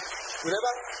 Yeah. We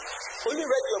never only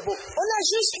read your book. On a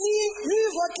juste lu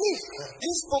votre livre.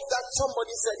 This book that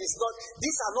somebody said is not,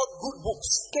 these are not good books.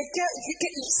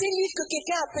 Ces livres que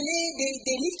quelqu'un appelait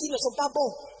des livres qui ne sont pas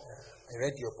bons. I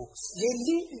read your books.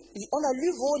 On a lu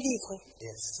vos livres.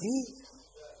 Yes. Oui.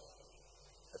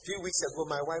 A few weeks ago,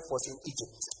 my wife was in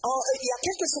Egypt, Il y a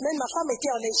quelques semaines, ma femme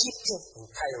était en Égypte, in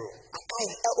Cairo.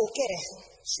 au Caire.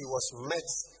 She was met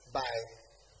by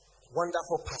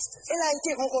wonderful pastors. Elle a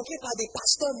été rencontrée par des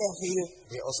pasteurs merveilleux.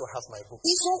 They also have my book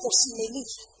Ils ont aussi mes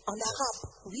livres en arabe.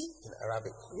 Oui, in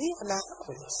Arabic. oui, en arabe.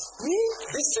 Yes. Oui,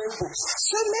 These same books.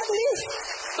 ce même livre.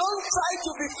 Don't try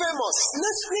to be famous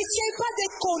N'essaye pas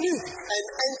d'être connu and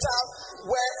enter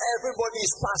where everybody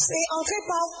is passing. et entrer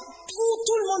par où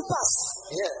tout le monde passe.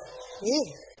 Yeah. Oui.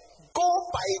 Go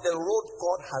by the road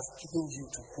God has given you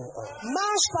to go on.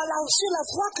 Marche sur la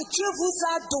voie que Dieu vous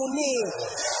a donnée.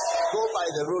 Go by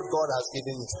the road God has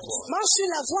given you to go on. Marche sur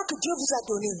la voie que Dieu vous a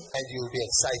donnée. And you will be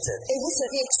excited. Et vous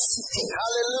serez excités.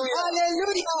 Hallelujah.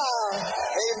 Alléluia.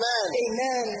 Amen.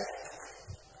 Amen.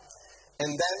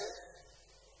 And then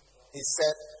he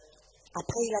said,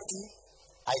 Après, il a dit,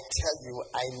 I tell you,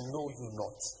 I know you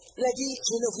not. il a dit,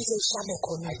 je ne vous ai jamais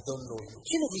connu. I don't know you.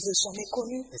 Je ne vous ai jamais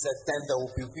connu. He said, then there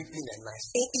will be weeping and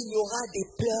gnashing. Et il y aura des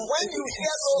pleurs. When et you des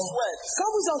hear grincements. those words, Quand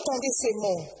vous entendez ces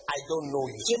mots, I don't know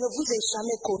you. je ne vous ai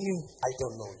jamais connu. I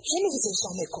don't know you. Je ne vous ai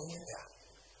jamais connu.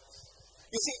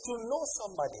 You see, to know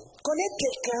somebody Connaître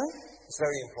quelqu'un is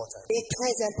very important. est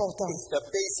très important. It's the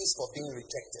basis for being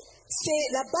rejected. C'est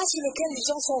la base sur laquelle les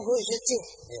gens sont rejetés.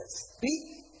 Yes. Oui.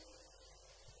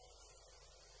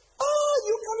 Oh,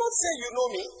 you cannot say you know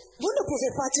me. Vous ne pouvez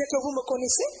pas dire que vous me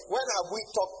connaissez. When have we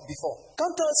talked before?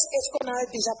 Quand est-ce qu'on a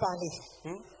déjà parlé?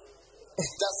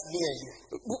 Just me and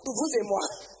you. Vous et moi.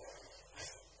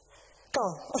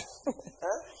 Quand?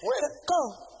 Huh? When? Quand?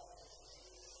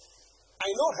 I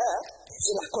know her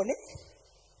Je la connais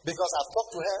because I've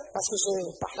talked to her parce que je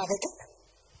parle avec elle.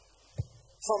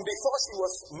 from before she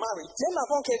was married Même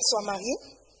avant qu'elle soit mariée,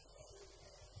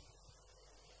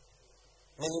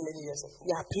 many years ago. il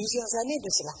y a plusieurs années de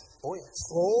cela. Oh yes.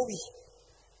 Oh oui.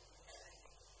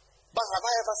 But have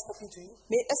I ever spoken to you?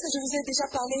 Mais est-ce que je vous ai déjà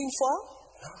parlé une fois?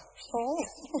 Oh.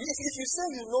 If you say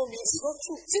you know me, it's not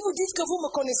true. Si vous dites que vous me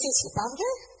connaissez, c'est pas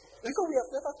vrai. Because we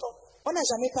have never talked. On n'a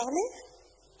jamais parlé.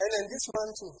 And then this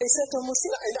one too. Et cet homme aussi.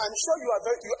 And I'm sure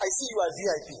I see you as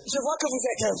VIP. Je vois que vous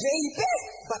êtes un VIP,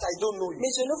 But I don't know you.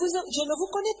 mais je ne vous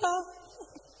connais pas.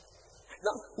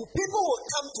 Now, people will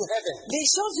come to heaven Les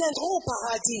gens viendront au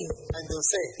paradis. and they'll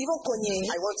say, Ils vont cogner.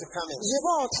 I want to come in. Je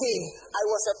vais entrer. I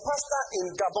was a pastor in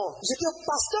Gabon. J'étais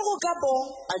pasteur au Gabon.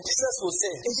 And Jesus will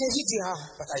say, Et Jésus dira,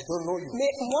 but I don't know you.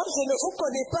 mais moi, je ne vous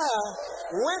connais pas.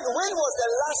 When was the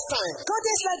last time Quand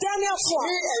est-ce la dernière fois?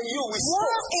 me and you we Moi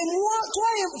spoke? et moi, toi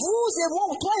et vous et moi,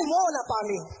 ou toi et moi, on a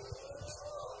parlé.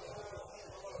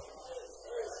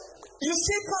 You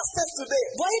see pastors today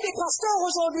Voyez des pasteurs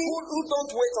aujourd'hui who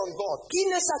don't wait on God. qui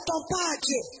ne s'attendent pas à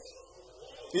Dieu.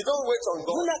 You don't wait on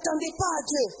Vous God n'attendez pas à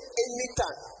Dieu.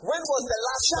 anytime. When was the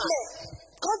last time Jamais.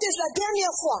 Quand est-ce la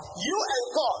dernière fois? you and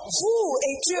God Vous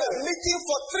et Dieu, were meeting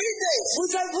for 3 days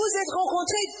vous êtes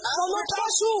rencontrés pendant 3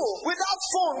 jours. without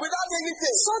phone, without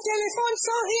anything? Sans téléphone,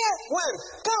 sans rien. When?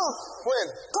 Quand? When?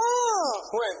 Quand?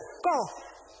 When? Quand?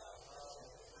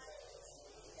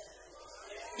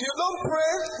 You don't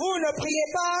pray Vous ne priez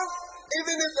pas.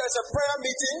 even if there's a prayer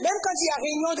meeting. Même quand il y a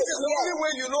réunion de It's the prière. only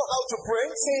way you know how to pray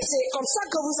C'est comme ça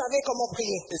que vous savez comment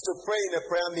prier. is to pray in a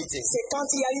prayer meeting. C'est quand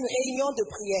il y a une réunion de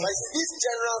prière. Like these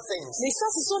general things, Mais ça,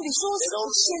 ce sont des choses they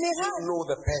don't générales. know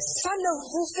the person. Ça ne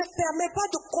vous permet pas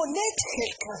de connaître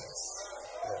quelqu'un.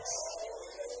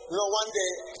 You know, one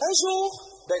day Un jour,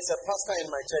 there's a pastor in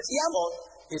my church.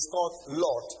 He's called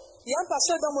Lord. il y a un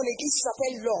pasteur dans mon église qui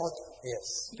s'appelle Lord.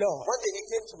 Yes. Lord. One day he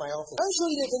came to my office. Un jour,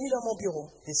 il est venu dans mon bureau.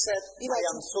 He said, Il a I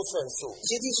am dit, so and so.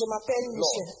 j'ai dit, je m'appelle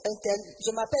Lord. Michel, un tel,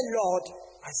 je m'appelle Lord.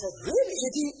 I said, really? J'ai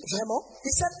dit, vraiment?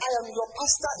 He said, I am your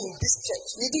pastor in this church.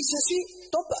 J'ai dit, je suis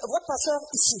votre pasteur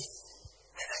ici.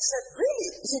 And I said, really?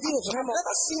 J'ai dit, I've vraiment?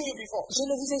 never seen you before. Je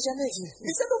ne vous ai jamais vu.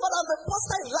 He said, no, but I'm a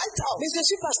pastor in Lighthouse. Mais je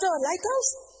suis pasteur à Lighthouse.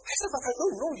 I said, but I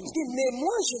don't know you. Il dit, mais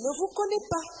moi, je ne vous connais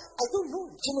pas. I don't know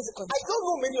you. Je ne vous connais I pas. don't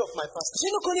know many of my pastors. Je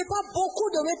ne connais pas beaucoup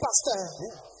de mes pasteurs.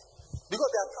 Because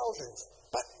there are thousands.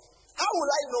 But how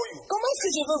will I know you? Comment est-ce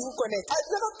que je veux vous connaître? I've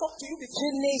never talked to you before. Je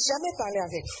n'ai jamais parlé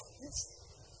avec vous.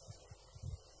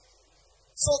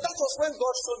 So that was when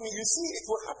God showed me, you see, it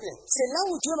will happen. C'est là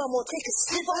où Dieu m'a montré que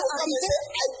ça People va will come and arriver. say,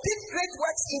 I did great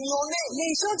works in your name.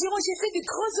 Les gens diront, j'ai fait de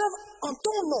grandes œuvres en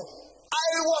ton nom. I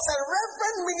was a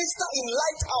reverend minister in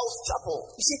Lighthouse Chapel.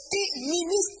 J'étais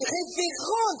ministre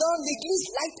révérend dans l'église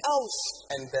Lighthouse.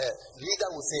 And the leader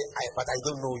will say, but I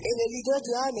don't know you. Et le leader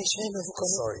dira, mais je ne vous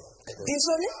connais pas. Sorry. I don't.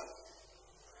 Désolé.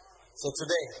 So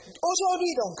today, Aujourd'hui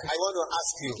donc, I want to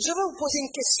ask you, je vais vous poser une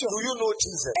question. do you know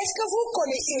Jesus? Est-ce que vous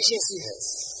connaissez Jésus? Yes.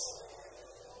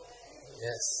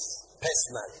 Yes.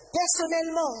 Personally.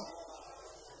 Personnellement,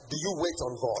 Do you wait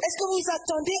on God? Est-ce que vous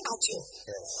attendez à Dieu?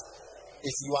 Yes.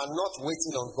 If you are not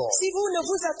waiting on God, Si vous ne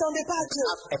vous attendez pas à Dieu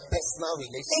have a personal et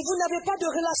relationship, vous n'avez pas de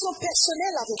relation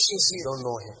personnelle avec you Jésus, don't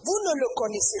know Him. vous ne le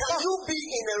connaissez Can pas. you be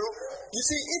in a room? You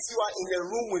see, if you are in a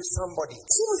room with somebody,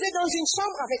 Si vous êtes dans une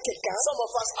chambre avec quelqu'un, some of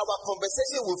us, our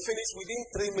conversation will finish within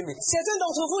 3 minutes. certains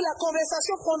d'entre vous, la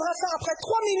conversation prendra fin après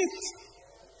 3 minutes.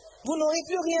 Vous n'aurez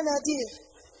plus rien à dire.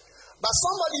 But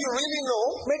somebody you really know,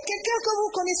 Mais quelqu'un que vous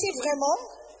connaissez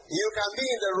vraiment, you can be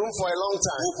in the room for a long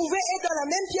time vous pouvez être dans la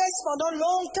même pièce pendant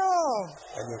longtemps,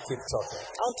 and you keep talking.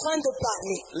 en train de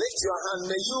parler. Lift your hand.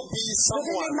 May you be Levez les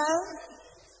someone mains.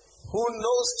 who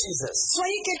knows Jesus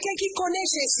Soyez quelqu'un qui connaît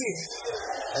Jésus.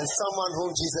 and someone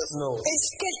whom Jesus knows. Et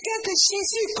quelqu'un que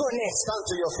Jésus connaît. Stand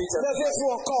to your feet. Levez-vous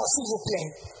encore, s'il vous plaît.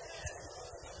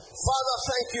 Father,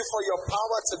 thank you for your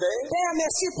power today. Père,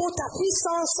 merci pour ta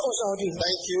puissance aujourd'hui.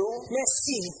 Thank you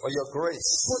Merci for your grace,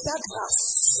 pour ta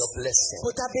grâce, your blessing.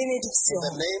 pour ta bénédiction.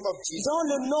 In the name of Jesus. Dans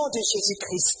le nom de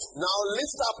Jésus-Christ. Now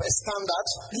lift up a standard.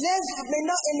 Lève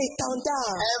maintenant un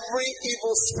étendard. Every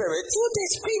evil spirit Tout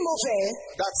esprit mauvais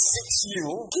that seeks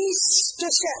you, qui te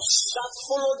cherche, that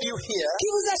followed you here, qui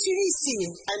vous a suivi ici,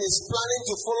 and is planning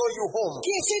to follow you home,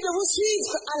 qui essaie de vous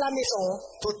suivre à la maison,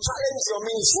 to challenge your pour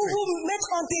ministry, vous mettre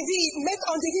en défi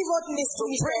votre to bring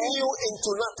ministère, you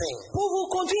into nothing. pour vous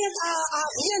conduire à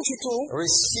rien du tout.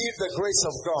 Receive the grace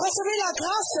of God Recevez la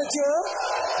grâce de Dieu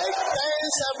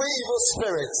against every evil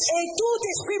spirit et tout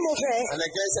esprit mauvais, and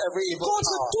against every evil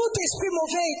contre power. tout esprit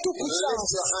mauvais et toute Lift puissance.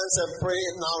 your hands and pray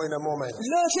now in a moment.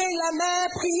 Levez la main,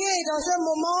 priez dans un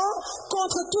moment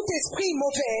contre tout esprit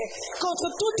mauvais, contre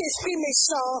tout esprit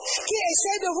méchant qui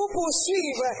essaie de vous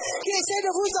poursuivre, qui essaie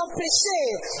de vous empêcher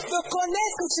de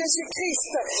connaître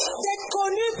Jésus-Christ, d'être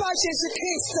connu par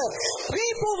Jésus-Christ.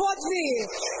 Prie pour votre vie,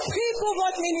 prie pour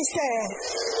votre ministère.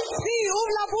 Prie,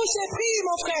 ouvre la bouche et prie,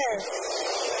 mon frère.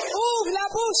 Ouvre la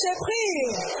bouche et prie.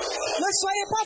 Ne soyez pas